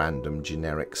some random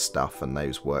generic stuff and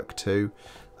those work too.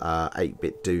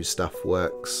 8-bit do stuff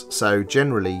works. So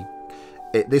generally,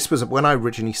 this was when I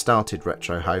originally started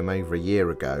Retro Home over a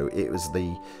year ago. It was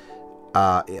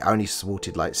it only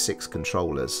supported like 6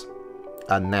 controllers,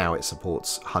 and now it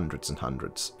supports hundreds and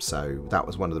hundreds. So that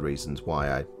was one of the reasons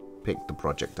why I picked the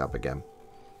project up again.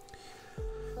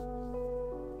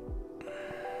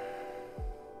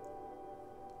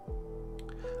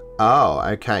 Oh,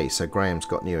 okay, so Graham's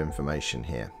got new information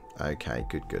here. Okay,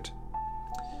 good.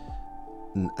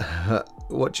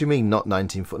 What do you mean not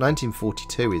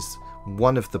 1942 is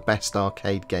one of the best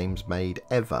arcade games made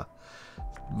ever.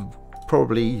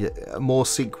 Probably more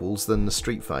sequels than the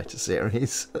Street Fighter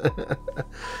series.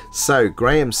 So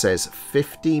Graham says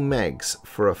 50 megs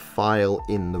for a file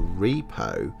in the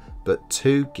repo, but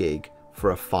 2 gig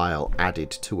for a file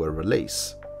added to a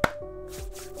release.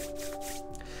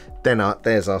 Then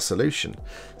there's our solution.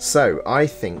 So I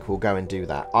think we'll go and do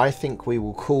that. I think we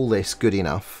will call this good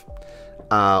enough.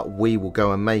 We will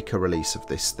go and make a release of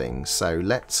this thing. So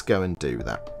let's go and do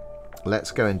that.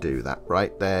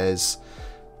 Right, there's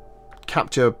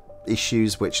capture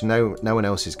issues which no one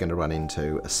else is going to run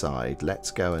into aside. Let's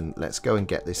go and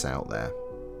get this out there.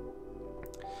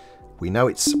 We know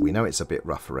it's a bit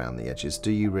rough around the edges. Do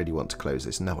you really want to close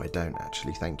this? No, I don't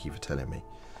actually. Thank you for telling me.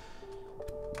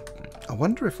 I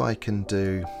wonder if I can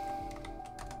do...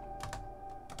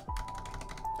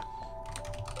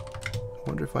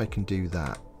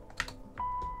 that.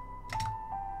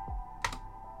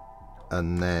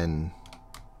 And then...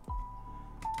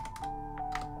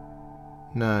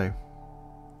 No.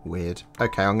 Weird.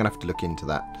 Okay, I'm going to have to look into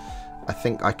that. I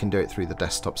think I can do it through the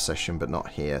desktop session, but not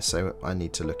here. So I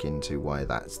need to look into why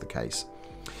that's the case.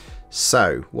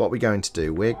 So, what we're going to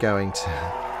do, we're going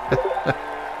to...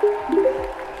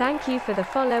 Thank you for the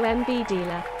follow, MB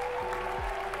Dealer.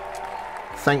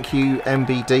 Thank you,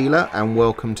 MB Dealer, and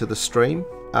welcome to the stream.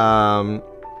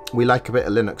 We like a bit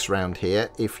of Linux around here.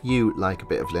 If you like a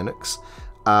bit of Linux,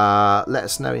 let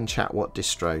us know in chat what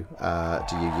distro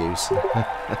do you use.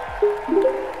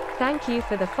 Thank you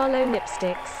for the follow,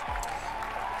 Nipsticks.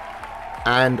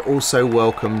 And also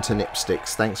welcome to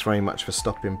Nipsticks. Thanks very much for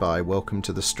stopping by. Welcome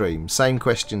to the stream. Same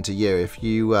question to you. If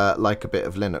you like a bit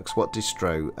of Linux, what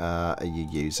distro are you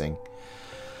using?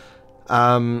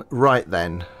 Right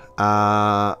then.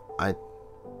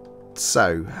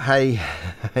 So, hey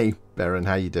Baron,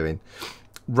 how you doing?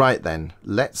 Right then,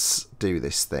 let's do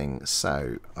this thing.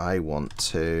 So, I want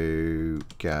to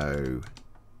go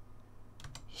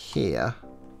here.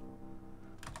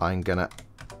 I'm going to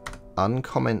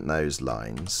uncomment those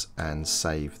lines and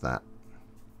save that.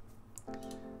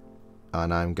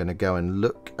 And I'm going to go and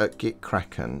look at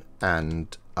Gitkraken,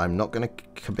 and I'm not going to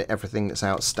commit everything that's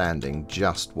outstanding,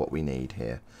 just what we need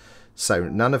here. So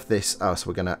none of this, so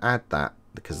we're going to add that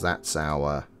because that's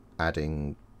our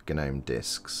adding GNOME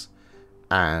disks,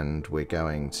 and we're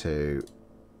going to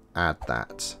add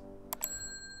that.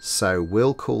 So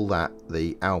we'll call that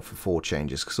the Alpha 4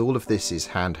 changes, because all of this is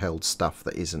handheld stuff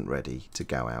that isn't ready to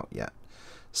go out yet.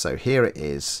 So here it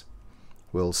is.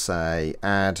 We'll say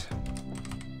add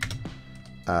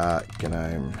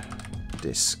GNOME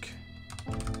disk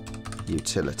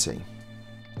utility.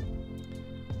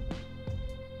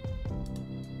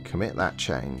 Commit that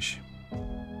change.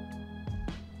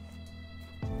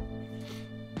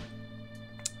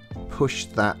 Push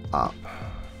that up.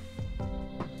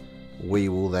 We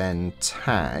will then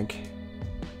tag.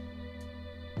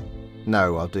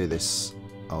 No, I'll do this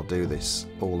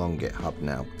all on GitHub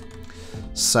now.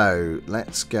 So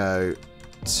let's go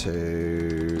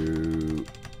to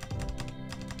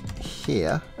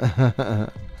here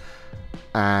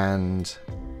and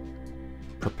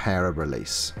prepare a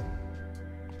release.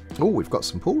 Oh, we've got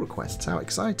some pull requests. How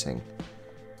exciting.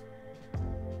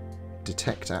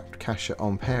 Detect app cache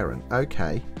on parent.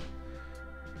 Okay.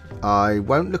 I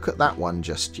won't look at that one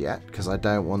just yet because I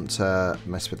don't want to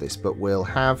mess with this, but we'll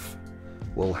have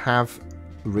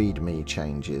README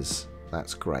changes.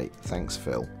 That's great. Thanks,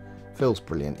 Phil. Phil's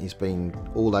brilliant. He's been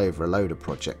all over a load of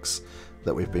projects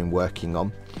that we've been working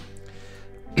on.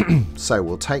 So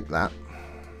we'll take that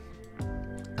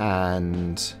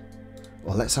and,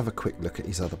 well, let's have a quick look at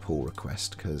his other pull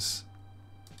request, because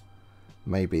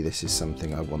maybe this is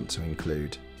something I want to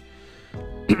include.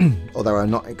 Although I'm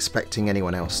not expecting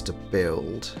anyone else to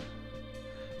build.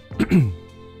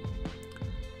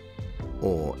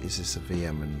 Or is this a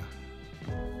VM? And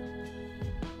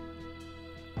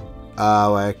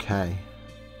oh, okay.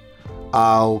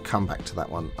 I'll come back to that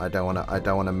one. I don't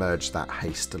want to merge that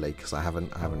hastily because I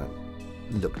haven't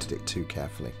looked at it too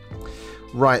carefully.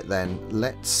 Right then,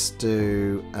 let's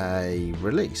do a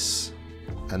release,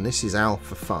 and this is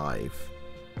Alpha 5.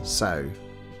 So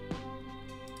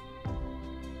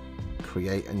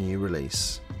create a new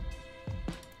release.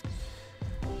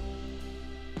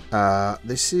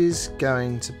 This is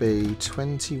going to be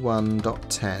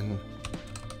 21.10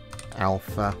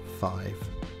 Alpha 5.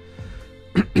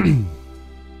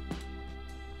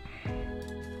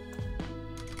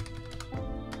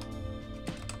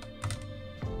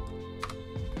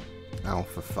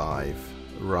 Alpha 5.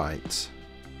 Right.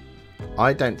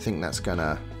 I don't think that's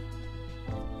gonna...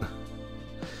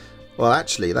 Well,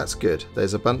 actually, that's good.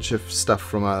 There's a bunch of stuff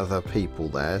from other people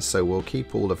there, so we'll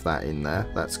keep all of that in there.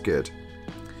 That's good.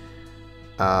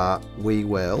 We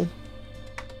will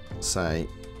say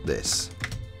this.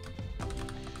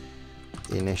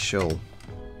 Initial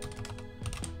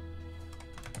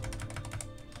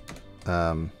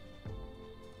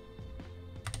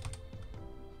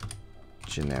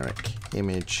generic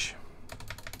image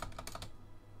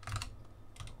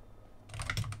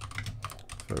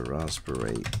for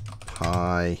Raspberry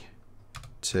Pi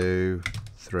 2,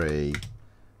 3,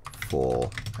 4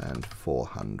 and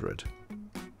 400.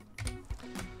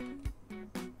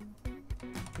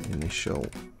 Initial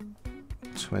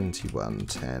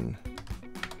 2110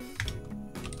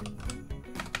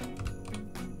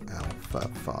 Alpha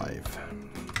 5.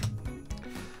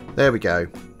 There we go.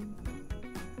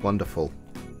 Wonderful.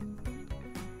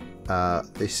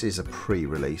 This is a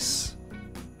pre-release.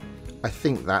 I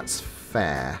think that's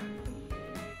fair.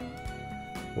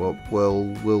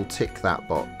 We'll tick that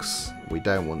box. We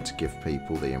don't want to give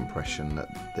people the impression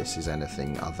that this is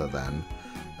anything other than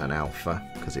an alpha,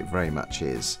 because it very much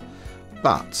is.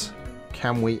 But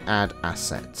can we add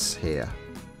assets here?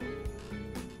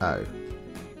 Oh.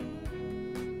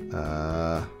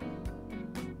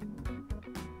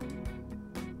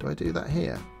 Do I do that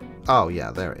here? Oh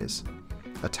yeah, there it is.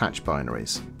 Attach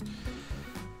binaries.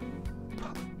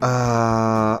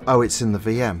 Oh, it's in the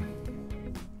VM.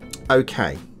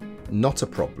 Okay, not a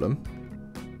problem.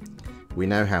 We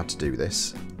know how to do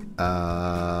this.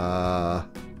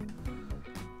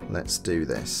 Let's do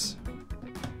this.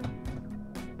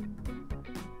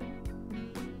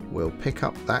 We'll pick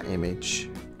up that image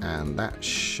and that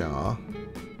SHA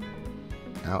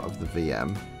out of the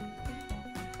VM.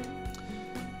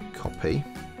 Copy.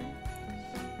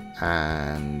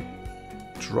 And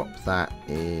drop that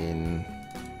in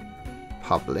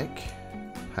public.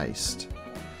 Paste.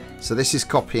 So this is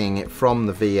copying it from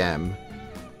the VM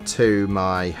to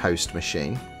my host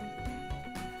machine.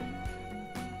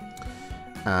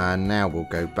 And now we'll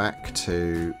go back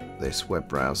to this web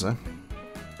browser.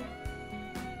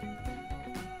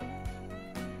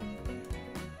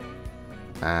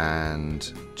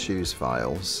 And choose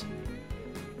files.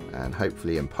 And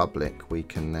hopefully in public we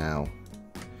can now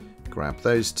grab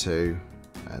those two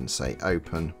and say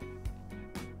open.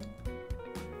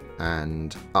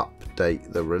 and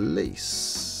update the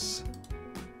release.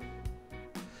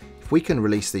 If we can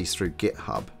release these through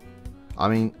GitHub, I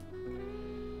mean,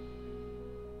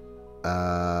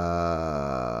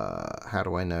 how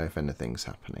do I know if anything's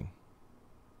happening?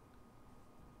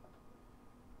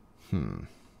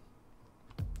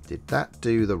 Did that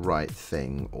do the right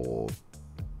thing, or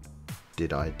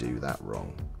did I do that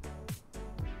wrong?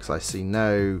 Because I see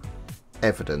no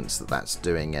evidence that that's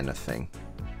doing anything.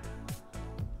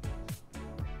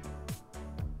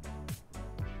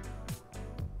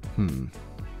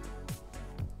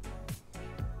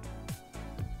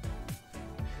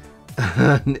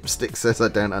 Nipstick says, I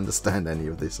don't understand any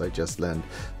of this. I just learned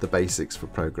the basics for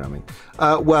programming.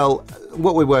 Well,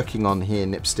 what we're working on here,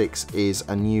 Nipsticks, is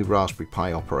a new Raspberry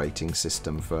Pi operating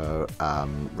system for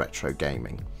retro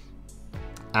gaming.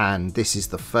 And this is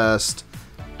the first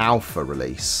alpha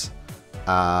release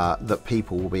that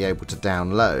people will be able to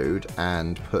download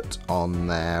and put on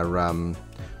their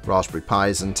Raspberry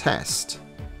Pis and test.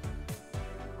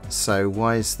 So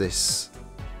why is this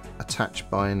attach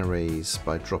binaries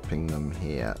by dropping them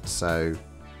here? So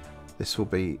this will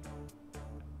be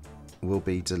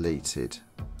deleted.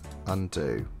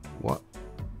 Undo. What?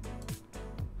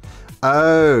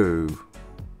 Oh,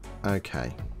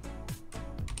 okay.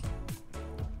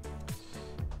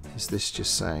 Is this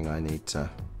just saying I need to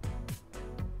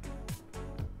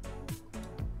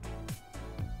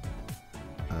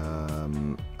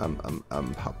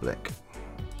public?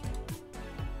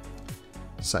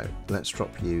 So let's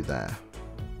drop you there.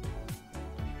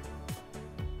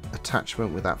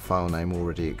 Attachment with that file name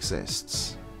already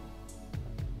exists.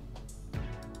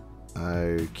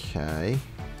 Okay.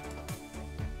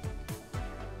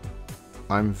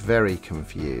 I'm very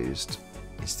confused.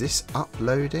 Is this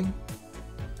uploading?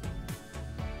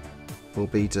 Will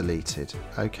be deleted.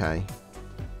 Okay.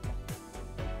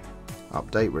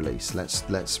 Update release.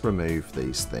 Let's remove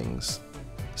these things,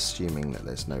 assuming that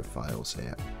there's no files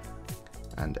here.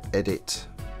 And edit.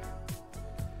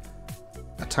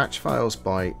 Attach files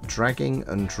by dragging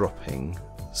and dropping,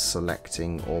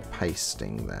 selecting or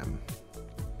pasting them.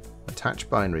 Attach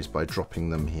binaries by dropping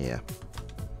them here.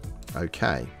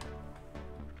 Okay.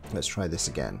 Let's try this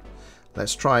again.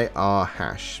 Let's try our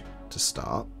hash to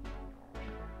start.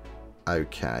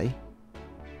 Okay.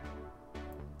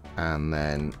 And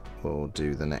then we'll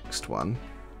do the next one.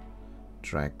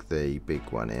 Drag the big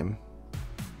one in.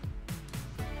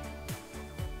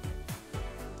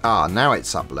 Ah, now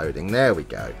it's uploading. There we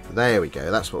go. There we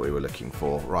go. That's what we were looking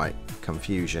for. Right.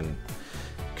 Confusion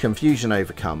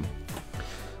overcome.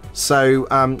 So,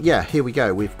 yeah, here we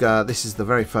go. We've got, this is the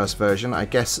very first version. I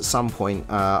guess at some point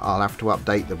I'll have to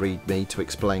update the README to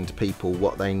explain to people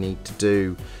what they need to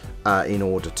do in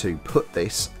order to put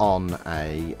this on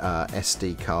a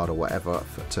SD card or whatever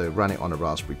to run it on a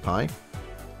Raspberry Pi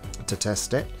to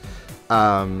test it.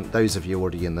 Those of you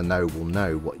already in the know will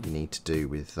know what you need to do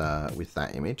with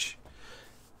that image.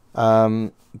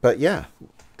 But yeah,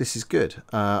 this is good.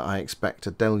 I expect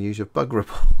a deluge of bug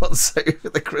reports over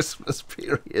the Christmas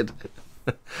period.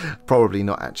 Probably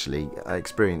not actually.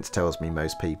 Experience tells me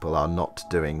most people are not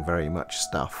doing very much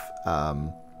stuff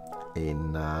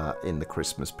in the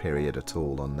Christmas period at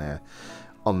all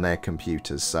on their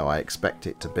computers, so I expect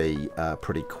it to be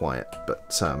pretty quiet,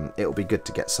 but it'll be good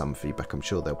to get some feedback. I'm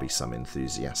sure there'll be some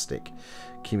enthusiastic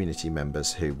community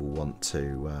members who will want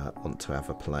to have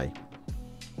a play.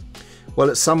 Well,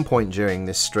 at some point during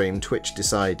this stream, Twitch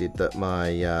decided that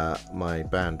my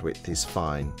bandwidth is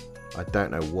fine. I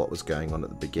don't know what was going on at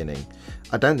the beginning.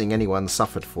 I don't think anyone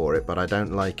suffered for it, but I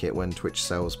don't like it when Twitch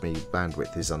tells me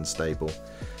bandwidth is unstable.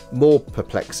 More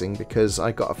perplexing because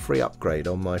I got a free upgrade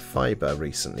on my fibre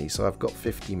recently, so I've got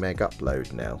 50 meg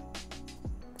upload now,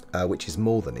 which is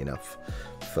more than enough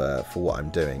for what I'm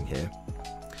doing here.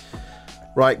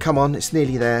 Right, come on, it's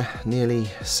nearly there, nearly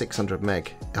 600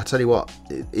 meg. I tell you what,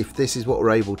 if this is what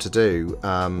we're able to do,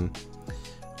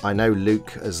 I know Luke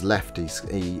has left,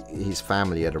 his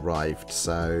family had arrived,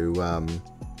 so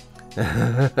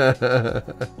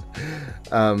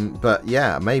but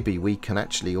yeah, maybe we can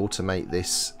actually automate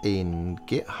this in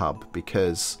GitHub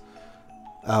because,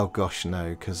 oh gosh, no,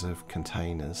 because of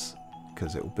containers,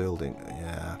 because it will build in,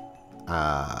 yeah.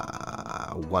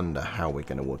 I wonder how we're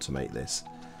going to automate this.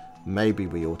 Maybe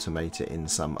we automate it in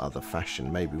some other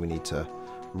fashion. Maybe we need to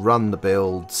run the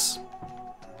builds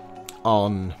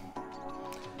on,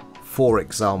 for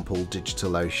example,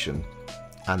 DigitalOcean,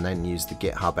 and then use the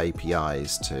GitHub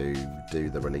APIs to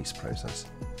do the release process.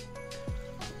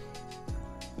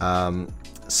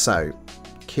 So,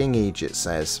 King Egypt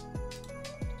says,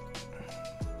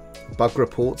 Bug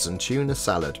reports and tuna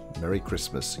salad. Merry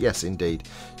Christmas. Yes, indeed.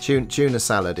 Tuna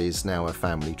salad is now a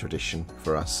family tradition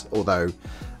for us. Although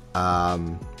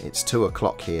it's 2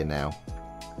 o'clock here now.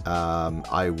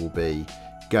 I will be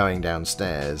going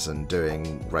downstairs and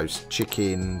doing roast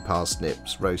chicken,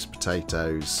 parsnips, roast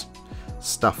potatoes,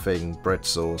 stuffing, bread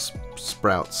sauce,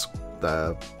 sprouts,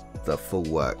 the full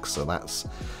works. So that's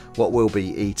what we'll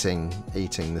be eating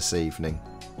this evening.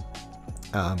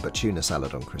 But tuna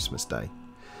salad on Christmas Day.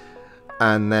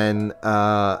 And then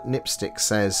Nipstick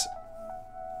says,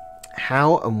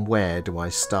 how and where do I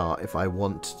start if I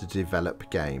want to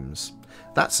develop games?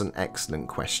 That's an excellent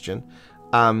question.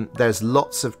 There's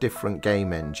lots of different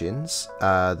game engines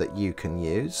that you can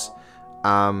use.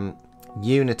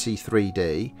 Unity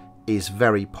 3D is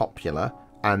very popular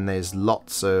and there's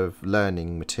lots of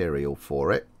learning material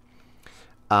for it.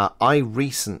 I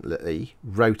recently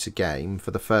wrote a game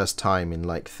for the first time in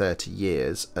like 30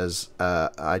 years as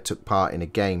I took part in a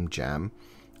game jam,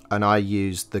 and I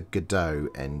used the Godot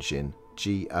engine,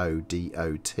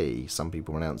 G-O-D-O-T. Some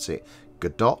people pronounce it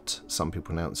Godot, some people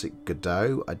pronounce it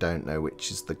Godot. I don't know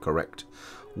which is the correct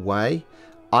way.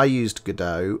 I used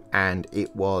Godot and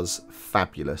it was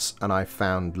fabulous, and I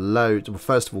found loads. Well,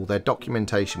 first of all, their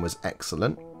documentation was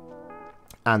excellent.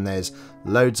 And there's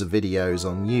loads of videos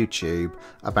on YouTube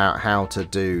about how to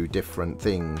do different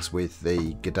things with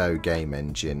the Godot game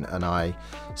engine. And I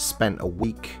spent a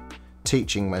week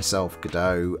teaching myself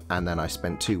Godot, and then I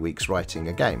spent 2 weeks writing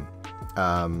a game.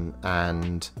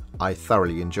 And I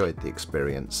thoroughly enjoyed the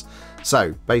experience.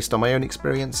 So, based on my own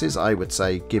experiences, I would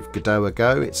say give Godot a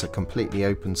go. It's a completely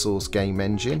open source game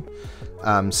engine.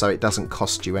 So it doesn't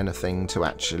cost you anything to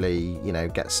actually, you know,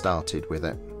 get started with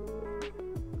it.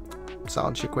 Does that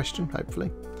answer your question,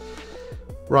 hopefully?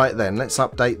 Right then, let's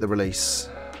update the release.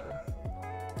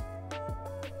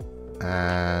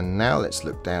 And now let's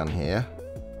look down here.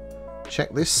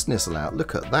 Check this snizzle out.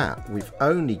 Look at that. We've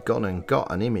only gone and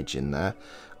got an image in there.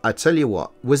 I tell you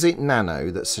what, was it Nano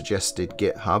that suggested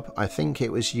GitHub? I think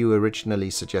it was you originally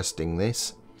suggesting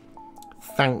this.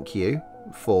 Thank you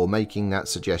for making that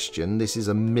suggestion. This is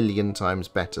a million times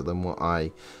better than what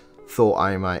I thought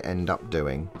I might end up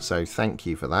doing. So thank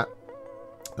you for that.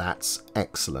 That's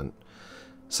excellent.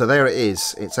 So there it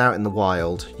is. It's out in the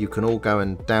wild. You can all go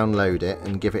and download it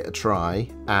and give it a try.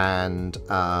 And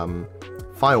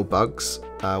file bugs,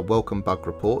 welcome bug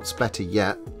reports. Better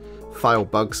yet, file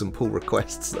bugs and pull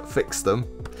requests that fix them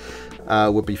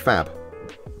would be fab.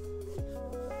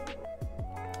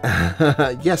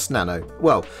 Yes, Nano.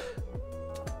 Well,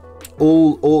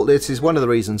 all this is one of the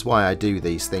reasons why I do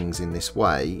these things in this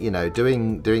way. You know,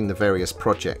 doing the various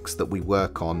projects that we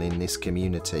work on in this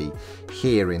community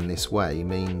here in this way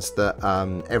means that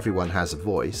everyone has a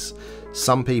voice.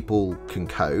 Some people can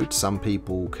code, some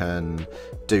people can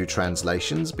do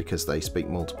translations because they speak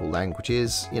multiple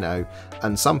languages, you know,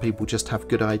 and some people just have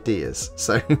good ideas.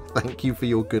 So thank you for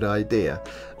your good idea.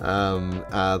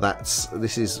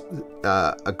 This is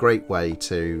a great way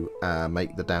to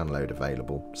make the download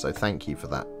available. So thank you for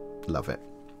that. Love it.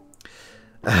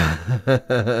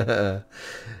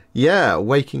 Yeah,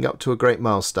 waking up to a great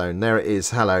milestone. There it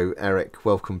is. Hello, Eric.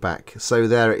 Welcome back. So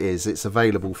there it is. It's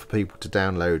available for people to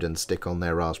download and stick on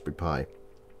their Raspberry Pi.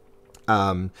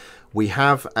 We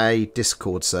have a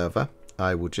Discord server.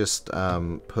 I will just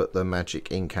put the magic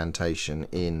incantation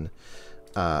in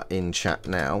chat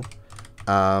now.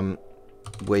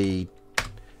 We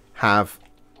have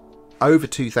over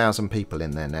 2,000 people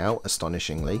in there now,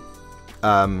 astonishingly.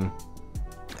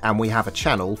 And we have a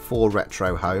channel for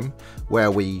Retro Home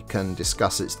where we can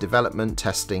discuss its development,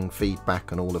 testing,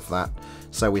 feedback and all of that.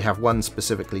 So we have one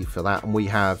specifically for that, and we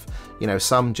have, you know,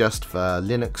 some just for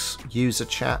Linux user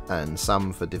chat and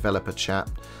some for developer chat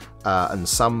and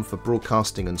some for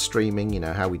broadcasting and streaming, you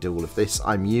know, how we do all of this.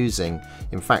 I'm using,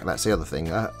 in fact, that's the other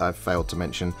thing I've failed to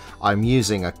mention, I'm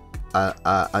using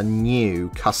a new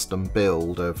custom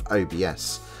build of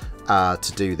OBS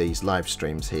to do these live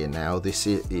streams here now. This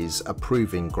is a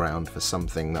proving ground for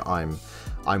something that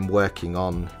I'm working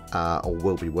on or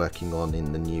will be working on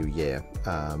in the new year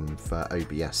for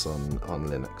OBS on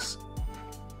Linux.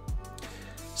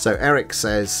 So Eric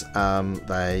says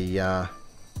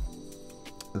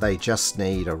they just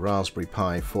need a Raspberry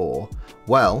Pi 4.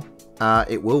 Well,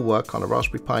 it will work on a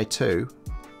Raspberry Pi 2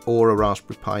 or a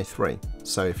Raspberry Pi 3.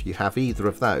 So if you have either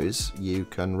of those, you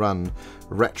can run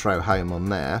Retro Home on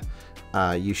there.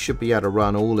 You should be able to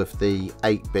run all of the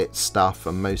 8-bit stuff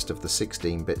and most of the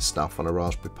 16-bit stuff on a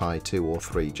Raspberry Pi 2 or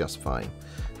 3 just fine.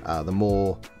 The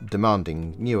more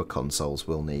demanding newer consoles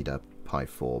will need a Pi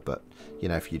 4, but you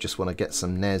know, if you just want to get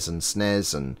some NES and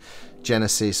SNES and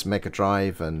Genesis, Mega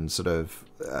Drive and sort of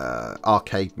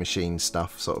arcade machine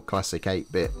stuff, sort of classic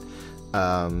 8-bit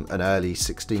and early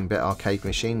 16-bit arcade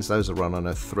machines. Those are run on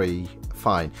a 3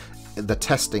 fine. The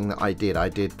testing that I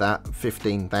did that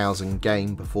 15,000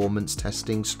 game performance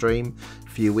testing stream a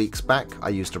few weeks back. I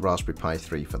used a Raspberry Pi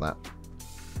 3 for that.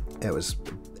 It was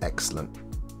excellent.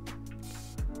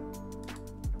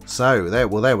 So there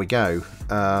we go.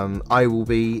 I will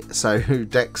be, so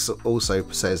Dex also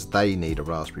says they need a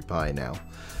Raspberry Pi now.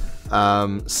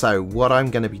 So what I'm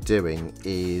going to be doing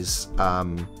is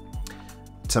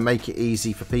to make it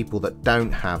easy for people that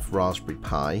don't have Raspberry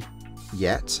Pi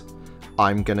yet,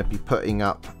 I'm going to be putting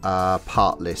up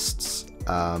part lists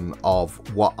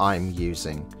of what I'm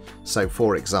using. So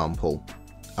for example,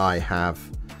 I have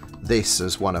this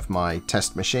as one of my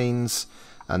test machines,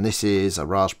 and this is a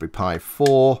Raspberry Pi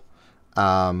 4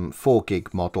 4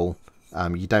 gig model.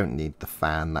 You don't need the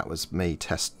fan, that was me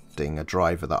testing a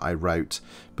driver that I wrote,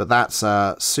 but that's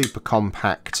a super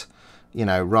compact, you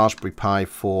know, Raspberry Pi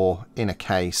 4 in a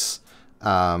case.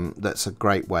 That's a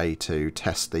great way to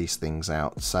test these things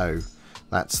out. So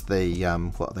that's the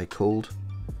what are they called?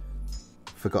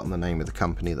 Forgotten the name of the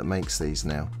company that makes these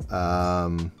now.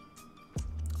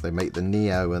 They make the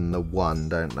Neo and the One,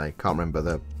 don't they? Can't remember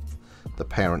the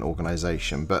parent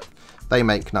organization, but they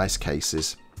make nice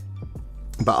cases.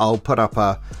 But I'll put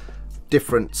up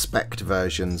different spec'd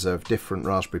versions of different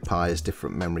Raspberry Pis,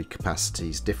 different memory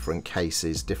capacities, different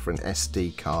cases, different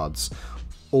SD cards,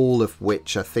 all of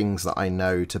which are things that I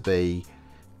know to be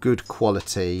good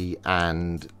quality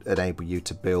and enable you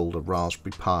to build a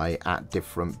Raspberry Pi at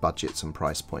different budgets and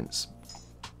price points.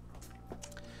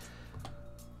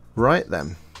 Right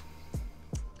then.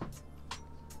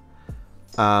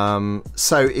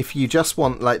 So if you just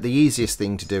want, like, the easiest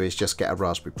thing to do is just get a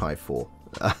Raspberry Pi 4.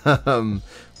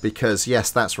 Because yes,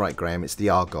 that's right, Graham, it's the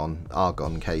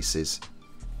Argon cases.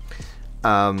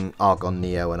 Argon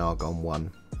Neo and Argon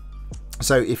 1.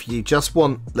 So if you just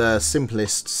want the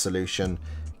simplest solution,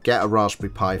 get a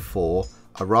Raspberry Pi 4.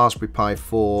 A Raspberry Pi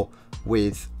 4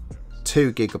 with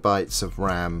 2 gigabytes of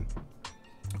RAM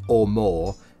or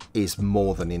more is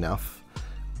more than enough.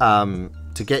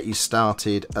 To get you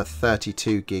started, a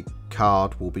 32 gig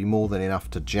card will be more than enough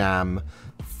to jam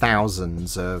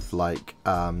thousands of like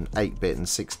 8-bit and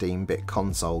 16-bit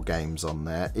console games on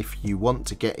there. If you want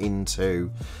to get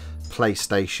into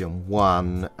PlayStation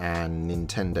 1 and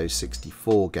Nintendo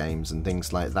 64 games and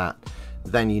things like that,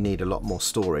 then you need a lot more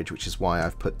storage, which is why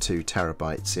I've put 2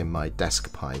 terabytes in my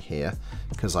desk Pi here,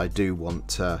 because I do want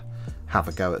to have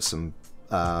a go at some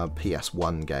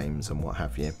PS1 games and what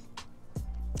have you.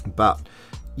 But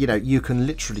you know, you can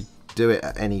literally do it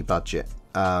at any budget,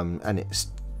 and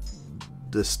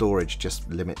the storage just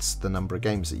limits the number of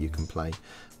games that you can play.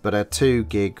 But a 2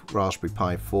 gig Raspberry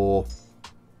Pi 4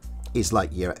 is like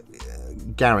your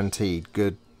guaranteed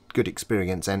good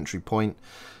experience entry point.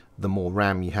 The more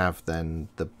RAM you have, then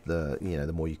the you know,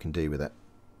 the more you can do with it.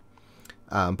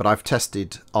 But I've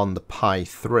tested on the Pi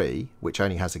 3, which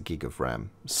only has 1 gig of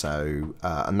RAM. So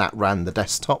and that ran the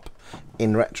desktop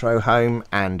in Retro Home,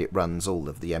 and it runs all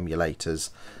of the emulators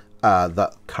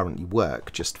that currently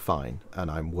work just fine.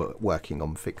 And I'm working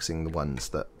on fixing the ones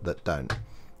that don't,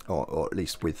 or at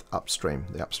least with Upstream.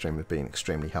 The Upstream have been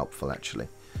extremely helpful, actually.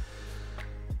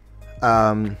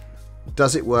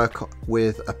 Does it work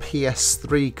with a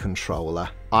PS3 controller?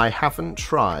 I haven't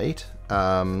tried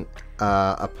a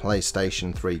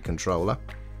PlayStation 3 controller,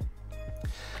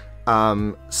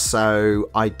 so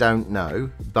I don't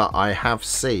know, but I have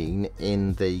seen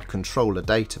in the controller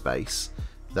database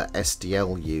that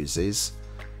SDL uses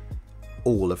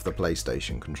all of the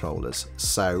PlayStation controllers,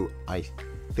 so I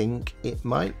think it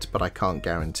might, but I can't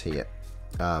guarantee it.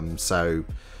 So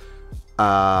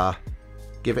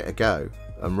give it a go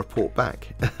and report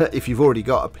back. If you've already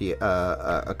got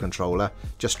a controller,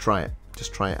 just try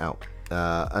it out,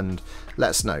 and let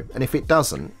us know. And if it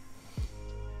doesn't,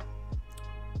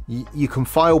 you can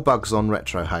file bugs on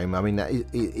Retro Home. I mean, that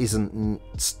isn't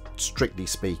strictly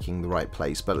speaking the right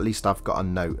place, but at least I've got a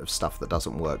note of stuff that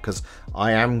doesn't work, because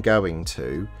I am going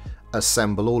to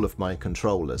assemble all of my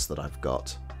controllers that I've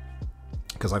got,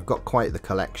 because I've got quite the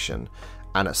collection,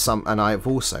 and I've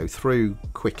also, through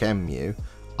QuickEmu,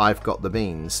 I've got the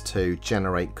means to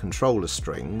generate controller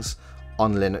strings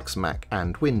on Linux, Mac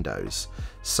and Windows.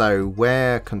 So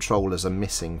where controllers are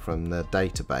missing from the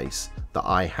database that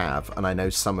I have, and I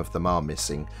know some of them are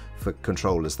missing for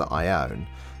controllers that I own,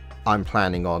 I'm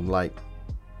planning on like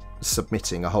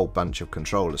submitting a whole bunch of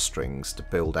controller strings to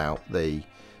build out the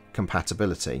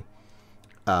compatibility,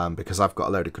 because I've got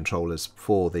a load of controllers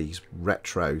for these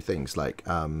retro things like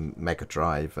Mega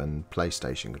Drive and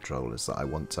PlayStation controllers that I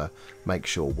want to make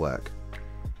sure work.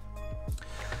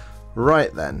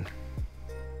 Right then.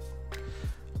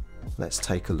 Let's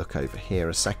take a look over here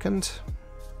a second.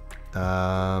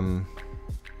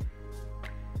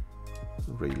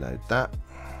 Reload that.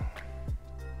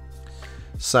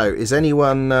 So, is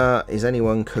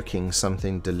anyone cooking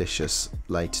something delicious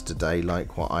later today,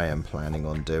 like what I am planning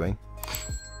on doing?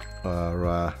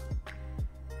 Or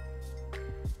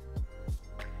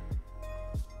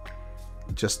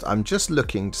I'm just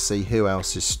looking to see who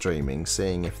else is streaming,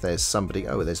 seeing if there's somebody.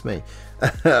 Oh, there's me.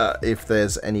 If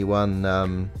there's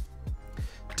anyone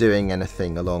doing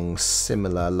anything along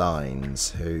similar lines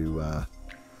who.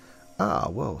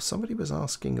 Well, somebody was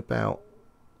asking about.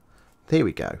 Here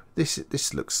we go.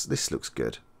 This looks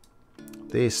good.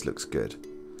 This looks good.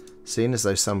 Seeing as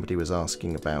though somebody was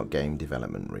asking about game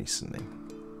development recently,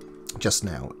 just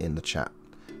now in the chat.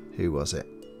 Who was it?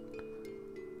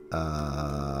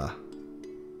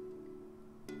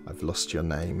 I've lost your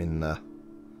name in the.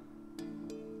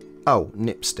 Oh,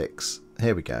 Nipsticks.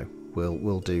 Here we go.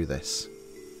 We'll do this.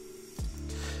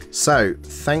 So,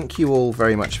 thank you all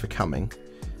very much for coming.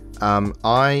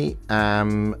 I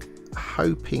am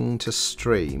hoping to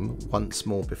stream once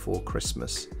more before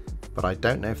Christmas, but I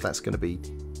don't know if that's going to be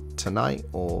tonight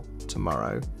or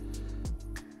tomorrow,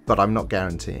 but I'm not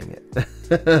guaranteeing it.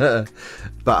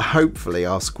 But hopefully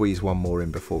I'll squeeze one more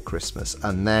in before Christmas,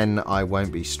 and then I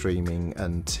won't be streaming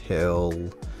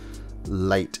until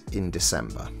late in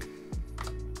December.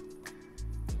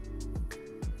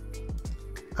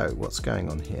 Oh, what's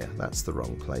going on here? That's the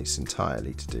wrong place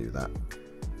entirely to do that.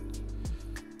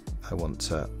 I want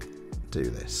to do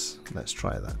this. Let's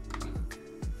try that.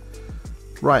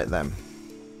 Right then.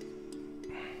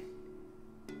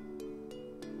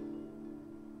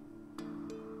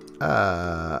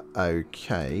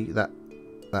 Okay,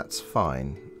 that's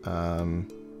fine. Oh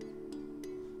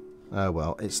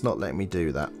well, it's not letting me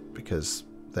do that because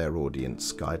their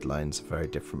audience guidelines are very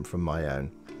different from my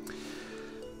own.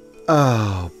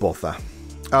 Oh bother.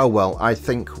 Oh well, I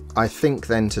think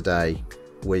then today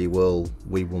we will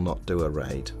not do a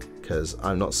raid because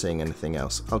I'm not seeing anything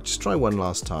else. I'll just try one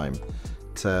last time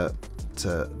to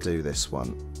do this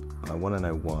one. I want to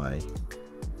know why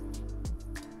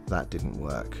that didn't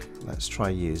work. Let's try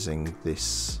using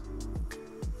this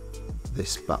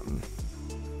button.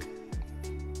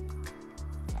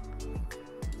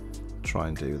 Try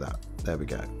and do that. There we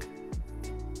go.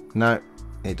 No,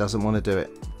 it doesn't want to do it.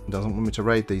 It doesn't want me to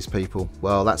raid these people.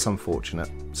 Well, that's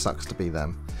unfortunate. Sucks to be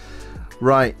them.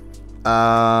 Right.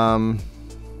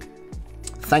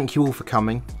 Thank you all for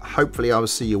coming. Hopefully I will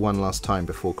see you one last time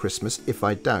before Christmas. If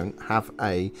I don't, have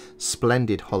a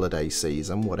splendid holiday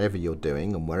season, whatever you're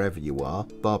doing and wherever you are.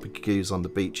 Barbecues on the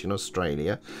beach in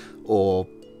Australia or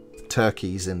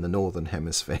turkeys in the Northern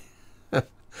Hemisphere.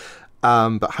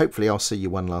 But hopefully I'll see you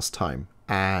one last time.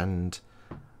 And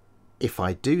if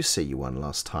I do see you one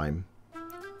last time,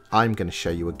 I'm going to show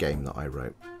you a game that I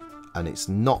wrote. And it's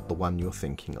not the one you're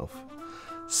thinking of.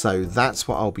 So that's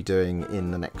what I'll be doing in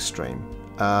the next stream.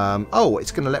 Oh,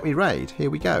 it's going to let me raid. Here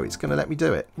we go. It's going to let me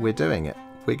do it. We're doing it.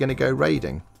 We're going to go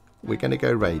raiding. We're going to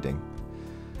go raiding.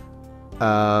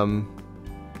 And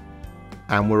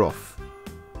we're off.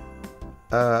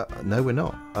 No, we're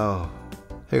not. Oh,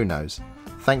 who knows?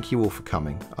 Thank you all for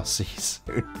coming. I'll see you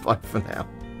soon. Bye for now.